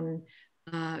your own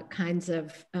kinds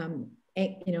of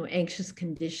anxious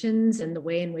conditions, and the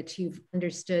way in which you've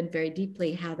understood very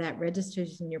deeply how that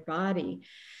registers in your body.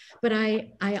 But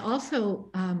I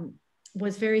also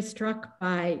was very struck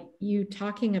by you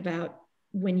talking about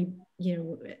when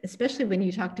especially when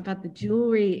you talked about the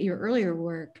jewelry, your earlier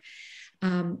work,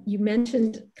 you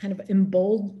mentioned kind of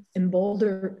emboldening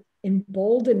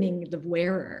the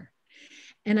wearer.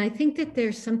 And I think that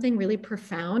there's something really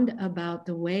profound about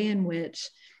the way in which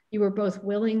you were both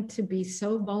willing to be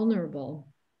so vulnerable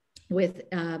with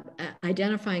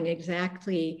identifying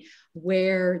exactly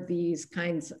where these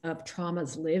kinds of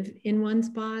traumas live in one's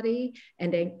body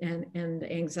and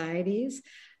anxieties,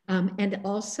 and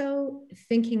also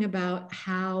thinking about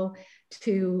how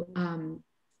to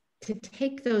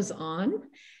take those on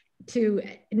to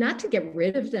not to get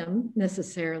rid of them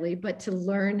necessarily, but to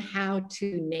learn how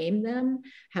to name them,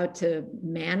 how to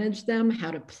manage them,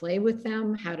 how to play with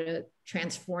them, how to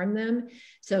transform them,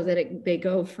 so that they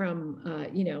go from,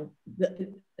 you know,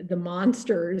 the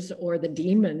monsters or the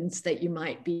demons that you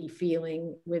might be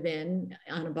feeling within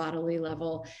on a bodily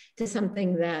level to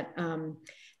something that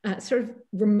sort of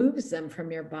removes them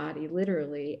from your body,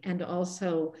 literally, and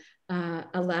also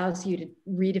allows you to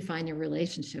redefine your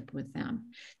relationship with them.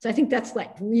 So I think that's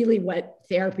like really what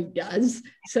therapy does.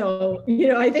 So, you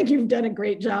know, I think you've done a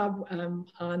great job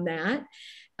on that.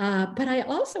 But I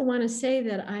also want to say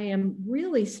that I am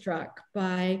really struck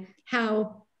by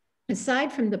how,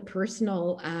 aside from the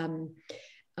personal,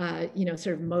 you know,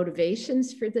 sort of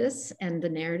motivations for this and the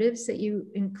narratives that you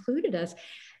included us,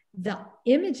 the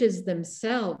images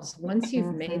themselves, once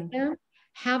you've made them,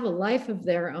 have a life of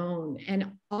their own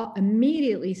and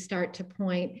immediately start to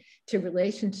point to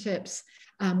relationships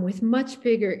with much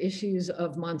bigger issues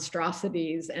of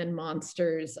monstrosities and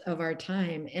monsters of our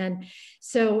time. And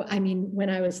so, I mean, when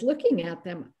I was looking at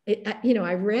them, you know,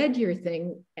 I read your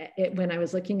thing when I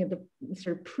was looking at the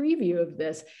sort of preview of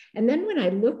this. And then when I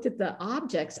looked at the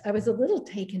objects, I was a little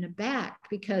taken aback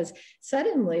because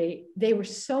suddenly they were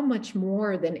so much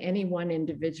more than any one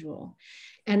individual.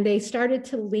 And they started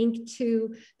to link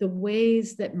to the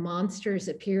ways that monsters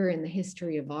appear in the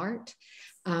history of art.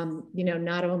 You know,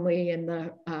 not only in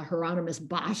the Hieronymus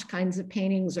Bosch kinds of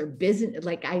paintings or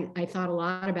like I thought a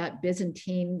lot about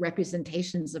Byzantine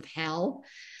representations of hell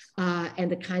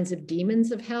and the kinds of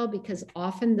demons of hell, because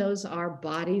often those are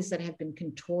bodies that have been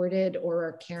contorted or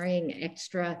are carrying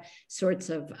extra sorts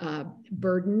of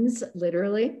burdens,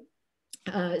 literally.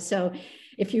 So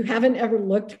if you haven't ever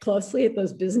looked closely at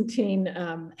those Byzantine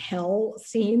hell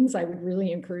scenes, I would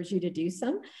really encourage you to do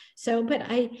some. So, but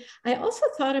I also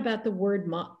thought about the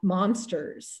word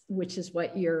monsters, which is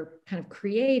what you're kind of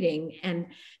creating, and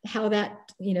how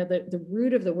that, you know, the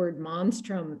root of the word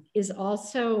monstrum is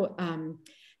also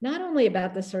not only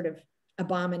about the sort of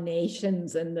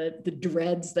abominations and the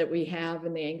dreads that we have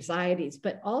and the anxieties,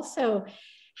 but also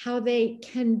how they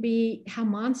can be, how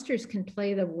monsters can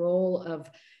play the role of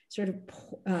sort of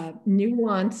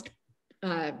nuanced,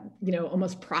 you know,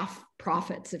 almost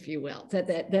prophets, if you will,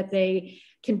 that they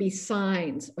can be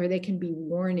signs or they can be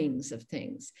warnings of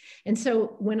things. And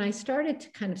so when I started to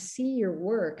kind of see your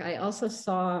work, I also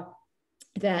saw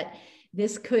that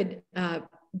this could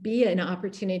be an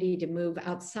opportunity to move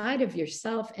outside of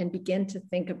yourself and begin to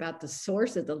think about the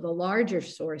sources, the larger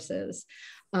sources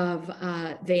of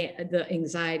the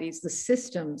anxieties, the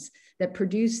systems that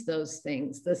produce those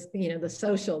things, you know, the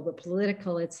social, the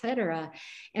political, et cetera,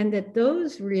 and that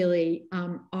those really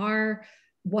are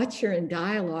what you're in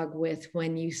dialogue with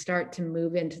when you start to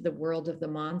move into the world of the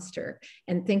monster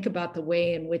and think about the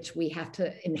way in which we have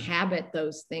to inhabit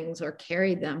those things or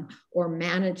carry them or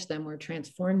manage them or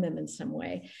transform them in some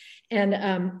way.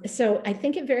 And so I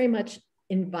think it very much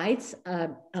invites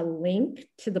a link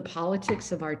to the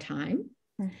politics of our time.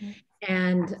 Mm-hmm.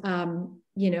 And,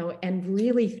 you know, and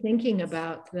really thinking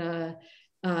about the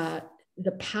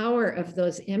power of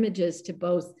those images to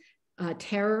both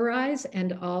terrorize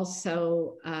and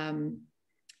also,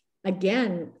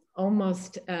 again,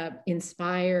 almost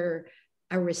inspire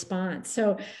a response.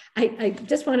 So I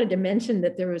just wanted to mention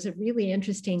that there was a really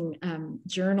interesting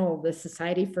journal, the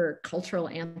Society for Cultural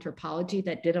Anthropology,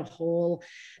 that did a whole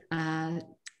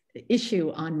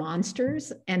issue on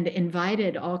monsters and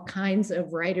invited all kinds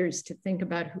of writers to think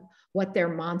about what their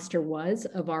monster was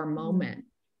of our moment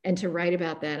and to write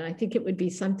about that. And I think it would be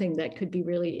something that could be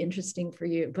really interesting for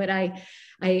you. But I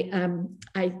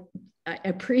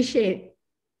appreciate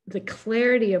the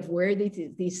clarity of where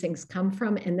these things come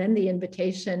from, and then the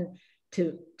invitation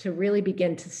to really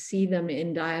begin to see them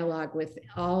in dialogue with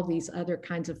all these other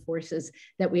kinds of forces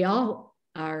that we all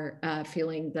are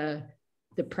feeling the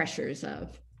pressures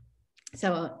of.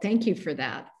 So thank you for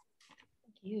that.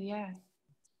 Thank you, yeah.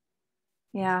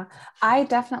 Yeah, I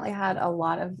definitely had a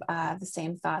lot of the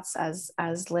same thoughts as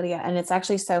Lydia. And it's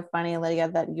actually so funny, Lydia,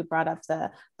 that you brought up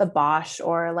the Bosch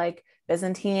or like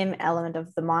Byzantine element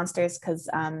of the monsters, because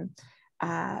so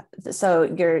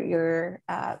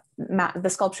the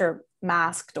sculpture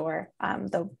Masked, or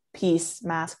the piece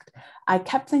Masked, I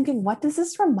kept thinking, what does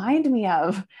this remind me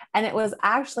of? And it was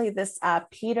actually this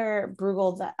Peter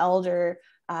Bruegel the Elder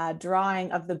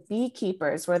drawing of the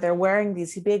beekeepers, where they're wearing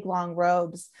these big long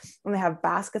robes and they have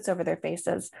baskets over their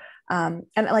faces. And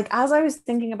like, as I was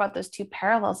thinking about those two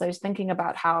parallels, I was thinking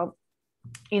about how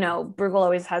you know, Bruegel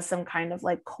always has some kind of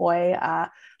like coy,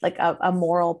 like a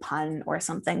moral pun or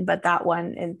something, but that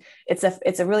one, and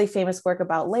it's a really famous work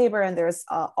about labor, and there's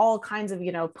all kinds of,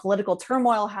 you know, political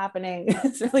turmoil happening.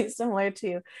 It's really similar to,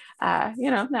 you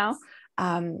know, now.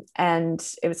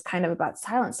 And it was kind of about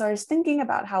silence. So I was thinking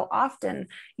about how often,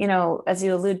 you know, as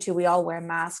you allude to, we all wear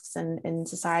masks in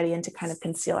society and to kind of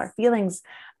conceal our feelings.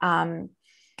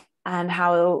 And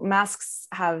how masks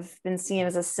have been seen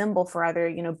as a symbol for either,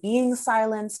 you know, being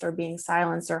silenced or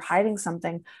hiding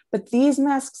something. But these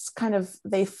masks kind of,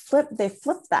 they flip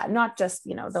that, not just,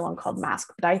 you know, the one called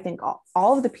Mask, but I think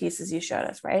all of the pieces you showed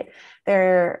us, right?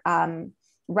 They're,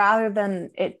 rather than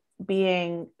it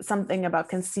being something about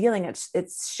concealing it,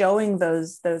 it's showing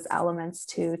those elements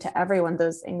to everyone,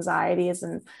 those anxieties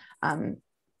and,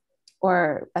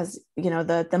 or as, you know,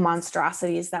 the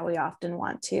monstrosities that we often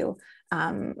want to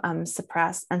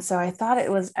suppress. And so I thought it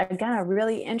was, again, a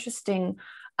really interesting,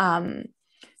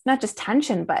 not just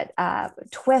tension, but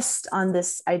twist on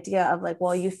this idea of like,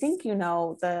 well, you think you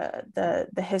know the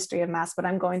history of masks, but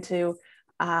I'm going to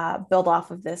build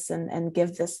off of this and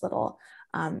give this little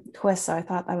twist. So I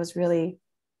thought that was really,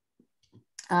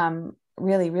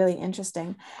 really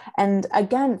interesting. And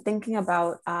again, thinking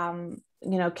about,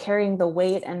 you know, carrying the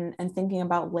weight and thinking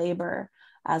about labor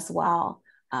as well.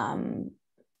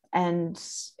 And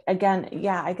again,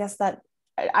 yeah, I guess that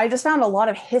I just found a lot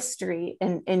of history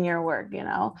in your work, you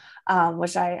know,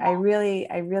 which I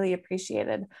really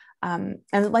appreciated. And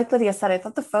like Lydia said, I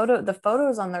thought the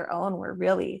photos on their own were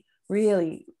really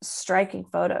striking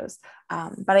photos.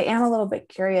 But I am a little bit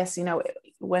curious, you know,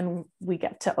 when we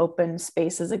get to open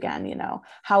spaces again, you know,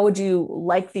 how would you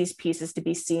like these pieces to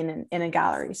be seen in a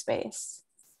gallery space?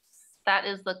 That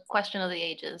is the question of the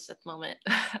ages at the moment.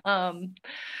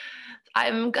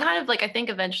 I'm kind of like, I think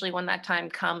eventually when that time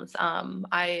comes,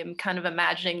 I am kind of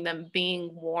imagining them being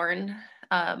worn,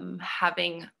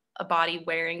 having a body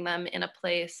wearing them in a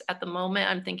place. At the moment,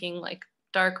 I'm thinking like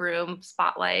dark room,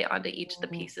 spotlight onto each of the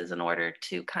pieces in order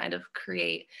to kind of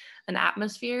create an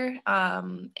atmosphere.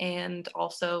 And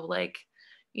also like,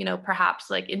 you know, perhaps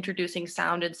like introducing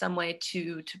sound in some way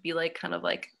to be like kind of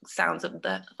like sounds of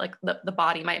the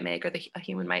body might make, or a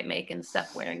human might make in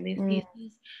stuff wearing these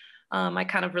pieces. I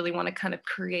kind of really want to kind of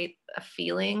create a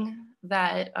feeling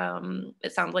that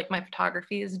it sounds like my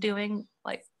photography is doing,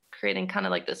 like creating kind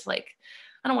of like this, like,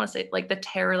 I don't want to say like the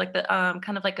terror, like the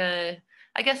kind of like a,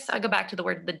 I guess I go back to the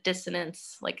word, the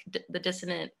dissonance, like the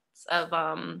dissonance of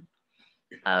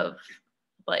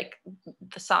like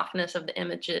the softness of the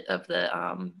image of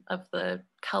the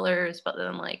colors, but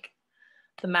then like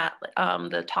the matte,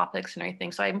 the topics and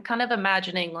everything. So I'm kind of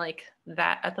imagining like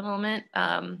that at the moment,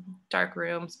 dark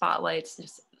room, spotlights,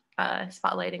 just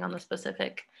spotlighting on the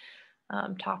specific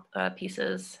top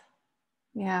pieces.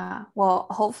 Yeah, well,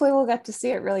 hopefully we'll get to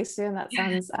see it really soon. That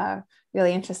sounds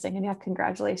really interesting. And yeah,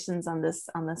 congratulations on this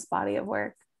body of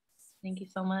work. Thank you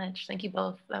so much. Thank you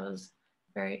both. That was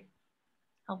very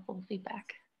helpful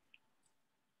feedback.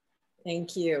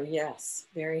 Thank you. Yes,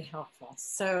 very helpful.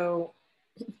 So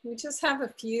we just have a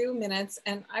few minutes,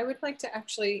 and I would like to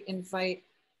actually invite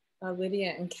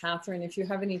Lydia and Catherine, if you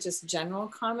have any just general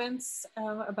comments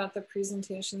about the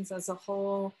presentations as a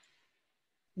whole,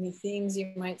 any themes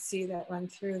you might see that run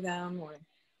through them, or.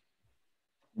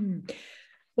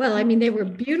 Well, I mean, they were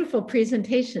beautiful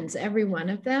presentations, every one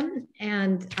of them.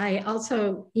 And I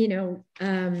also, you know,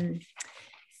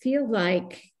 feel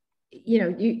like, you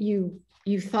know,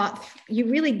 you thought, you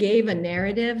really gave a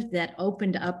narrative that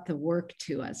opened up the work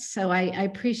to us. So I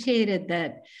appreciated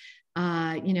that,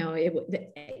 you know,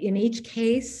 in each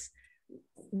case,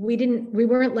 we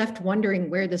weren't left wondering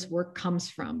where this work comes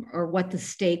from or what the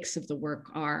stakes of the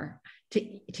work are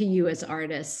to you as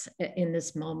artists in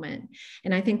this moment.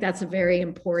 And I think that's a very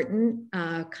important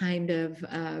kind of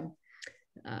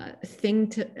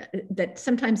thing that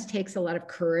sometimes takes a lot of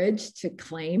courage to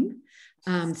claim.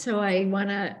 So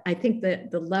I think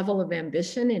that the level of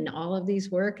ambition in all of these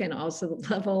work, and also the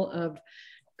level of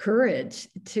courage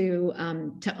to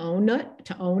own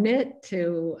it,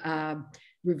 to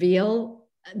reveal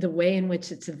the way in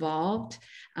which it's evolved,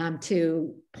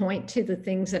 to point to the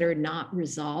things that are not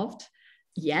resolved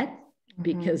yet,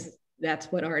 because that's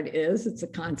what art is. It's a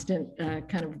constant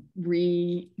kind of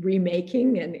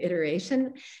remaking and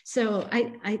iteration. So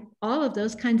all of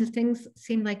those kinds of things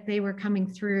seem like they were coming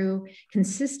through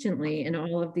consistently in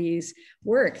all of these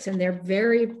works, and they're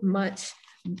very much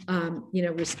you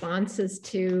know, responses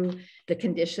to the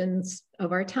conditions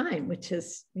of our time, which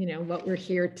is, you know, what we're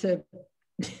here to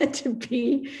to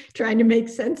be trying to make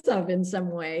sense of in some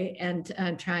way, and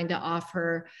trying to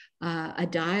offer a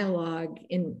dialogue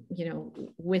in, you know,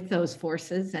 with those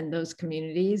forces and those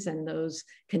communities and those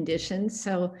conditions.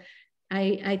 So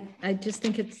I just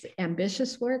think it's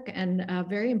ambitious work and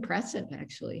very impressive,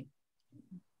 actually.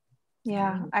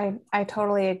 Yeah, I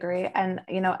totally agree. And,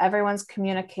 you know, everyone's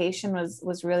communication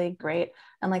was really great.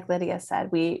 And like Lydia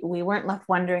said, we weren't left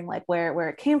wondering like where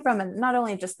it came from, and not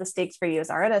only just the stakes for you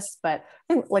as artists, but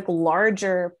I think like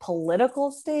larger political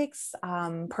stakes,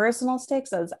 personal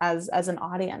stakes as an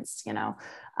audience, you know,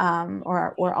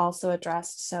 were also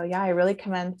addressed. So yeah, I really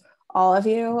commend all of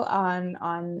you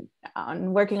on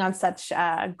working on such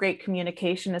great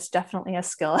communication. It's definitely a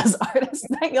skill as artists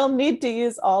that you'll need to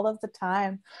use all of the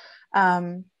time.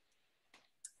 And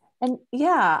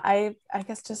yeah, I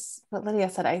guess just what Lydia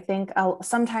said, I think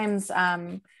sometimes,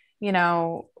 you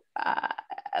know,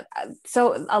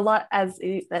 so a lot of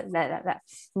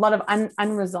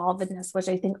unresolvedness, which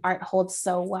I think art holds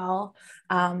so well.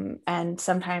 And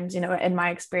sometimes, you know, in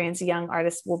my experience, young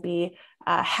artists will be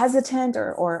hesitant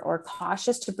or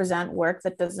cautious to present work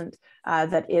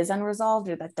that is unresolved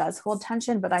or that does hold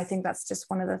tension. But I think that's just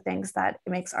one of the things that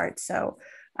makes art so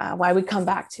why we come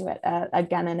back to it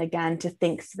again and again, to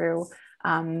think through,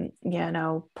 you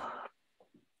know,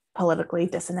 politically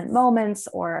dissonant moments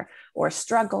or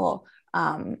struggle.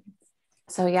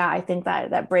 So yeah, I think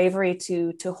that bravery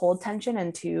to hold tension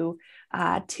and to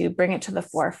bring it to the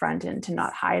forefront and to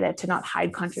not hide it, to not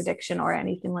hide contradiction or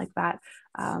anything like that,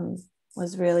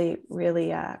 was really,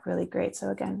 really, really great. So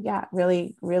again, yeah,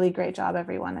 really, really great job,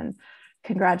 everyone, and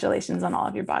congratulations on all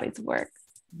of your bodies of work.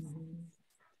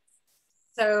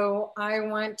 So I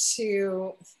want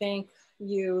to thank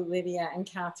you, Lydia and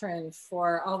Catherine,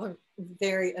 for all the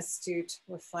very astute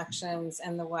reflections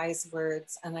and the wise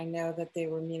words. And I know that they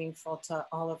were meaningful to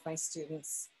all of my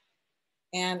students.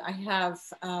 And I have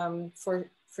for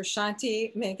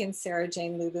Shanti, Megan, Sarah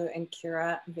Jane, Lulu, and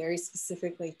Kira, very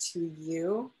specifically to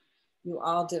you. You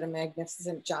all did a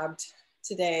magnificent job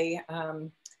today.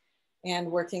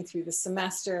 And working through the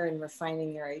semester and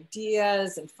refining your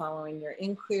ideas and following your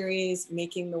inquiries,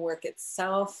 making the work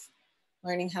itself,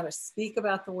 learning how to speak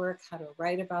about the work, how to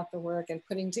write about the work, and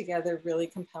putting together really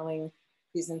compelling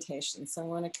presentations. So I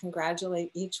want to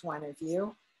congratulate each one of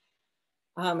you,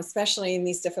 especially in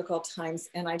these difficult times.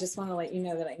 And I just want to let you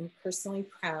know that I'm personally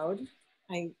proud.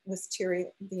 I was teary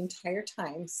the entire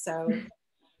time. So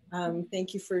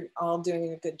thank you for all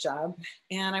doing a good job.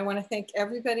 And I want to thank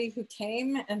everybody who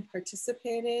came and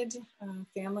participated,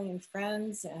 family and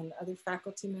friends and other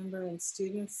faculty member and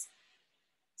students.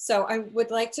 So I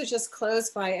would like to just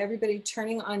close by everybody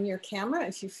turning on your camera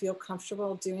if you feel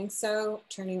comfortable doing so,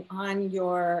 turning on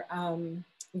your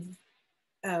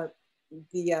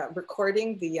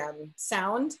recording, the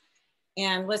sound,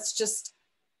 and let's just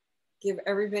give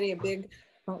everybody a big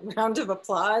round of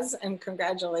applause and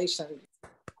congratulations.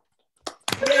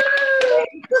 Yay!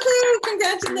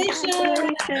 Congratulations!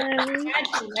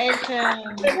 Congratulations!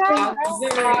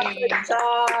 Good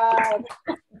job!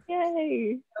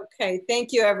 Yay! Okay,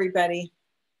 thank you, everybody.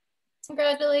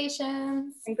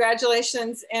 Congratulations.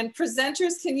 Congratulations. And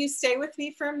presenters, can you stay with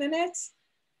me for a minute?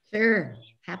 Sure,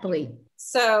 happily.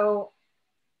 So,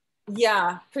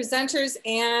 yeah, presenters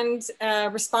and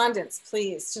respondents,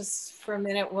 please, just for a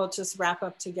minute, we'll just wrap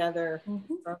up together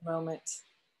for a moment.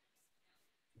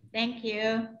 Thank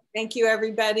you. Thank you,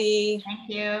 everybody. Thank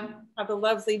you. Have a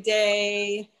lovely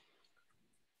day.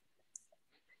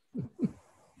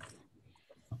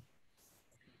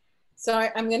 So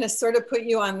I'm going to sort of put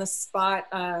you on the spot,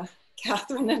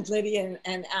 Catherine and Lydia,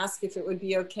 and ask if it would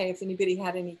be okay if anybody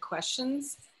had any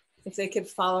questions, if they could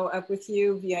follow up with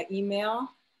you via email.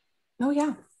 Oh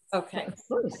yeah. Okay. Of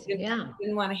course, yeah.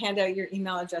 Didn't want to hand out your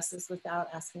email addresses without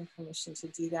asking permission to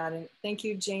do that. And thank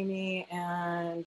you, Jamie and